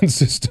defense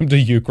system to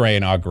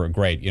Ukraine. Oh,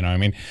 great. You know what I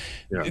mean?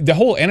 Yeah. The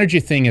whole energy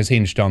thing is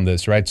hinged on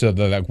this, right? So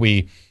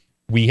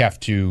we have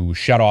to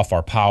shut off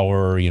our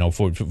power,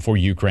 for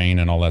Ukraine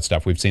and all that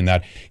stuff. We've seen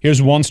that.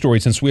 Here's one story.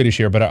 It's in Swedish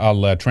here, but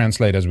I'll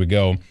translate as we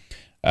go.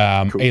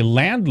 Cool. A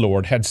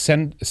landlord had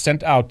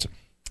sent out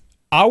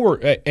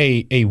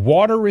a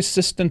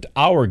water-resistant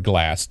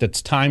hourglass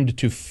that's timed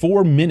to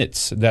 4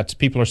 minutes that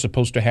people are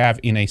supposed to have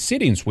in a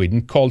city in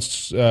Sweden called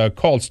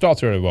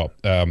Karlstad.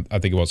 I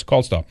think it was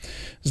Karlstad.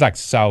 It's like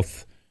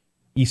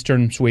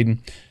southeastern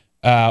Sweden,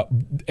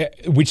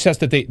 which says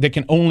that they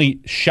can only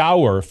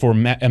shower for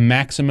a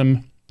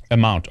maximum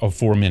amount of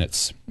 4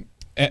 minutes.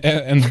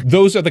 And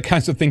those are the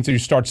kinds of things that you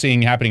start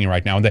seeing happening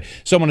right now. And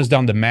someone has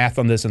done the math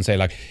on this and say,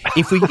 like,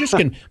 if we just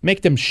can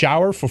make them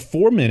shower for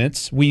 4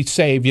 minutes, we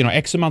save,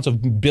 X amounts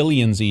of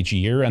billions each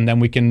year, and then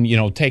we can,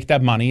 take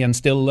that money and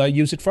still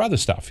use it for other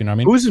stuff. You know what I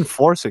mean? Who's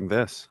enforcing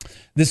this?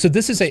 This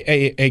is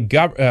a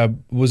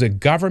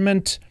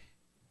government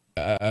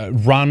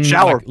run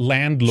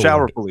landlord.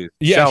 Shower police.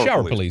 Yeah,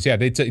 shower police. Yeah,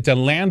 it's a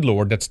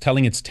landlord that's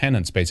telling its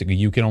tenants basically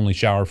you can only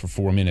shower for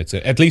 4 minutes,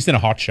 at least in a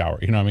hot shower.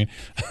 You know what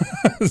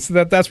I mean?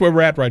 So that's where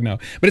we're at right now.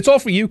 But it's all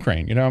for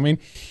Ukraine. You know what I mean?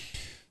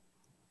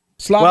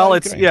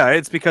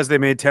 It's because they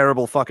made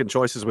terrible fucking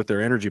choices with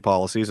their energy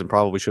policies, and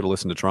probably should have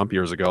listened to Trump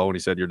years ago when he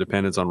said your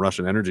dependence on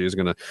Russian energy is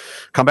going to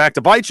come back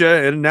to bite you,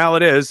 and now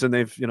it is, and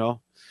they've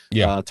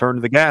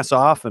turned the gas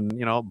off and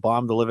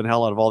bombed the living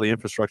hell out of all the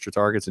infrastructure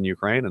targets in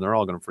Ukraine, and they're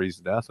all going to freeze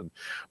to death. And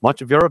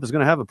much of Europe is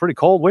going to have a pretty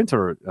cold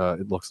winter.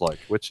 It looks like,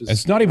 which is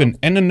it's not even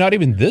not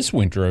even this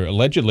winter.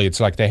 Allegedly, it's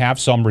like they have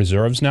some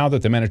reserves now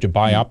that they managed to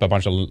buy up a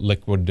bunch of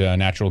liquid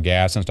natural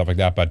gas and stuff like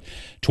that. But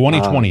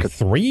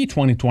 2023,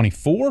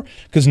 2024,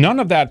 because none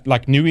of that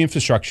like new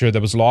infrastructure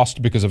that was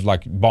lost because of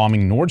like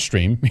bombing Nord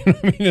Stream. You know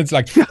what I mean? It's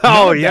like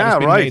has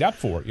been made up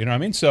for. You know what I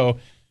mean? So.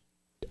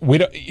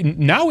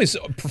 Now is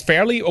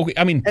fairly okay.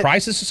 I mean,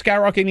 prices are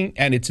skyrocketing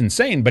and it's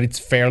insane, but it's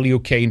fairly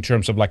okay in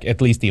terms of like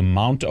at least the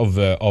amount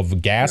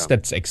of gas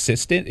that's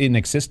in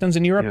existence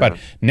in Europe. Yeah. But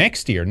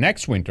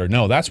next winter,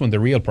 no, that's when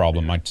the real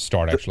problem might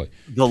start. Actually,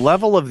 the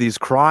level of these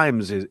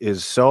crimes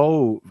is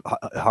so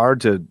hard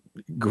to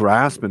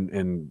grasp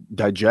and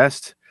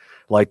digest.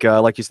 Like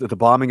you said, the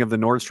bombing of the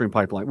Nord Stream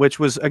pipeline, which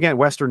was, again,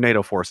 Western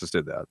NATO forces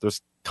did that.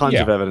 There's tons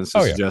of evidence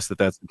to suggest that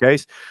that's the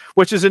case,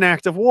 which is an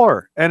act of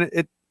war, and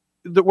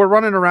we're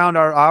running around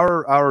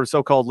our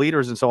so-called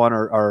leaders and so on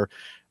are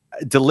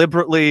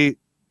deliberately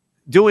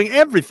doing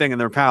everything in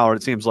their power,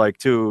 it seems like,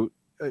 to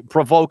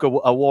provoke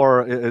a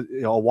war,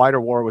 a wider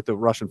war with the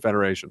Russian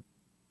Federation,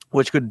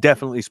 which could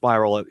definitely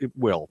spiral. It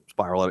will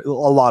spiral. A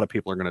lot of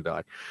people are going to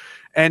die.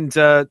 And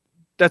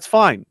that's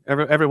fine.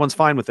 Everyone's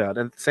fine with that.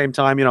 And at the same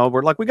time,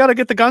 we're like, we got to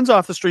get the guns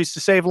off the streets to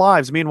save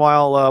lives.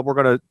 Meanwhile, we're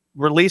going to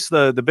release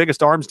the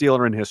biggest arms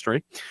dealer in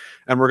history,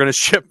 and we're going to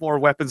ship more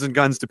weapons and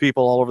guns to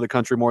people all over the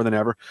country more than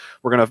ever.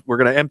 We're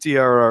going to empty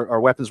our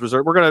weapons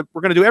reserve. We're going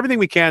to do everything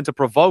we can to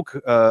provoke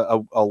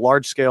a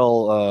large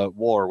scale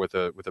war with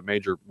a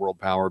major world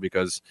power,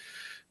 because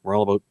we're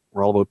all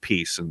about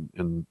peace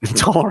and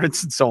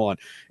tolerance and so on.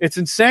 It's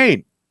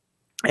insane,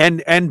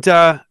 and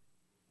the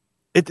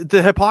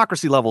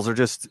hypocrisy levels are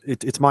just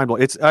it's mind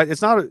blowing.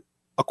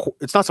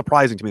 It's not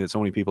surprising to me that so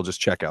many people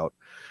just check out.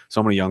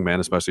 So many young men,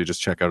 especially,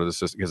 just check out of this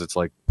because it's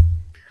like,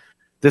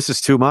 this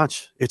is too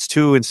much. It's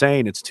too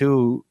insane. It's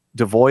too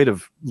devoid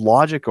of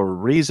logic or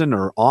reason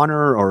or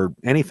honor or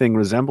anything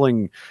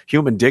resembling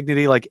human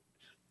dignity. Like,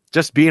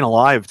 just being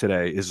alive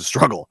today is a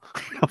struggle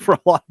for a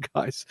lot of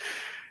guys.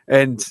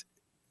 And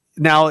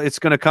now it's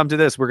going to come to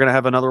this. We're going to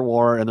have another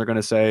war, and they're going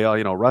to say,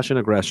 Russian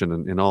aggression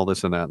and all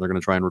this and that. And they're going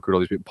to try and recruit all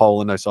these people.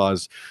 Poland, I saw,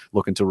 is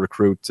looking to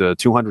recruit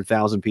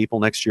 200,000 people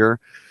next year.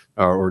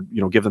 Or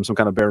give them some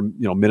kind of bare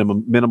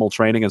minimal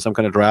training and some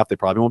kind of draft. They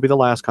probably won't be the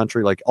last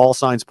country. Like, all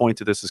signs point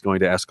to this is going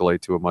to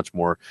escalate to a much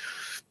more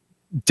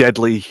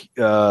deadly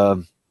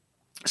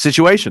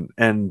situation.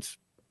 And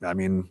I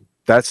mean,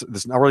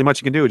 there's not really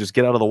much you can do. Just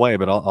get out of the way.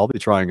 But I'll be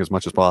trying as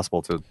much as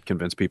possible to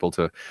convince people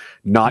to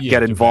not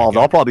get involved.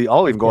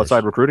 I'll even go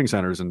outside recruiting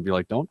centers and be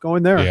like, don't go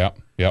in there. Yeah.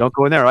 Don't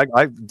go in there.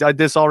 I did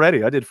this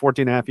already. I did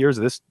 14 and a half years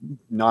of this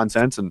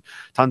nonsense, and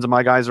tons of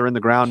my guys are in the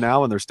ground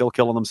now, and they're still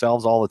killing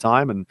themselves all the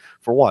time. And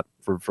for what?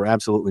 For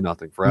absolutely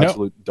nothing. For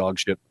absolute dog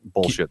shit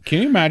bullshit.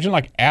 Can you imagine,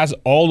 like, as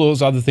all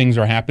those other things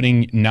are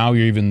happening, now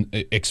you're even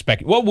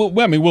expecting? Well,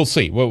 I mean, we'll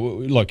see. Well,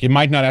 look, it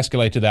might not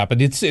escalate to that,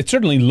 but it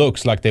certainly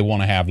looks like they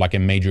want to have like a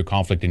major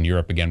conflict in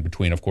Europe again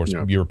between, of course,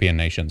 European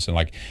nations. And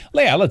like,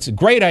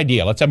 great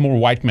idea. Let's have more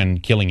white men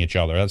killing each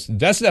other. That's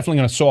definitely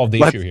going to solve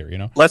the issue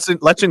here.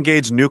 Let's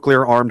engage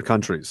nuclear armed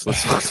countries.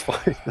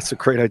 That's a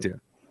great idea.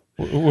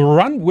 We're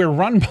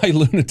run by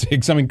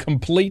lunatics. I mean,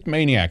 complete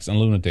maniacs and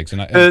lunatics.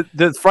 And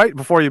the fright,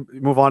 before you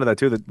move on to that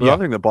too, the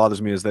other thing that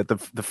bothers me is that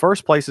the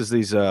first places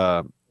these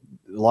a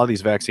lot of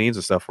these vaccines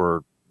and stuff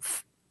were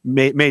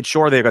made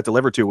sure they got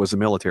delivered to was the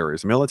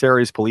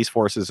militaries, police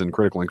forces, and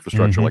critical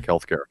infrastructure like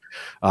healthcare.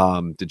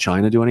 Did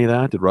China do any of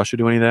that? Did Russia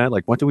do any of that?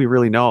 Like, what do we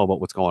really know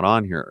about what's going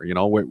on here?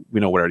 We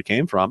know where it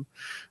came from,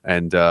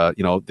 and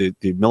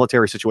the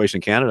military situation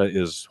in Canada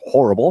is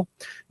horrible.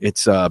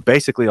 It's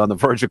basically on the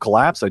verge of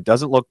collapse. It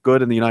doesn't look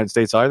good in the United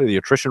States either. The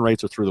attrition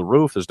rates are through the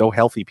roof. There's no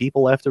healthy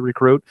people left to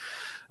recruit.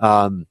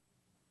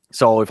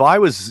 So if I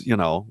was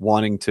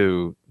wanting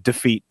to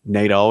defeat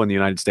NATO and the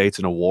United States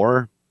in a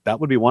war, that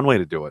would be one way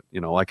to do it.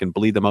 I can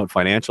bleed them out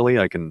financially.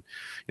 I can,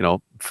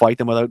 fight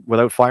them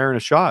without firing a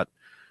shot.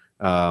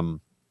 And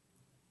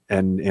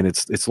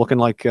it's looking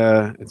like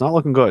it's not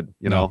looking good.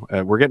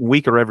 We're getting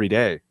weaker every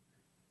day.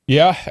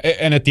 Yeah,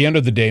 and at the end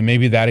of the day,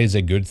 maybe that is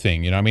a good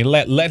thing.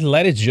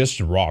 Let it just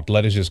rot.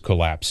 Let it just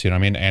collapse.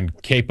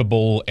 And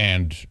capable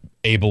and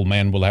able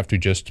men will have to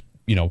just,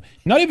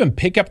 not even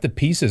pick up the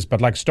pieces,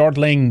 but like start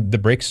laying the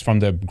bricks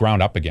from the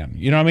ground up again.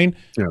 You know what I mean?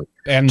 Yeah.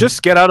 And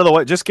just get out of the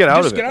way. Just get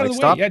out of it. Like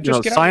stop.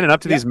 Signing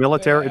up to these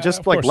military.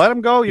 Just like let them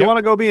go. You want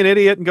to go be an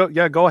idiot and go?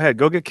 Yeah, go ahead.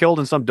 Go get killed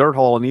in some dirt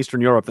hole in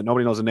Eastern Europe that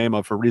nobody knows the name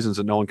of for reasons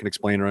that no one can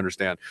explain or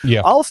understand.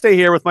 Yeah. I'll stay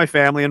here with my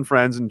family and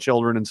friends and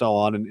children and so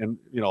on, and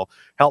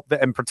help them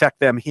and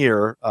protect them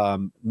here.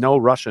 No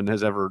Russian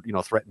has ever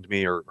threatened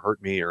me or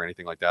hurt me or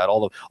anything like that.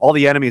 All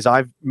the enemies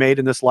I've made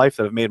in this life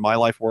that have made my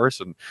life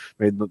worse and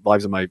made the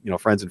lives of my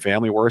friends and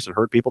family worse and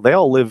hurt people. They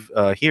all live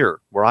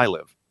here where I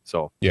live.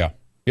 So yeah.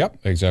 Yep,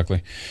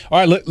 exactly. All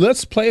right,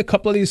 let's play a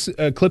couple of these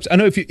clips. I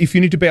know if you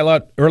need to bail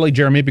out early,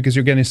 Jeremy, because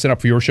you're getting set up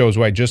for your show as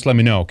well, just let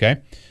me know, okay?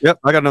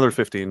 Yep, I got another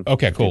 15.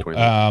 Okay, cool.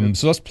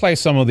 So let's play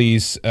some of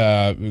these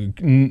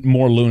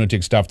more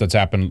lunatic stuff that's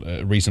happened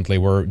recently.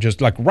 We're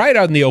just like right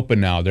out in the open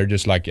now. They're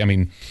just like,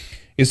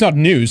 it's not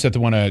news that they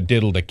want to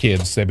diddle the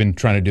kids. They've been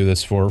trying to do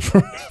this for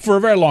a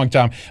very long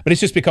time, but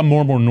it's just become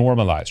more and more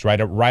normalized, right?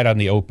 Right out in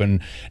the open,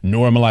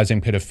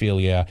 normalizing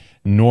pedophilia,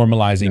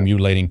 normalizing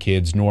mutilating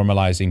kids,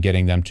 normalizing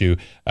getting them to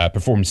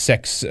perform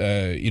sex,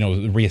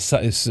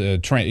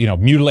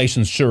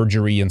 mutilation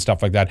surgery and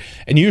stuff like that.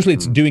 And usually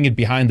it's doing it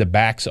behind the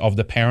backs of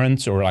the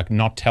parents or like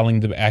not telling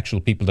the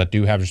actual people that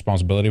do have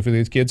responsibility for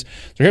these kids.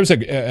 So here's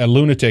a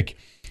lunatic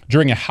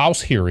during a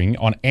House hearing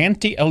on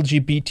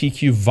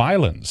anti-LGBTQ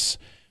violence.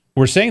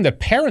 We're saying that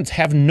parents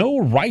have no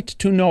right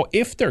to know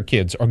if their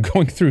kids are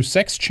going through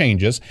sex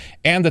changes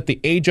and that the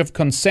age of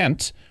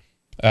consent,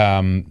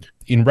 in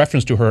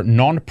reference to her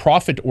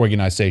non-profit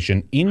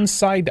organization,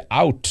 Inside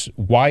Out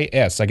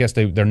YS, I guess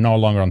they're no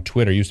longer on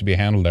Twitter, used to be a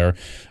handle there,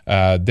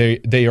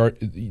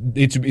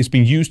 it's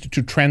being used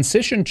to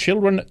transition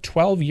children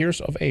 12 years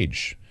of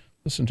age.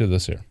 Listen to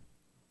this here.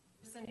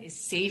 Is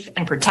safe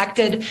and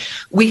protected.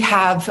 We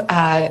are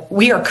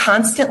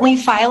constantly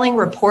filing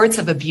reports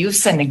of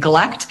abuse and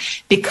neglect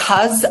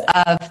because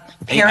of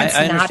parents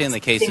I understand the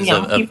cases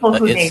young people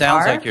who it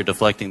sounds are. like you're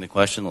deflecting the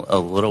question a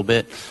little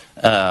bit.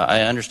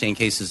 I understand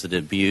cases of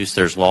abuse.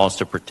 There's laws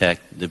to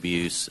protect the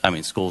abuse.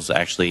 Schools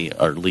actually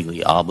are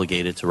legally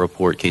obligated to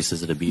report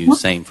cases of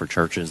abuse. Same for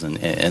churches and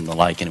the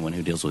like. Anyone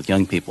who deals with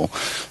young people,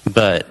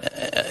 but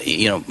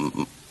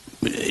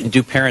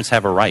do parents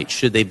have a right?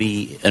 Should they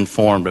be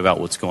informed about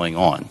what's going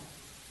on?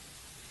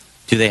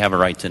 Do they have a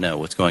right to know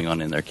what's going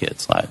on in their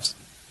kids' lives?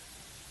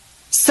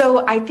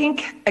 So I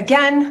think,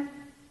 again,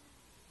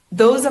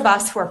 those of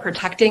us who are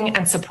protecting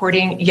and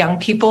supporting young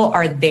people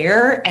are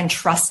there and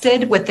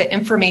trusted with the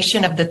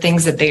information of the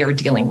things that they are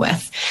dealing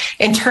with.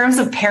 In terms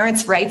of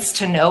parents' rights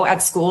to know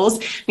at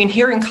schools,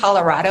 here in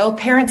Colorado,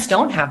 parents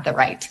don't have the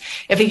right.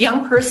 If a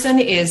young person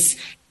is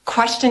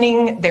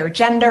questioning their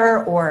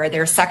gender or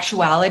their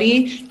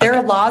sexuality, there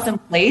are laws in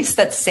place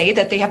that say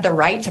that they have the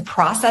right to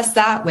process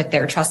that with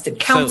their trusted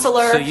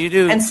counselor. So you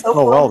do, and so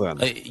forth. Well then.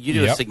 You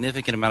do a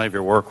significant amount of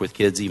your work with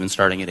kids even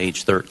starting at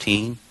age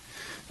 13.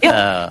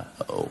 Yep.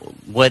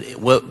 What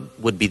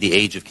would be the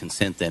age of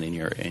consent then in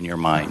your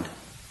mind?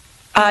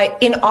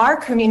 In our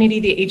community,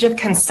 the age of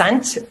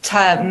consent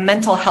to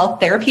mental health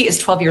therapy is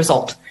 12 years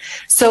old.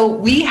 So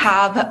we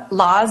have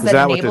laws that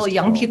enable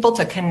young people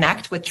to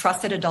connect with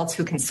trusted adults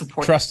who can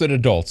support them. Trusted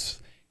adults.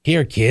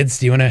 Here, kids,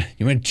 do you want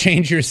to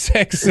change your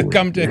sex and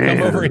come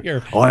over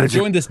here?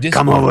 Join this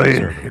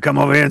Discord. Come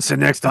over here and sit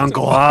next to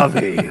Uncle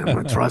Harvey. I'm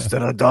a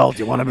trusted adult.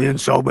 You want to be in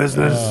show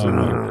business? Oh,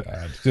 my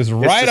God. Just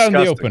right out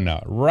in the open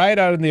now. Right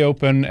out in the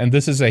open. And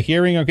this is a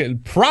hearing. Okay,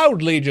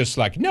 proudly just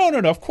like, no.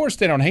 Of course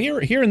they don't.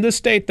 Here in this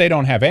state, they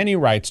don't have any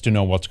rights to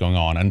know what's going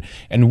on.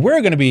 And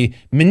we're going to be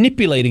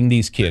manipulating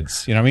these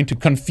kids, to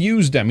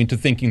confuse them into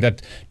thinking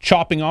that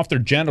chopping off their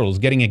genitals,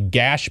 getting a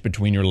gash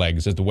between your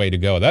legs is the way to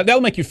go.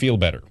 That'll make you feel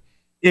better.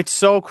 It's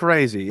so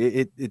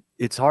crazy.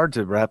 It's hard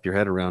to wrap your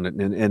head around it.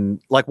 And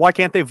like, why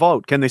can't they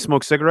vote? Can they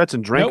smoke cigarettes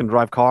and drink and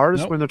drive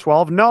cars when they're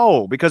 12?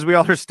 No, because we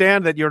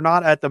understand that you're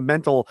not at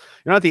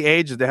the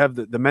age that they have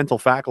the mental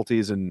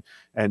faculties and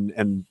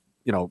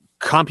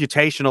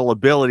computational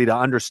ability to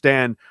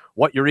understand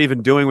what you're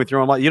even doing with your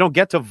own life. You don't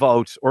get to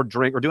vote or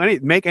drink or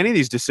make any of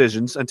these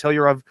decisions until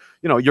you're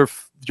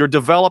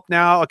developed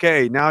now.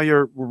 Okay, now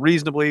you're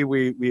reasonably,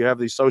 we have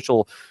these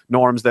social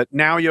norms that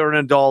now you're an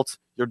adult.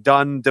 You're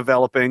done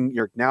developing.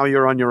 You're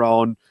on your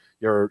own.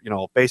 You're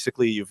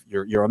basically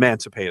you're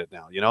emancipated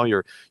now.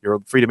 You're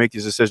free to make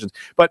these decisions.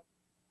 But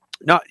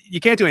no, you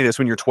can't do any of this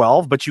when you're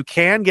 12. But you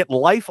can get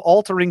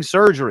life-altering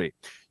surgery,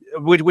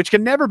 which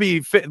can never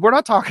be fit. We're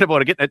not talking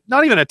about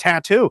not even a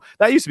tattoo.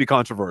 That used to be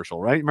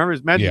controversial, right? Remember,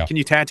 can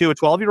you tattoo a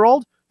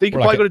 12-year-old? They can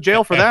probably go to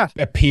jail for that.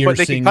 A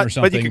piercing or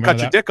something. But you can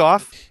cut your dick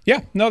off. Yeah,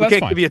 no, that's fine. We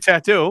can't give you a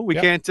tattoo. We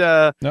can't.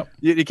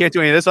 You can't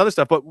do any of this other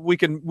stuff. But we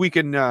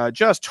can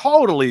just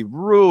totally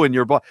ruin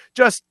your body.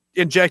 Just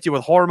inject you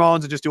with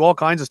hormones and just do all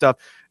kinds of stuff.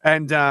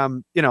 And,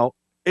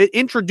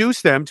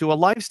 introduce them to a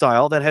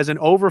lifestyle that has an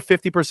over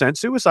 50%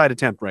 suicide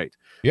attempt rate.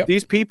 Yep.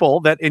 These people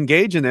that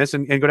engage in this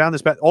and go down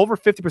this path, over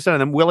 50% of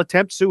them will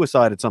attempt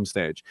suicide at some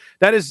stage.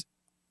 That is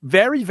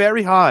very,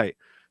 very high.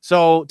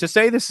 So to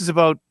say this is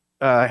about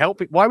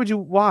helping, why?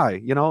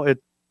 The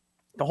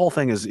whole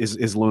thing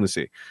is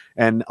lunacy.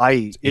 And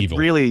it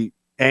really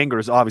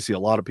angers, obviously, a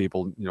lot of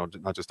people,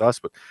 not just us,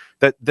 but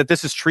that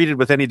this is treated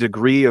with any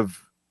degree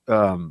of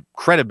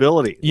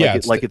credibility. Yeah,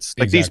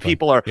 these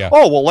people are,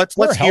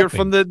 let's hear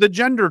from the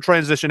gender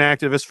transition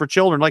activists for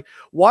children. Like,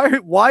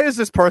 why is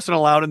this person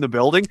allowed in the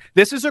building?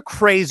 This is a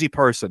crazy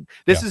person.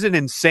 This is an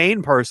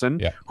insane person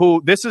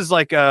who, this is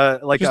look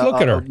at her.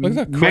 Look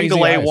at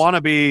Mengele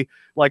wannabe.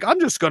 Like, I'm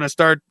just going to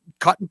start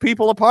cutting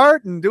people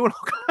apart and doing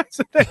all kinds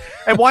of things.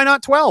 And why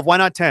not 12? Why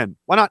not 10?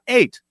 Why not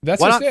 8?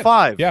 Why not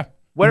 5? Yeah.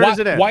 Where does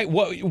it end?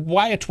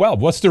 Why at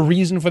 12? What's the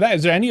reason for that?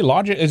 Is there any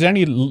logic? Is there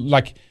any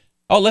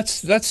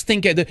let's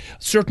think at the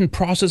certain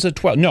process at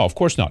 12? No, of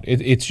course not.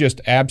 It's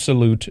just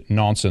absolute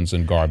nonsense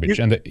and garbage.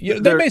 And they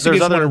basically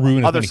just want to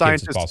ruin as many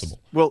kids as possible.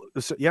 Well,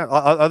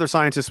 other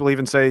scientists will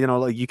even say,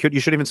 you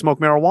should even smoke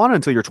marijuana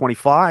until you're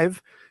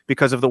 25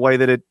 because of the way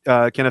that it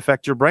can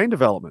affect your brain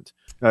development,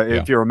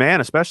 if you're a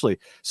man especially.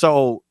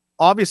 So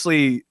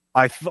obviously,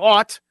 I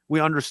thought we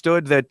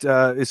understood that,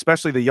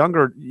 especially the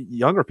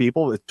younger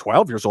people,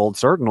 12 years old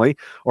certainly,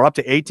 or up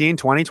to 18,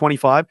 20,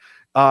 25,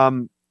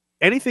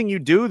 anything you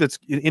do that's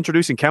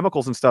introducing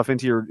chemicals and stuff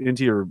into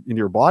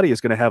your body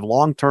is going to have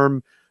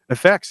long-term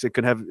effects. It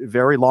can have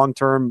very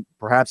long-term,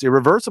 perhaps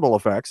irreversible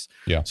effects.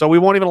 Yeah. So we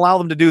won't even allow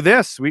them to do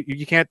this.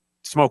 You can't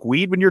smoke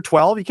weed when you're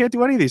 12. You can't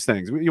do any of these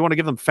things. You want to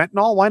give them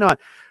fentanyl? Why not?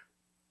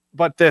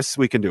 But this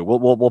we can do.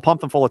 We'll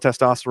pump them full of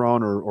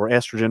testosterone or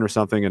estrogen or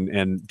something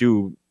and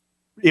do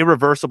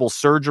irreversible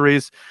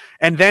surgeries.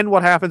 And then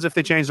what happens if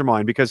they change their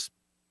mind? Because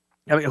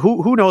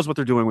who knows what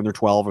they're doing when they're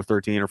 12 or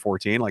 13 or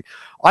 14? Like,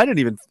 I don't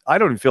even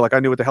feel like I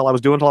knew what the hell I was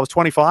doing until I was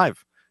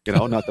 25.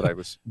 Not that I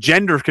was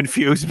gender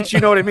confused, but you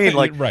know what I mean?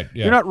 Like, right,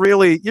 yeah.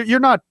 You're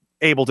not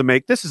able to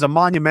make, this is a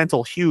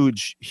monumental,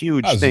 huge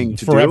thing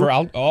to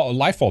forever do.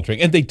 Life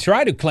altering. And they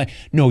try to claim,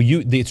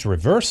 it's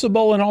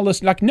reversible and all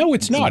this. Like, no,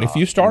 it's not. If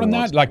you start on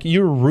that, like,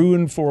 you're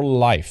ruined for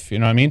life. You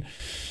know what I mean?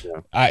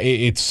 Yeah.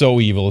 It's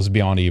so evil. It's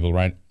beyond evil,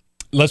 right?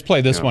 Let's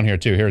play this one here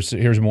too.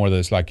 Here's more of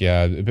this. Like,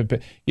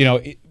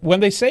 when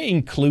they say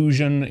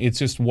inclusion, it's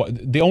just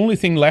the only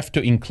thing left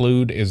to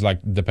include is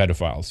like the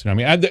pedophiles. You know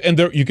what I mean?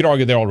 And you could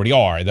argue they already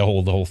are. The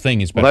whole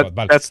thing is. Well,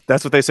 that's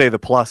what they say. The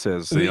plus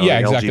is.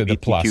 Exactly. The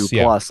plus.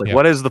 Plus.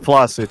 What is the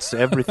plus? It's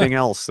everything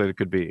else that it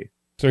could be.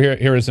 So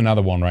here is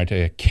another one,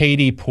 right?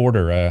 Katie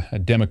Porter, a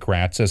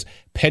Democrat, says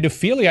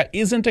pedophilia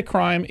isn't a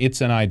crime;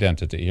 it's an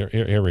identity.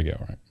 Here we go.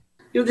 Right.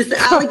 This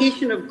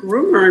allegation of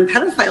groomer and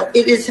pedophile,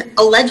 it is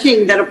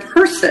alleging that a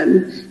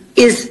person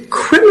is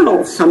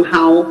criminal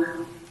somehow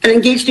and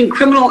engaged in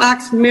criminal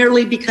acts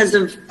merely because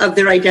of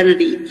their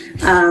identity,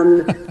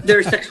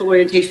 their sexual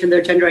orientation,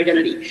 their gender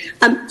identity.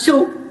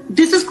 So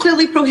this is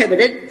clearly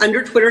prohibited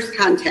under Twitter's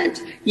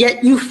content,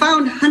 yet you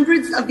found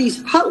hundreds of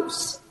these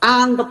posts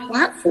on the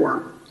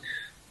platform.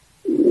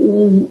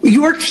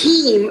 Your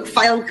team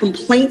filed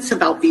complaints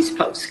about these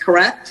posts,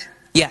 correct?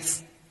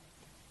 Yes.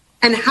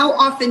 And how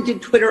often did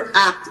Twitter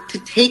act to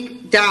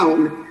take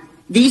down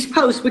these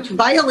posts, which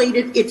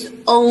violated its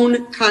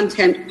own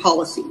content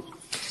policy?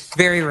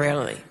 Very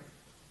rarely.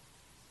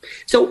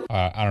 So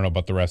I don't know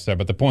about the rest there,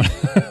 but the point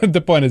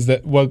is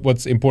that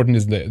what's important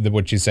is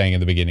what she's saying in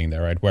the beginning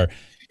there, right? Where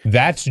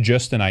that's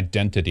just an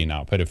identity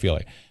now,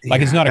 pedophilia.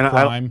 Like, it's not a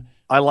crime.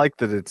 I like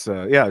that it's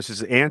it's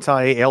just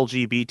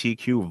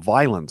anti-LGBTQ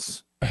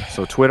violence.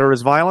 So Twitter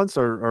is violence,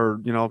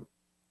 or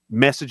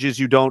messages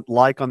you don't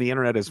like on the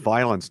internet is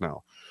violence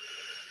now.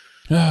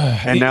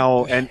 And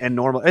now and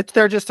normal,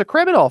 they're just a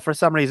criminal for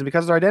some reason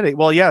because of their identity.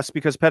 Well, yes,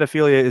 because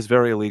pedophilia is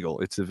very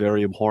illegal. It's a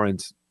very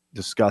abhorrent,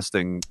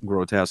 disgusting,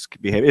 grotesque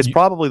behavior. It's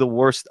probably the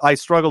worst. I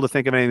struggle to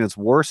think of anything that's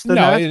worse than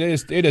that. No,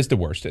 it is the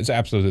worst. It's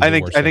absolutely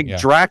the worst. I think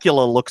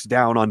Dracula looks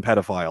down on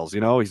pedophiles.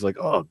 He's like,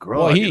 oh, gross.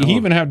 Well, he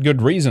even had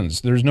good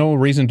reasons. There's no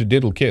reason to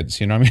diddle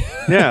kids. You know what I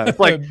mean? Yeah, it's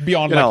like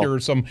beyond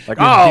you're some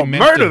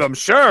murder them.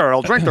 Sure,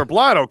 I'll drink their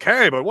blood.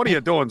 Okay, but what are you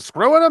doing?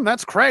 Screwing them?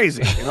 That's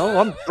crazy.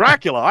 I'm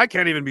Dracula. I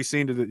can't even be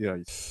seen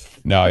to.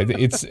 No,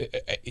 it's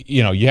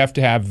you have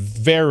to have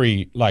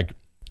very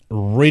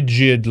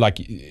rigid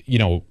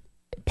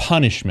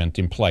punishment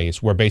in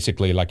place where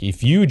basically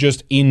if you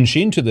just inch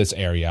into this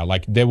area,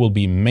 there will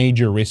be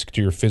major risk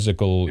to your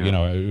physical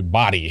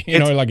body.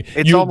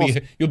 You'll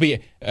be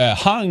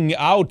hung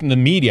out in the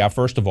media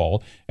first of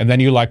all, and then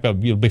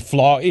you'll be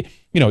flogged.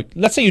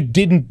 Let's say you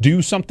didn't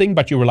do something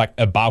but you were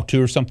about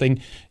to or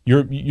something,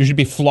 you should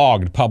be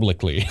flogged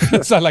publicly.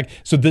 It's not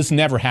so this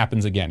never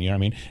happens again. You know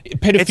what I mean?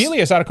 Pedophilia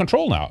is out of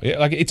control now.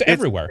 It's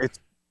everywhere. It's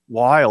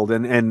wild,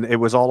 and it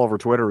was all over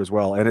Twitter as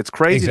well, and it's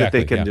crazy that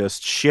they can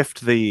just shift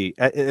they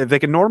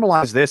can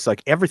normalize this,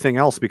 everything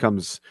else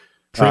becomes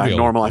trivial,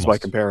 normalized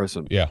almost. By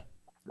comparison. Yeah.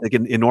 They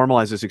can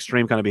normalize this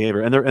extreme kind of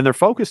behavior, and they're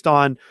focused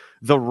on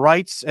the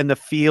rights and the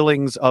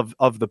feelings of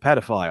the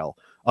pedophile,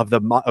 of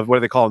what do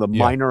they call them, the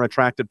minor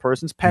attracted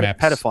persons,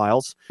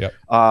 pedophiles,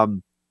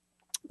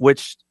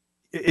 which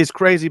is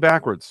crazy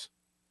backwards.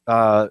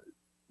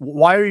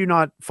 Why are you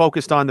not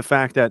focused on the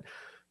fact that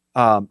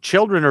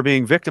children are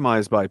being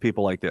victimized by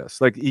people like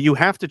this? Like, you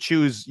have to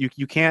choose.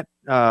 You can't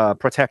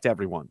protect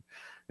everyone.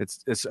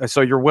 It's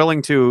so you're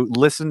willing to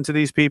listen to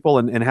these people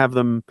and have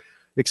them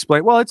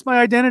explain, well, it's my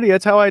identity,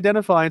 it's how I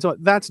identify, and so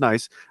that's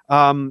nice.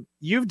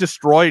 You've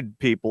destroyed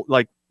people,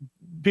 like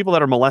people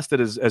that are molested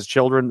as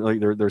children,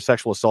 like they're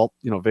sexual assault,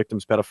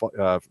 victims of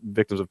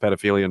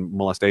pedophilia and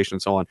molestation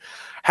and so on,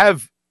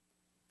 have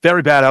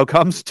very bad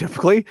outcomes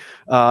typically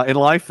in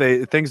life.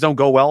 Things don't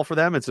go well for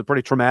them. It's a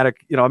pretty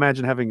traumatic,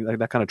 imagine having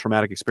that kind of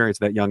traumatic experience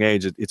at that young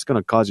age. It's going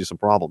to cause you some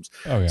problems.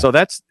 So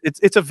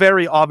it's a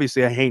very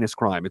obviously a heinous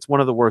crime. It's one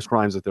of the worst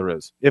crimes that there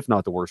is, if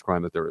not the worst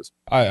crime that there is.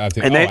 I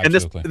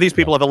think, these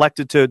people have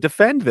elected to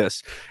defend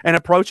this and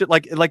approach it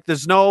like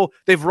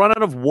they've run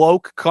out of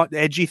woke,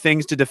 edgy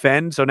things to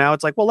defend. So now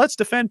it's like, well, let's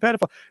defend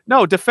pedophiles.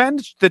 No,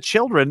 defend the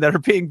children that are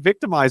being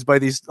victimized by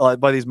these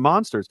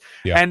monsters,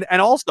 and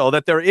also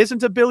that there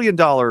isn't $1 billion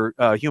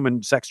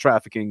human sex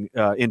trafficking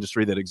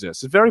industry that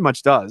exists. It very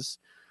much does.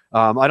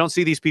 I don't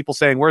see these people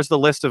saying, "Where's the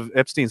list of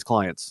Epstein's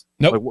clients?"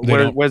 Nope.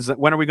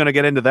 When are we going to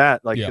get into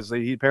that? Like, because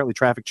he apparently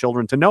trafficked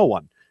children to no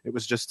one. It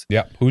was just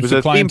who's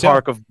a theme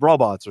park of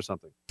robots or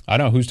something. I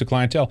know who's the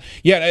clientele.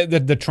 Yeah,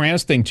 the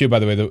trans thing too. By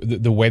the way,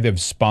 the way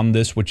they've spun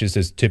this, which is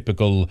this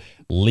typical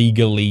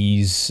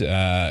legalese,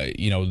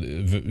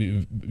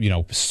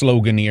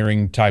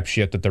 sloganeering type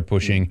shit that they're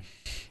pushing.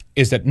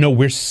 Is that no,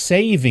 we're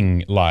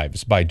saving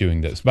lives by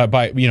doing this. By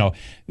have you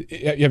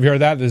heard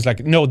that? It's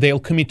like, no, they'll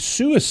commit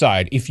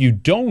suicide if you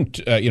don't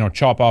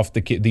chop off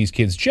these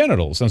kids'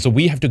 genitals, and so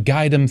we have to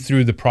guide them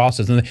through the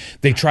process. And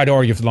they try to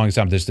argue for the longest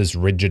time there's this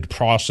rigid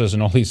process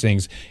and all these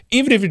things.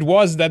 Even if it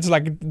was, that's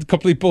like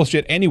complete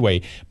bullshit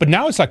anyway. But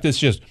now it's like this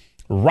just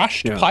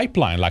rushed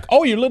pipeline. Like,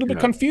 oh, you're a little bit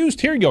confused.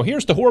 Here you go.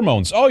 Here's the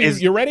hormones. Oh,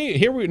 you're ready.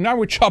 Now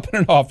we're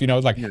chopping it off.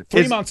 It's like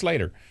 3 months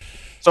later.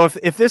 So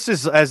if this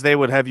is, as they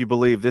would have you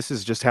believe, this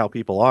is just how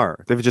people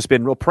are. They've just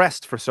been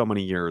oppressed for so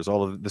many years,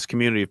 all of this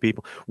community of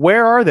people.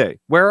 Where are they?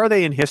 Where are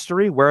they in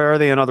history? Where are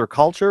they in other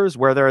cultures?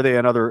 Where are they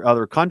in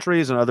other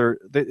countries and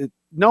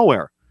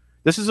nowhere?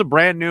 This is a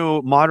brand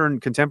new, modern,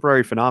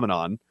 contemporary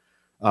phenomenon.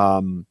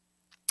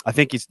 I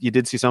think you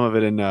did see some of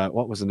it in,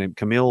 what was the name?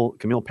 Camille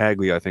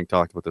Paglia, I think,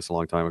 talked about this a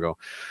long time ago.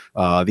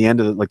 The end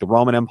of the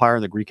Roman Empire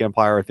and the Greek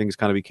Empire, things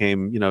kind of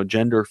became,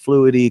 gender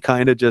fluidity,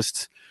 kind of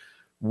just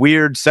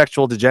weird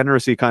sexual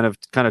degeneracy kind of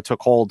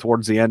took hold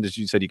towards the end. As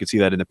you said, you could see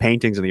that in the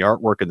paintings and the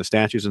artwork and the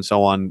statues and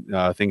so on.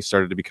 Things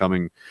started to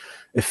becoming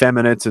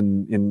effeminate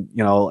and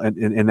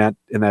in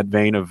that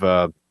vein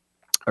of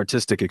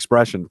artistic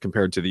expression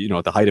compared to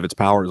at the height of its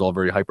power, is all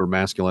very hyper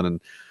masculine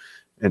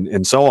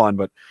and so on.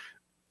 But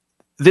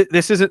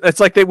this isn't. It's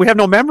like we have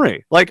no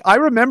memory. Like, I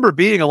remember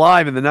being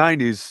alive in the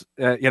 90s,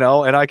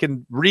 and I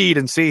can read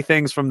and see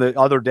things from the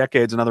other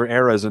decades and other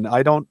eras, and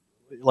I don't.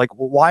 Like,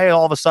 why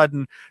all of a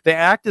sudden they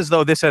act as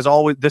though this has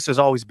always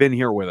been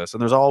here with us,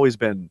 and there's always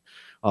been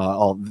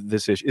all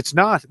this issue. It's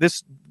not.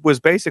 This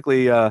was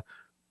basically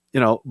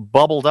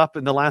bubbled up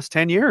in the last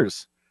 10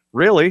 years.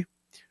 Really,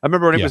 I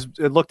remember when it was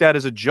looked at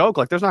as a joke.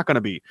 Like, there's not going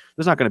to be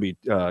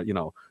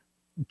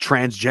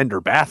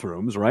transgender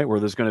bathrooms, right? Where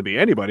there's going to be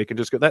anybody can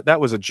just go. That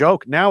was a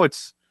joke. Now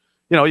it's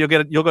you'll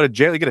go to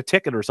jail. You get a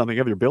ticket or something.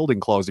 You have your building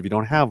closed if you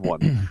don't have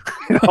one.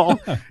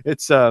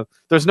 It's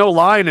there's no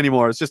line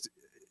anymore. It's just.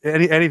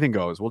 Anything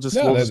goes. We'll just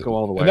go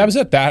all the way. That was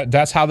it.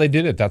 That's how they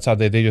did it. That's how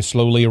they just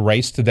slowly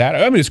erased to that.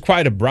 I mean, it's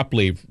quite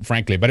abruptly,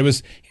 frankly, but it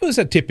was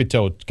a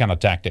tippy-toe kind of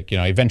tactic.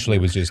 Eventually it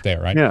was just there,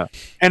 right? Yeah,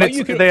 and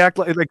they act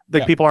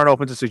like people aren't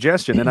open to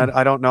suggestion, and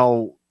I don't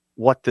know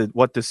what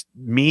this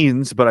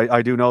means, but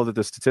I do know that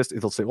the statistics,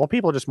 they'll say, well,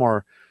 people are just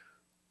more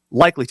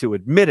likely to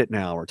admit it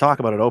now or talk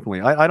about it openly.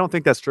 I don't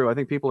think that's true. I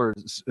think people are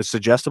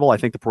suggestible. I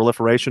think the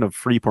proliferation of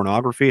free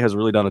pornography has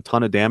really done a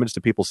ton of damage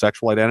to people's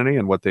sexual identity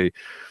and what they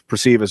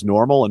perceive as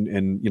normal,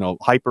 and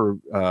hyper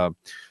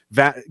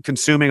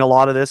consuming a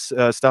lot of this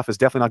stuff is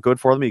definitely not good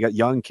for them. You got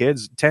young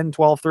kids, 10,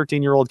 12,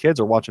 13-year-old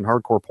kids are watching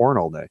hardcore porn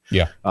all day.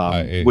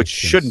 Yeah. Which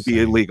shouldn't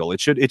be illegal.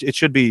 It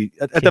should be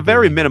at the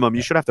very minimum,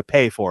 you should have to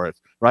pay for it,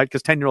 right?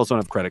 Because 10-year-olds don't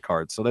have credit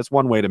cards. So that's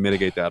one way to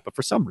mitigate that. But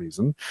for some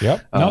reason,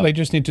 they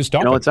just need to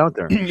stop it. It's out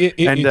there.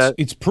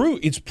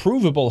 It's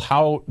provable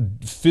how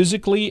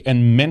physically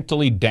and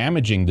mentally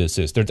damaging this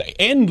is. There's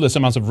endless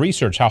amounts of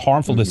research how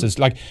harmful this is.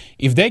 Like,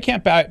 if they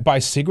can't buy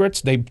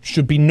cigarettes, they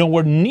should be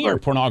nowhere near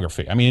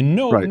pornography. I mean,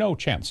 no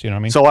chance. You know what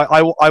I mean? So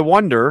I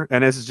wonder,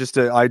 and this is just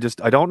I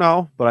don't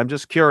know, but I'm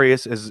just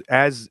curious. Is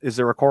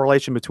there a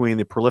correlation between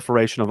the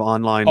proliferation of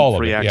online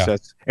free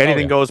access,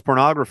 anything goes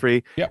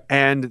pornography,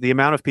 and the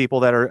amount of people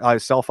that are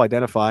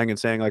self-identifying and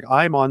saying, like,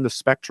 I'm on the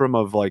spectrum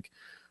of, like,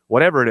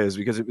 whatever it is?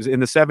 Because it was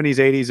in the 70s,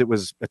 80s, it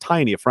was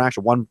a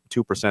fraction,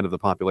 1-2% of the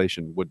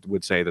population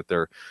would say that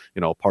they're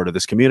part of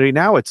this community.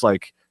 Now it's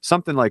like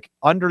something like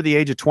under the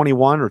age of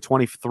 21 or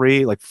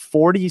 23, like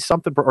 40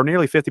 something or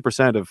nearly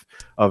 50%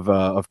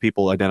 of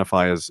people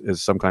identify as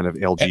some kind of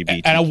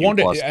LGBT. And I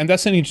wonder, and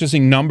that's an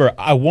interesting number.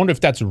 I wonder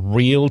if that's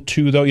real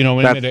too, though. You know,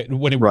 when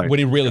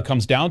it really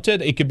comes down to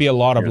it, it could be a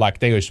lot of like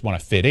they just want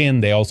to fit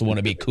in, they also want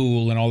to be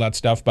cool and all that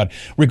stuff. But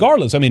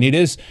regardless, I mean, it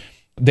is.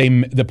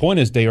 The point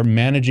is they are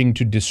managing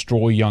to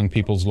destroy young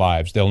people's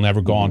lives. They'll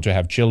never go on to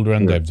have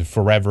children. They've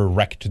forever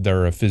wrecked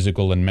their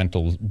physical and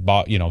mental,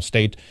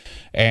 state.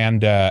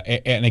 And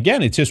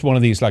again, it's just one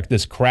of these like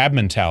this crab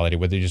mentality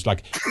where they just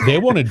like they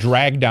want to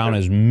drag down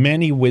as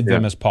many with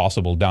them as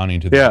possible down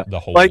into the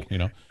hole. Like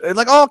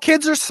all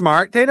kids are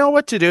smart. They know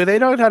what to do. They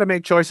know how to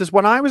make choices.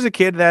 When I was a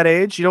kid that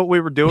age, you know what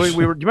we were doing? Do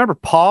you remember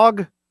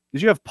Pog?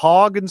 Did you have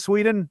Pog in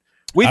Sweden?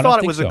 We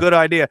thought it was a good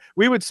idea.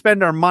 We would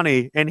spend our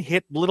money and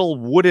hit little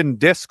wooden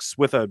discs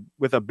with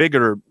a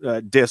bigger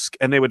disc,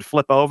 and they would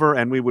flip over,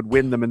 and we would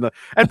win them and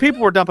people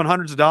were dumping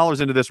hundreds of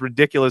dollars into this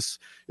ridiculous,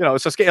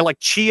 so like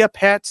Chia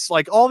Pets,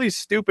 like all these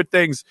stupid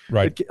things.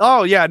 Right.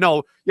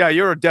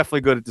 You're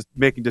definitely good at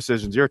making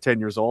decisions. You're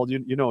 10 years old.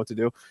 You know what to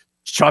do.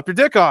 Chop your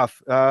dick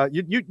off.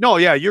 You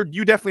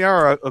definitely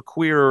are a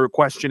queer,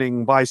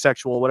 questioning,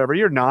 bisexual, whatever.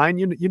 You're 9.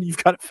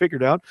 You've got it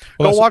figured out.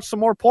 Go watch some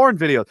more porn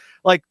videos.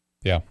 Like.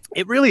 Yeah,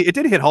 it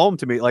did hit home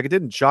to me. Like it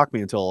didn't shock me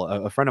until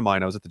a friend of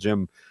mine, I was at the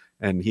gym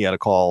and he had a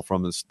call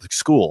from his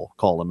school,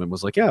 called him and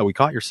was like, yeah, we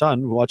caught your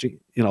son watching,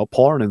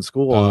 porn in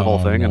school and the whole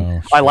thing.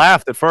 And I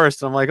laughed at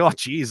first. And I'm like, oh,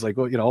 geez. Like,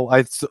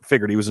 I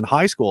figured he was in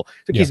high school.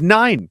 He's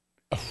 9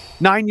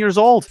 years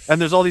old. And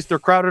there's all these, they're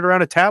crowded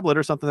around a tablet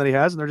or something that he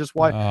has. And they're just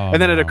white.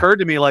 And then it occurred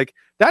to me, like,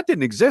 that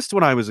didn't exist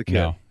when I was a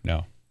kid.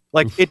 No.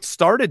 Like it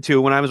started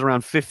to when I was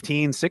around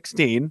 15,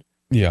 16.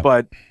 Yeah.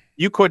 But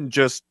you couldn't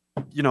just,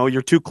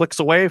 you're 2 clicks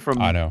away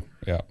from. I know.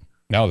 Yeah.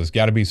 No, there's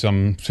got to be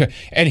some.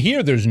 And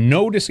here, there's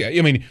no discussion.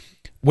 I mean,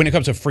 when it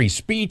comes to free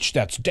speech,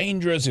 that's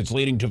dangerous. It's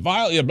leading to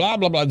violence. Blah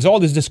blah blah. There's all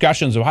these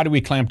discussions of how do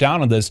we clamp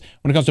down on this.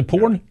 When it comes to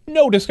porn,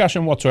 no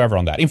discussion whatsoever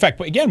on that. In fact,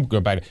 again,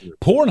 going back to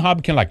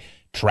Pornhub can like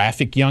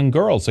traffic young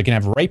girls. They can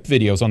have rape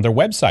videos on their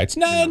websites.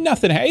 No,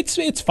 nothing.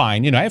 It's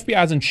fine. FBI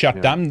hasn't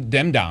shut them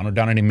down or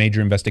done any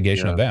major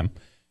investigation of them.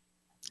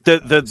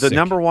 The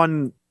number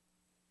one.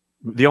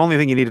 The only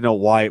thing you need to know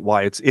why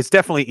it's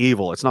definitely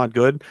evil. It's not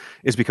good.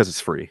 Is because it's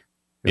free.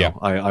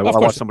 I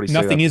watched somebody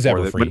say nothing is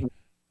ever free.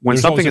 When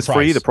something is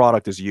free, the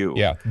product is you.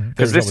 Yeah,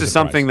 because this is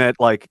something that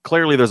like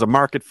clearly there's a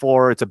market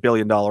for. It's $1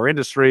 billion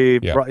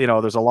industry. Yep.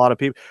 There's a lot of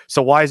people.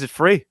 So why is it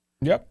free?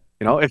 Yep.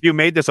 If you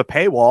made this a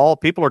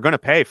paywall, people are going to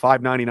pay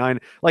 $5.99.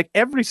 Like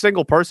every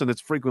single person that's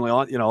frequently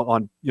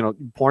on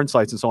porn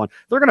sites and so on,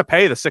 they're going to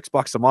pay the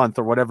 $6 a month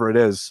or whatever it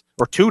is,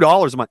 or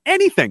 $2 a month.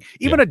 Anything,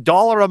 even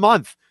 $1 a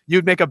month.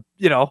 You'd make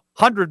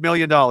 $100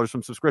 million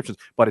from subscriptions,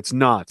 but it's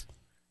not.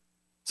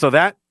 So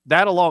that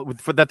alone,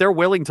 for that they're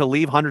willing to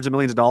leave hundreds of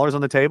millions of dollars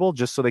on the table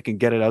just so they can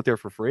get it out there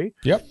for free.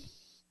 Yep.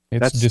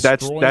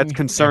 That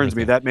concerns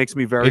me. That makes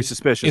me very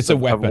suspicious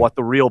of what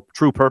the real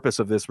true purpose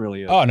of this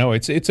really is. Oh no,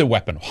 it's a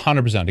weapon,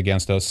 100%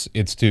 against us.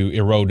 It's to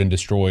erode and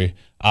destroy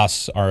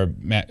us, our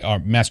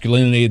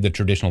masculinity, the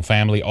traditional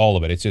family, all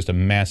of it. It's just a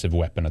massive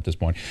weapon at this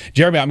point.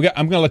 Jeremy, I'm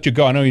going to let you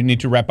go. I know you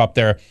need to wrap up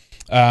there.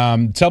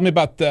 Tell me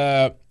about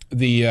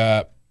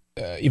the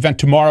event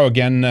tomorrow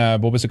again.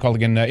 What was it called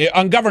again?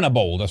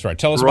 Ungovernable. That's right.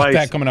 Tell us about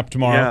that coming up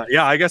tomorrow.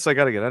 Yeah. I guess I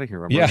got to get out of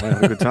here. I'm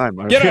having a good time.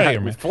 Get out of here,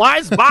 man. It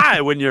flies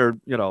by when you're,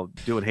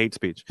 doing hate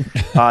speech.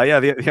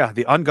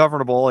 The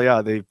Ungovernable.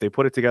 Yeah, they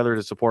put it together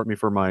to support me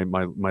for my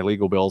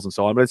legal bills and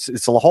so on. But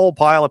it's a whole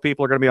pile of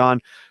people are going to be on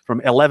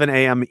from 11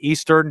 a.m.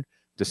 Eastern,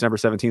 December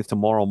 17th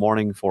tomorrow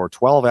morning for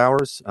 12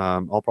 hours.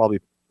 I'll probably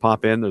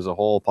pop in. There's a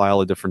whole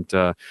pile of different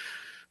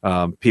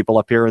people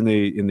up here in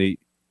the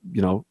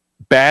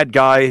bad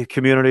guy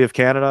community of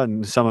Canada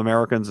and some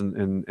Americans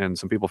and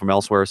some people from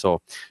elsewhere.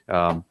 So,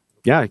 come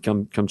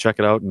check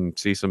it out and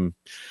see some.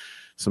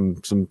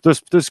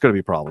 There's going to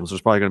be problems.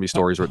 There's probably going to be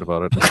stories written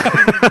about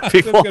it.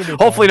 People,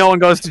 hopefully, no one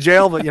goes to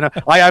jail.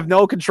 But I have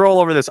no control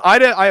over this.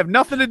 I have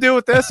nothing to do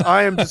with this.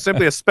 I am just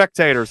simply a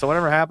spectator. So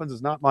whatever happens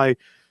is not my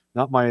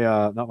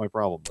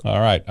problem. All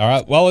right.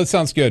 Well, it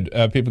sounds good.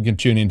 People can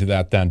tune into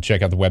that then.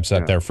 Check out the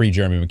website there,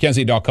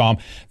 freejeremymackenzie.com.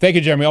 Thank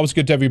you, Jeremy. Always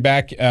good to have you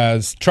back.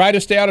 Try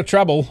to stay out of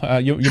trouble.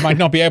 You might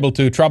not be able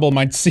to. Trouble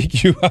might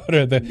seek you out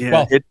of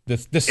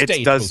the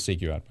state will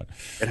seek you out. But.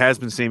 It has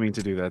been seeming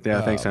to do that.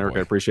 Yeah, thanks, Henrik.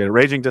 I appreciate it.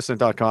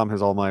 RagingDissident.com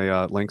has all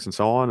my links and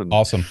so on. And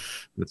awesome.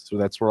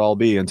 That's where I'll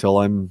be until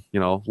I'm,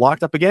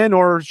 locked up again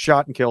or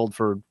shot and killed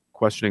for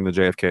questioning the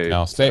JFK.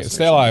 No,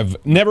 stay alive.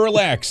 Never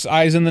relax.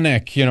 Eyes in the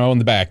neck, in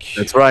the back.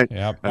 That's right.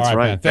 Yep. That's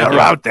right. They're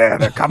out there.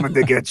 They're coming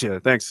to get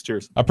you. Thanks.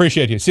 Cheers.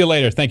 Appreciate you. See you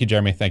later. Thank you,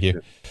 Jeremy. Thank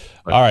you.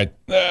 Yeah. All right.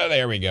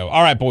 There we go.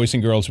 All right, boys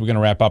and girls, we're going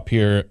to wrap up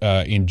here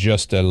in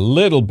just a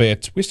little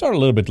bit. We started a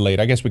little bit late.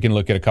 I guess we can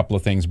look at a couple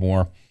of things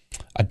more.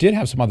 I did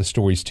have some other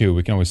stories, too.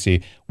 We can always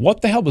see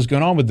what the hell was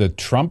going on with the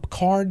Trump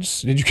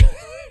cards. Did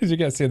you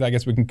guys see that? I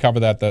guess we can cover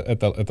that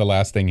at the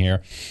last thing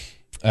here.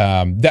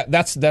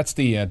 That's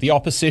the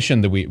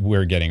opposition that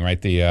we're getting,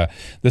 right? The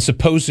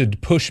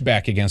supposed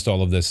pushback against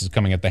all of this is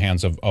coming at the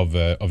hands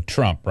of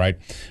Trump, right?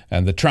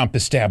 And the Trump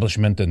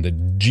establishment and the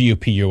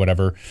GOP or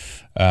whatever.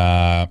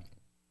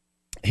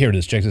 Here it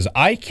is. Check this.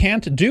 I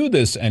can't do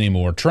this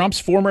anymore. Trump's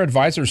former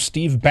advisor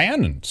Steve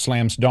Bannon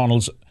slams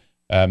Donald's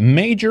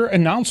major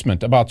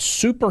announcement about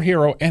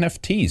superhero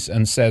NFTs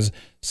and says,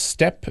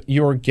 "Step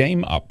your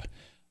game up."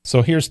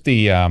 So here's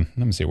the. Let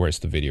me see. Where's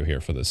the video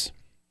here for this?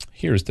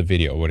 Here's the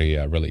video what he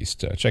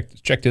released.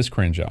 Check this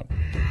cringe out.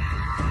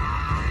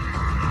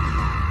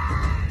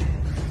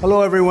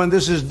 Hello, everyone.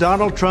 This is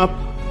Donald Trump.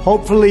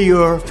 Hopefully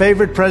your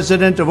favorite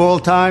president of all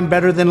time,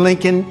 better than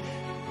Lincoln,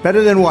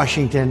 better than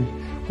Washington,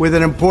 with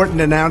an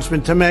important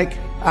announcement to make.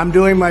 I'm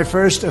doing my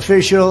first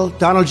official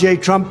Donald J.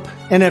 Trump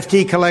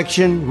NFT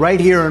collection right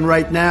here and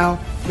right now.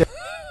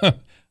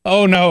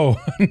 Oh, no.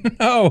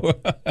 No.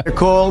 They're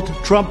called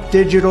Trump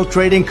Digital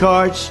Trading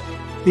Cards.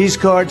 These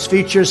cards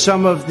feature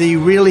some of the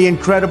really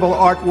incredible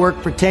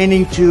artwork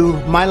pertaining to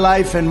my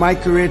life and my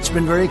career. It's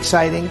been very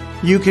exciting.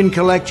 You can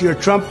collect your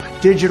Trump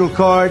digital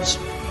cards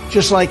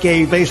just like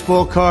a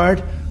baseball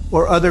card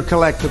or other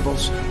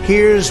collectibles.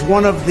 Here's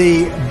one of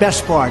the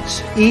best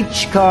parts.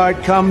 Each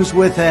card comes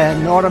with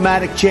an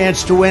automatic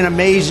chance to win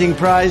amazing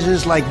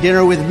prizes like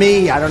dinner with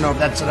me. I don't know if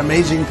that's an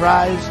amazing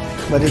prize,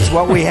 but it's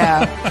what we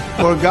have.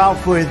 Or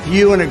golf with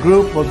you and a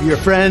group of your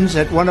friends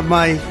at one of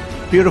my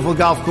beautiful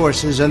golf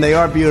courses, and they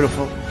are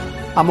beautiful.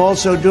 I'm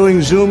also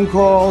doing Zoom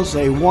calls,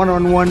 a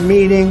one-on-one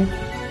meeting,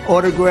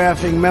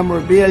 autographing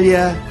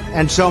memorabilia,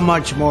 and so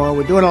much more.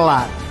 We're doing a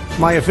lot.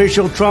 My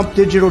official Trump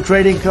digital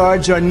trading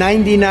cards are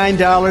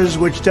 $99,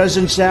 which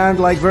doesn't sound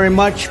like very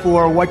much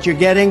for what you're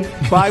getting.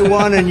 Buy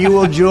one and you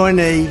will join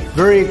a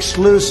very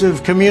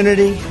exclusive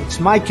community. It's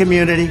my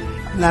community,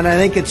 and I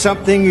think it's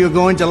something you're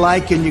going to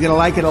like, and you're going to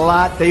like it a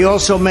lot. They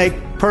also make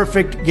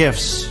perfect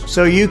gifts.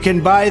 So you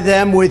can buy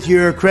them with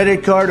your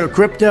credit card or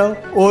crypto.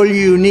 All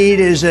you need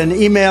is an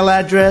email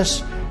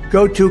address.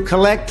 Go to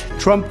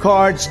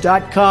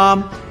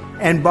collecttrumpcards.com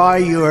and buy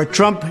your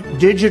Trump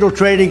digital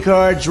trading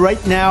cards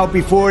right now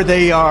before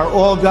they are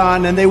all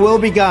gone, and they will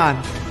be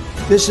gone.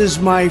 This is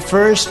my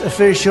first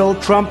official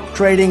Trump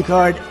trading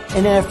card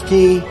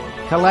NFT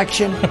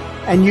collection,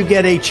 and you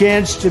get a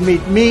chance to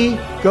meet me.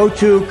 Go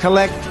to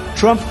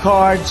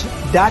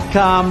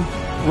collecttrumpcards.com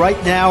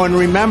right now, and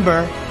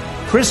remember,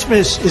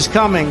 Christmas is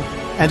coming,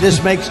 and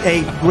this makes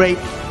a great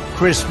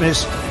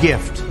Christmas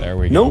gift. There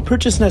we go. No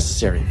purchase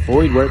necessary.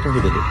 Void where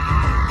prohibited.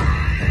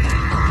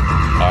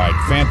 All right,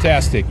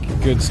 fantastic,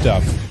 good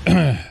stuff.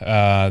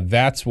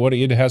 That's what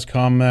it has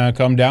come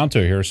down to.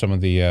 Here are some of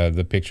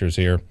the pictures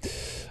here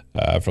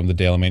from the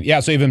Daily Mail.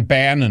 Yeah, so even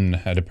Bannon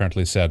had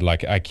apparently said,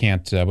 like, I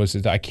can't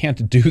I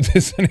can't do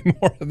this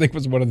anymore. I think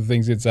was one of the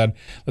things he had said.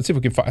 Let's see if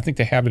we can find. I think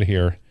they have it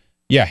here.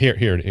 Yeah, here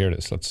it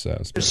is. Let's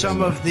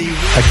some of the.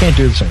 I can't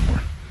do this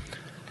anymore.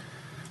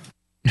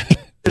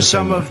 I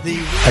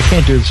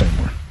can't do this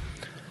anymore.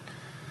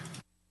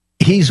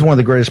 He's one of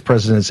the greatest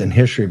presidents in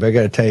history, but I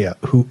got to tell you,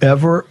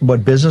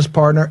 what business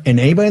partner, and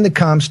anybody in the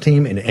comms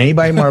team, and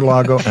anybody in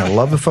Mar-a-Lago, and I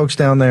love the folks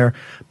down there,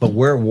 but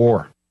we're at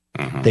war.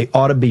 They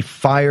ought to be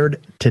fired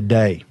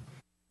today.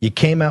 You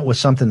came out with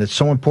something that's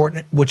so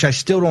important, which I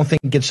still don't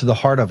think gets to the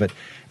heart of it.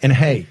 And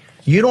hey,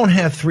 you don't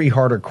have three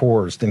harder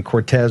cores than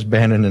Cortez,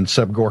 Bannon, and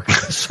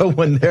Subgorka. So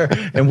when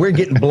we're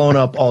getting blown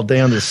up all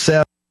day on the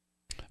set.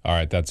 All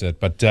right, that's it.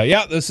 But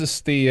yeah, this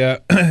is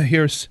the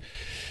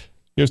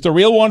here's the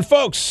real one,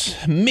 folks.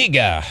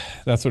 MIGA.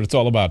 That's what it's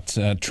all about.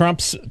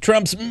 Trump's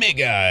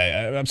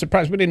MIGA. I'm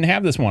surprised we didn't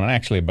have this one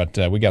actually, but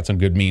we got some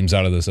good memes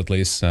out of this at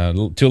least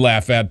to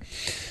laugh at.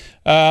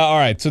 All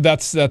right, so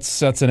that's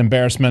an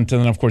embarrassment,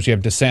 and then of course you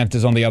have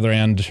DeSantis on the other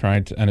end,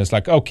 right? And it's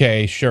like,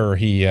 okay, sure,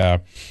 he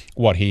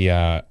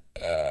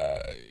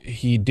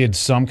did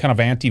some kind of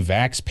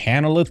anti-vax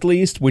panel at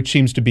least, which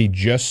seems to be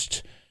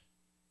just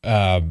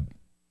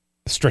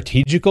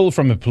strategical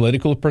from a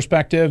political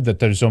perspective, that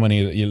there's so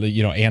many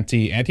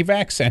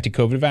anti-vax,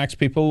 anti-COVID vax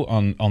people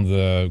on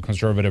the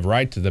conservative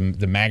right,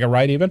 the MAGA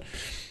right even.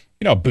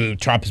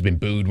 Trump has been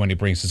booed when he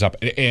brings this up,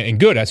 and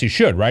good, as he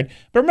should, right?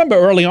 But remember,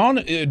 early on,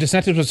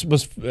 DeSantis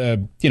was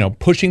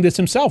pushing this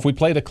himself. We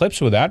played the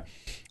clips with that.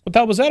 What the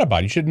hell was that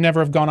about? You should never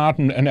have gone out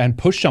and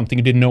pushed something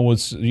you didn't know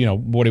was,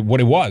 what it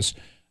was.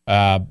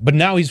 But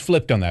now he's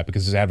flipped on that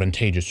because it's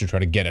advantageous to try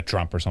to get at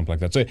Trump or something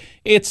like that. So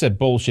it's a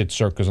bullshit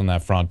circus on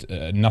that front.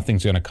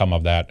 Nothing's going to come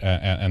of that,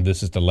 and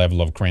this is the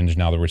level of cringe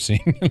now that we're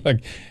seeing.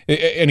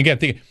 And again,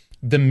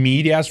 the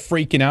media is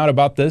freaking out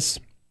about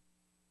this.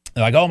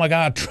 Like, oh my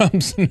God,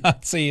 Trump's a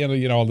Nazi,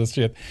 and all this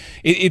shit.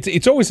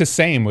 It's always the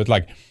same with,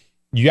 like,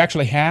 you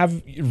actually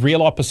have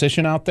real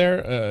opposition out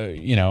there,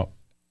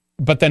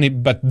 but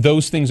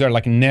those things are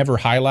like never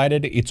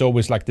highlighted. It's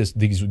always like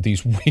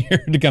these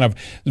weird kind of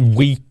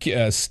weak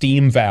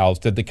steam valves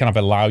that they kind of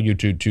allow you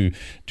to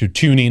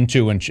tune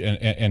into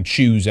and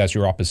choose as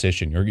your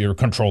opposition, your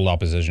controlled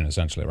opposition,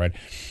 essentially, right?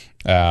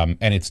 And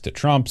it's the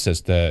Trumps,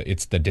 it's the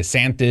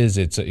DeSantis,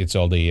 it's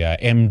all the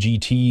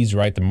MGTs,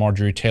 right? The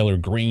Marjorie Taylor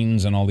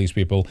Greens and all these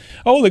people.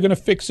 Oh, they're going to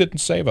fix it and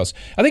save us.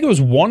 I think it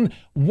was one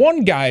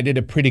guy did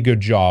a pretty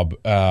good job.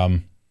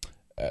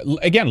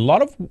 Again, a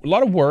lot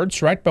of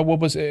words, right? But what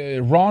was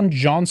Ron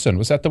Johnson?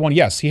 Was that the one?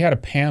 Yes, he had a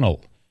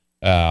panel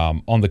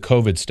on the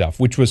COVID stuff,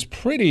 which was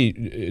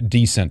pretty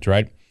decent,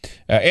 right?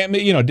 And,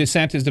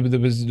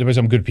 DeSantis, there were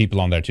some good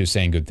people on there too,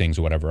 saying good things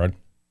or whatever, right?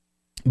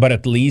 But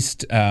at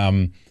least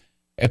Ron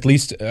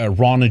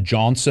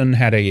Johnson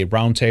had a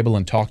roundtable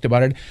and talked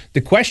about it.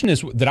 The question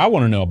is that I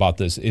want to know about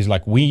this is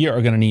like, we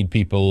are going to need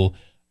people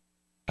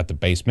at the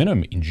base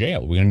minimum in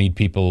jail. We're going to need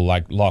people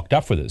like locked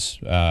up for this,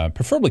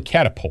 preferably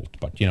catapult.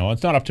 But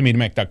it's not up to me to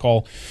make that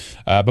call.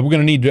 But we're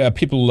going to need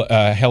people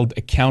held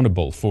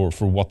accountable for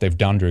what they've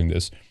done during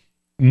this.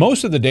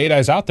 Most of the data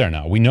is out there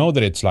now. We know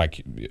that it's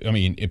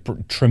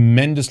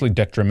tremendously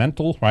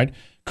detrimental, right?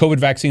 COVID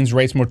vaccines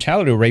raise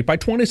mortality rate by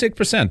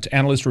 26%,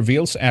 analyst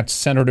reveals at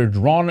Senator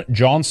Ron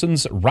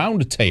Johnson's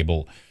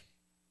roundtable.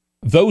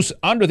 Those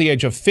under the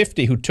age of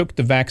 50 who took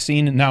the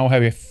vaccine now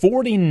have a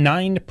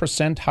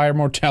 49% higher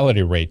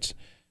mortality rate.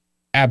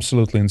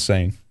 Absolutely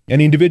insane.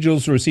 And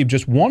individuals who receive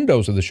just one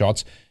dose of the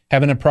shots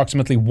have an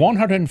approximately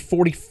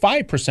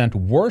 145%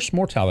 worse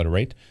mortality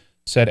rate,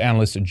 said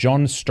analyst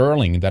John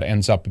Sterling. That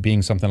ends up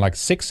being something like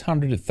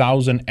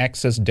 600,000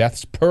 excess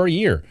deaths per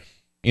year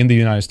in the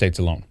United States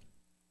alone.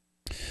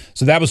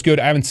 So that was good.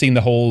 I haven't seen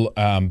the whole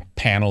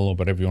panel or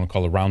whatever you want to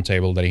call it,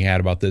 roundtable that he had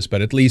about this,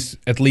 but at least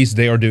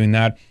they are doing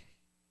that.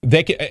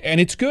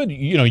 And it's good.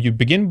 You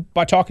begin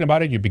by talking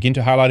about it. You begin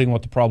to highlighting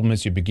what the problem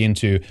is. You begin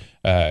to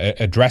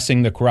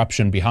addressing the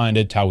corruption behind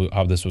it,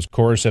 how this was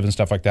coercive and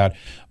stuff like that.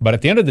 But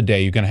at the end of the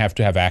day, you're going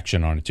to have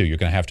action on it too. You're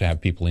going to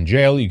have people in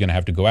jail. You're going to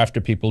have to go after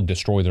people,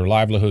 destroy their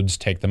livelihoods,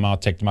 take them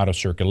out of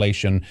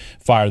circulation,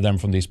 fire them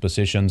from these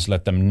positions,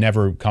 let them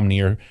never come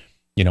near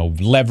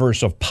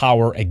levers of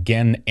power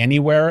again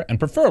anywhere, and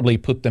preferably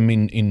put them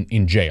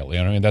in jail.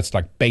 That's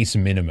like base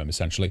minimum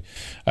essentially.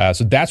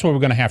 So that's what we're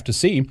going to have to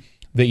see.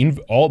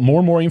 More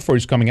and more info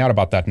is coming out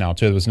about that now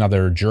too. There was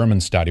another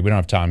German study. We don't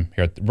have time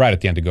here right at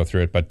the end to go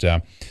through it, but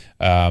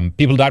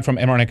people died from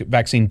mRNA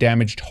vaccine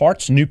damaged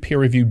hearts. New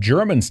peer-reviewed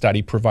German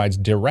study provides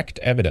direct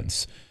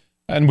evidence.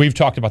 And we've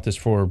talked about this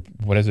for,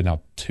 what is it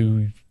now,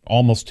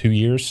 almost 2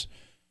 years.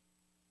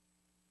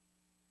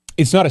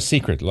 It's not a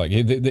secret. Like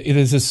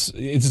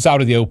it's out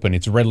of the open.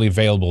 It's readily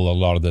available, a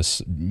lot of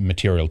this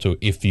material too,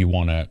 if you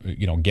want to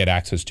get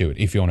access to it,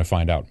 if you want to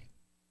find out.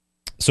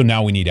 So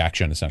now we need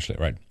action essentially,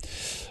 right?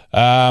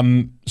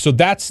 So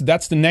that's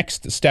the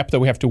next step that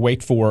we have to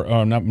wait for,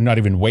 or not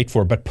even wait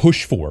for, but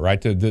push for, right?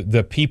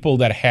 The people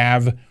that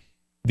have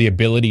the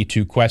ability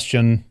to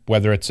question,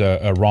 whether it's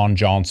a Ron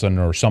Johnson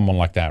or someone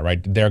like that,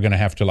 right? They're going to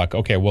have to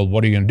okay, well,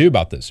 what are you going to do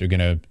about this?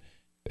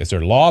 Is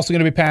there laws going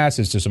to be passed?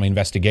 Is there some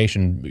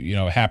investigation,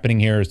 happening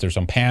here? Is there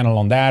some panel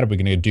on that? Are we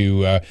going to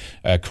do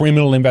a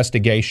criminal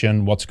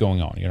investigation? What's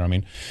going on? You know what I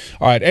mean?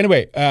 All right.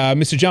 Anyway,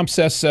 Mr.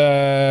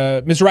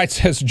 Wright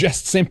says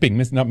just simping.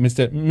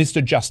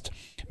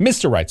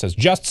 Mr. Wright says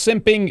just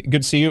simping.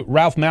 Good to see you.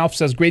 Ralph Malf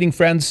says greeting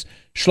friends.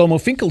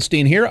 Shlomo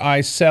Finkelstein here.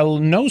 I sell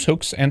nose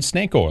hooks and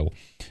snake oil.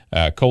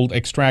 Cold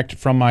extract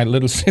from my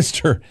little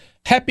sister.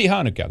 Happy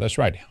Hanukkah. That's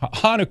right.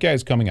 Hanukkah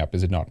is coming up,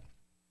 is it not?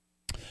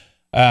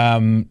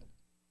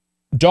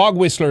 Dog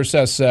Whistler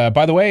says,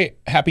 by the way,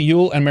 Happy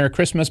Yule and Merry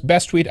Christmas.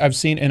 Best tweet I've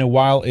seen in a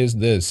while is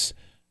this.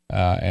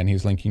 And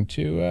he's linking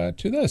to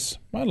this.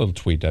 My little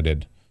tweet I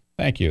did.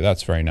 Thank you.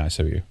 That's very nice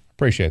of you.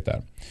 Appreciate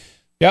that.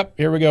 Yep,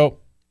 here we go.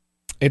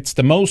 It's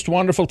the most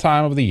wonderful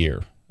time of the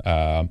year.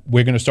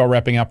 We're going to start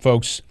wrapping up,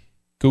 folks.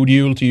 Good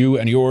Yule to you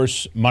and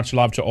yours. Much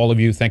love to all of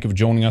you. Thank you for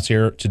joining us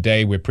here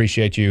today. We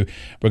appreciate you.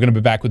 We're going to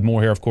be back with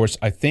more here, of course.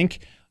 I think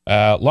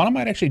Lana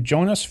might actually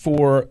join us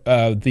for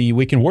the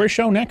Weekend Warrior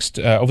Show next,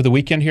 over the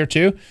weekend here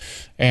too.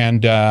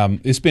 And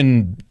it's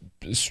been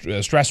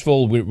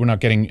stressful. We're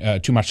not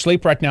getting too much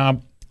sleep right now,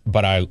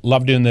 but I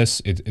love doing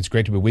this. It's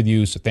great to be with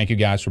you. So thank you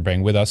guys for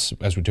bearing with us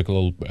as we took a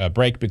little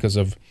break because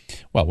of,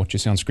 what you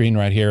see on screen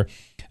right here.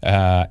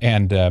 But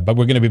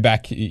we're going to be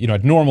back,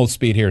 at normal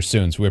speed here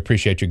soon. So we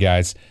appreciate you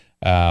guys.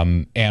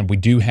 And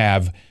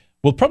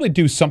we'll probably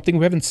do something.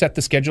 We haven't set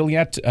the schedule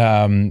yet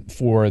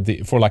for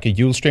like a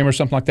Yule stream or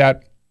something like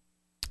that.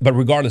 But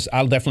regardless,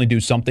 I'll definitely do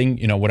something,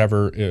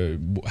 whatever,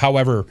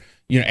 however,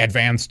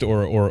 advanced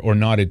or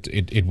not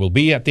it will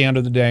be at the end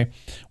of the day.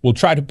 We'll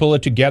try to pull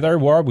it together.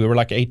 We were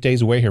like 8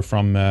 days away here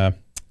from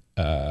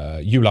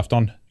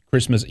Julafton,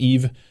 Christmas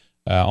Eve,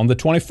 on the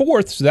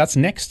 24th. So that's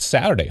next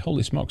Saturday.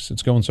 Holy smokes,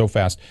 it's going so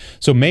fast.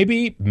 So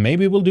maybe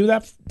we'll do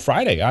that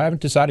Friday. I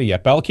haven't decided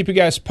yet, but I'll keep you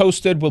guys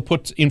posted. We'll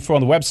put info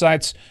on the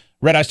websites,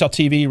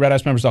 redice.tv,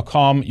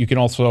 redicemembers.com. You can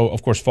also,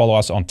 of course, follow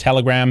us on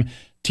Telegram,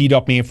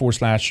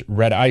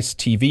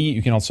 t.me/redicetv.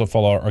 You can also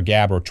follow our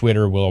Gab or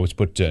Twitter. We'll always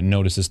put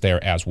notices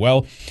there as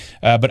well.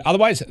 But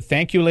otherwise,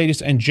 thank you,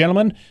 ladies and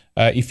gentlemen.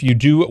 If you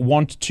do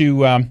want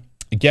to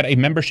get a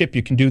membership,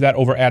 you can do that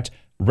over at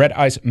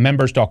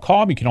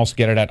redicemembers.com. You can also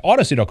get it at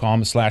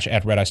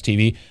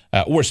odyssey.com/@redicetv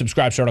or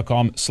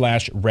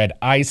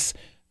subscribestar.com/redice.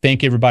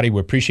 Thank you, everybody.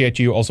 We appreciate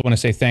you. Also want to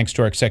say thanks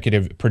to our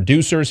executive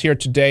producers here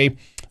today.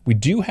 We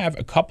do have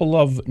a couple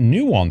of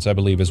new ones, I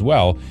believe, as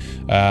well.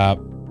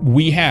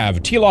 We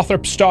have T.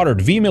 Lothrop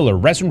Stoddard, V. Miller,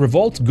 Resin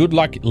Revolt, Good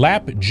Luck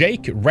Lap,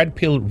 Jake, Red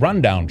Pill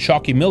Rundown,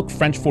 Chalky Milk,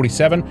 French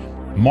 47,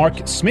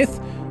 Mark Smith,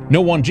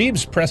 No One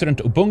Jeeves,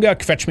 President Ubunga,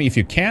 Fetch Me If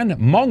You Can,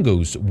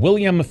 Mongoose,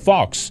 William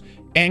Fox,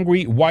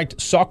 Angry White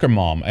Soccer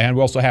Mom, and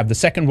we also have The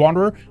Second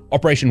Wanderer,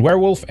 Operation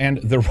Werewolf, and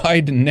The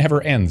Ride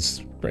Never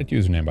Ends. Great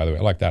username, by the way.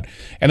 I like that.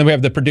 And then we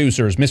have the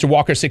producers, Mr.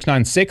 Walker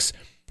 696,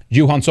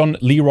 Johansson,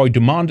 Leroy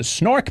Dumond,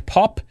 Snark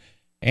Pop,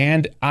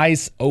 and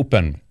Eyes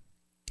Open.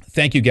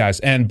 Thank you, guys.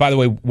 And by the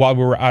way, while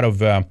we were out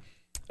of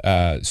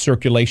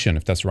circulation,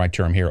 if that's the right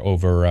term here,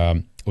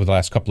 over the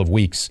last couple of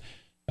weeks,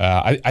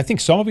 I think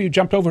some of you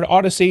jumped over to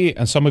Odyssey,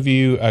 and some of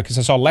you, because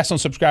I saw less on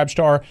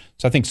Subscribestar,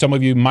 so I think some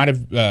of you might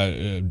have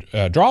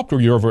dropped,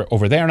 or you're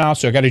over there now.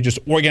 So I got to just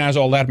organize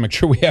all that, make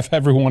sure we have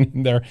everyone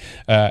in there,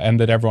 and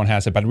that everyone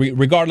has it. But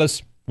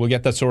regardless, we'll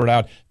get that sorted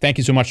out. Thank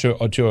you so much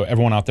to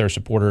everyone out there,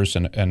 supporters,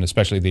 and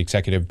especially the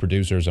executive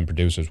producers and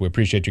producers. We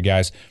appreciate you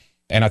guys.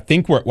 And I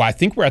think we're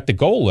at the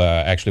goal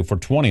actually for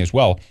 20 as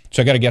well.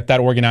 So I got to get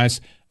that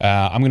organized.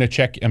 I'm going to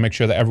check and make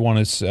sure that everyone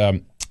is still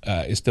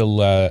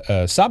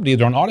subbed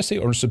either on Odyssey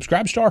or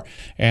Subscribestar,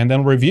 and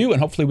then review, and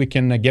hopefully we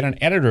can get an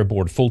editor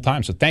aboard full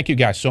time. So thank you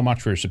guys so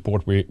much for your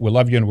support. We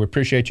love you and we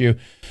appreciate you.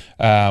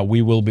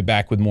 We will be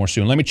back with more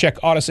soon. Let me check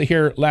Odyssey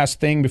here.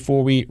 Last thing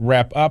before we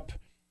wrap up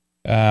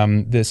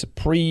this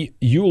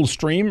pre-Yule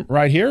stream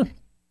right here.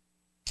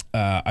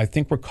 I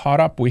think we're caught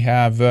up. We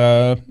have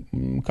a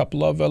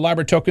couple of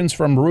library tokens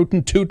from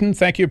Rootin' Tootin'.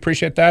 Thank you.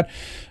 Appreciate that.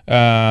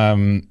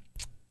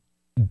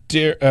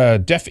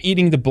 Deaf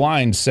Eating the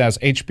Blind says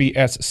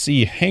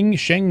HBSC Heng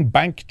Sheng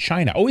Bank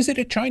China. Oh, is it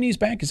a Chinese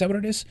bank? Is that what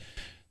it is?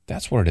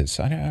 That's what it is.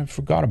 I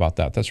forgot about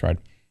that. That's right.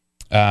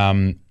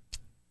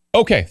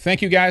 Okay.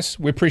 Thank you, guys.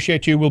 We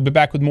appreciate you. We'll be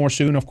back with more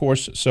soon, of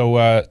course.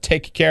 So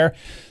take care.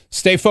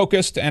 Stay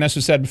focused. And as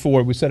we said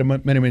before, we said it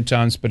many, many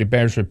times, but it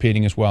bears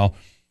repeating as well.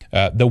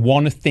 The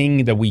one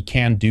thing that we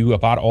can do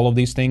about all of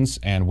these things,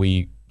 and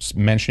we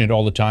mention it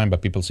all the time,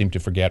 but people seem to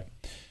forget,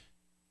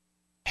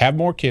 have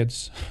more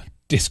kids,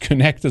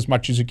 disconnect as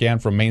much as you can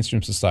from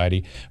mainstream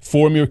society,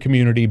 form your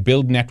community,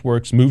 build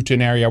networks, move to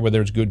an area where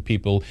there's good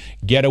people,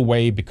 get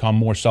away, become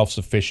more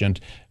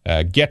self-sufficient,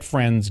 get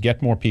friends,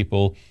 get more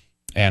people,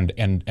 and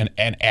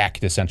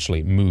act,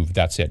 essentially. Move.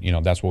 That's it.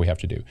 That's what we have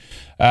to do.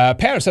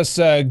 Paris says,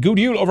 good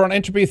Yule over on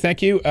Entropy.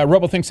 Thank you.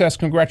 RoboThink says,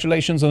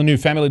 congratulations on the new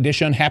family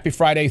edition. Happy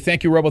Friday.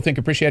 Thank you, RoboThink.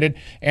 Appreciate it.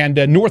 And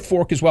North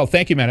Fork as well.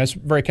 Thank you, man. That's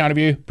very kind of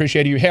you.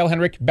 Appreciate you. Hail,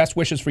 Henrik. Best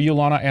wishes for you,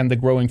 Lana, and the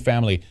growing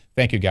family.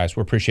 Thank you, guys.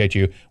 We appreciate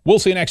you. We'll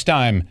see you next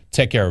time.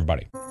 Take care,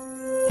 everybody.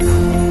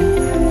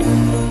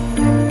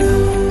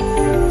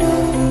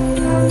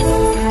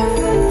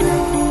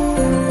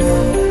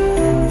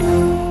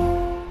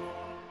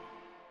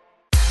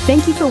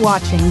 Thank you for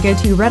watching. Go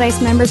to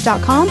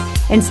redicemembers.com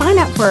and sign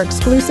up for our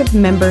exclusive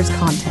members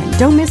content.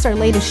 Don't miss our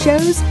latest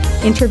shows,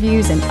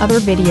 interviews, and other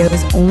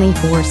videos only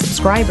for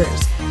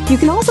subscribers. You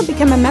can also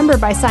become a member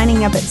by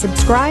signing up at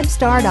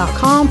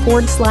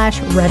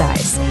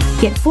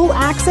subscribestar.com/redice. Get full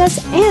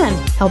access and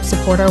help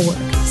support our work.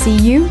 See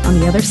you on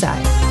the other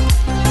side.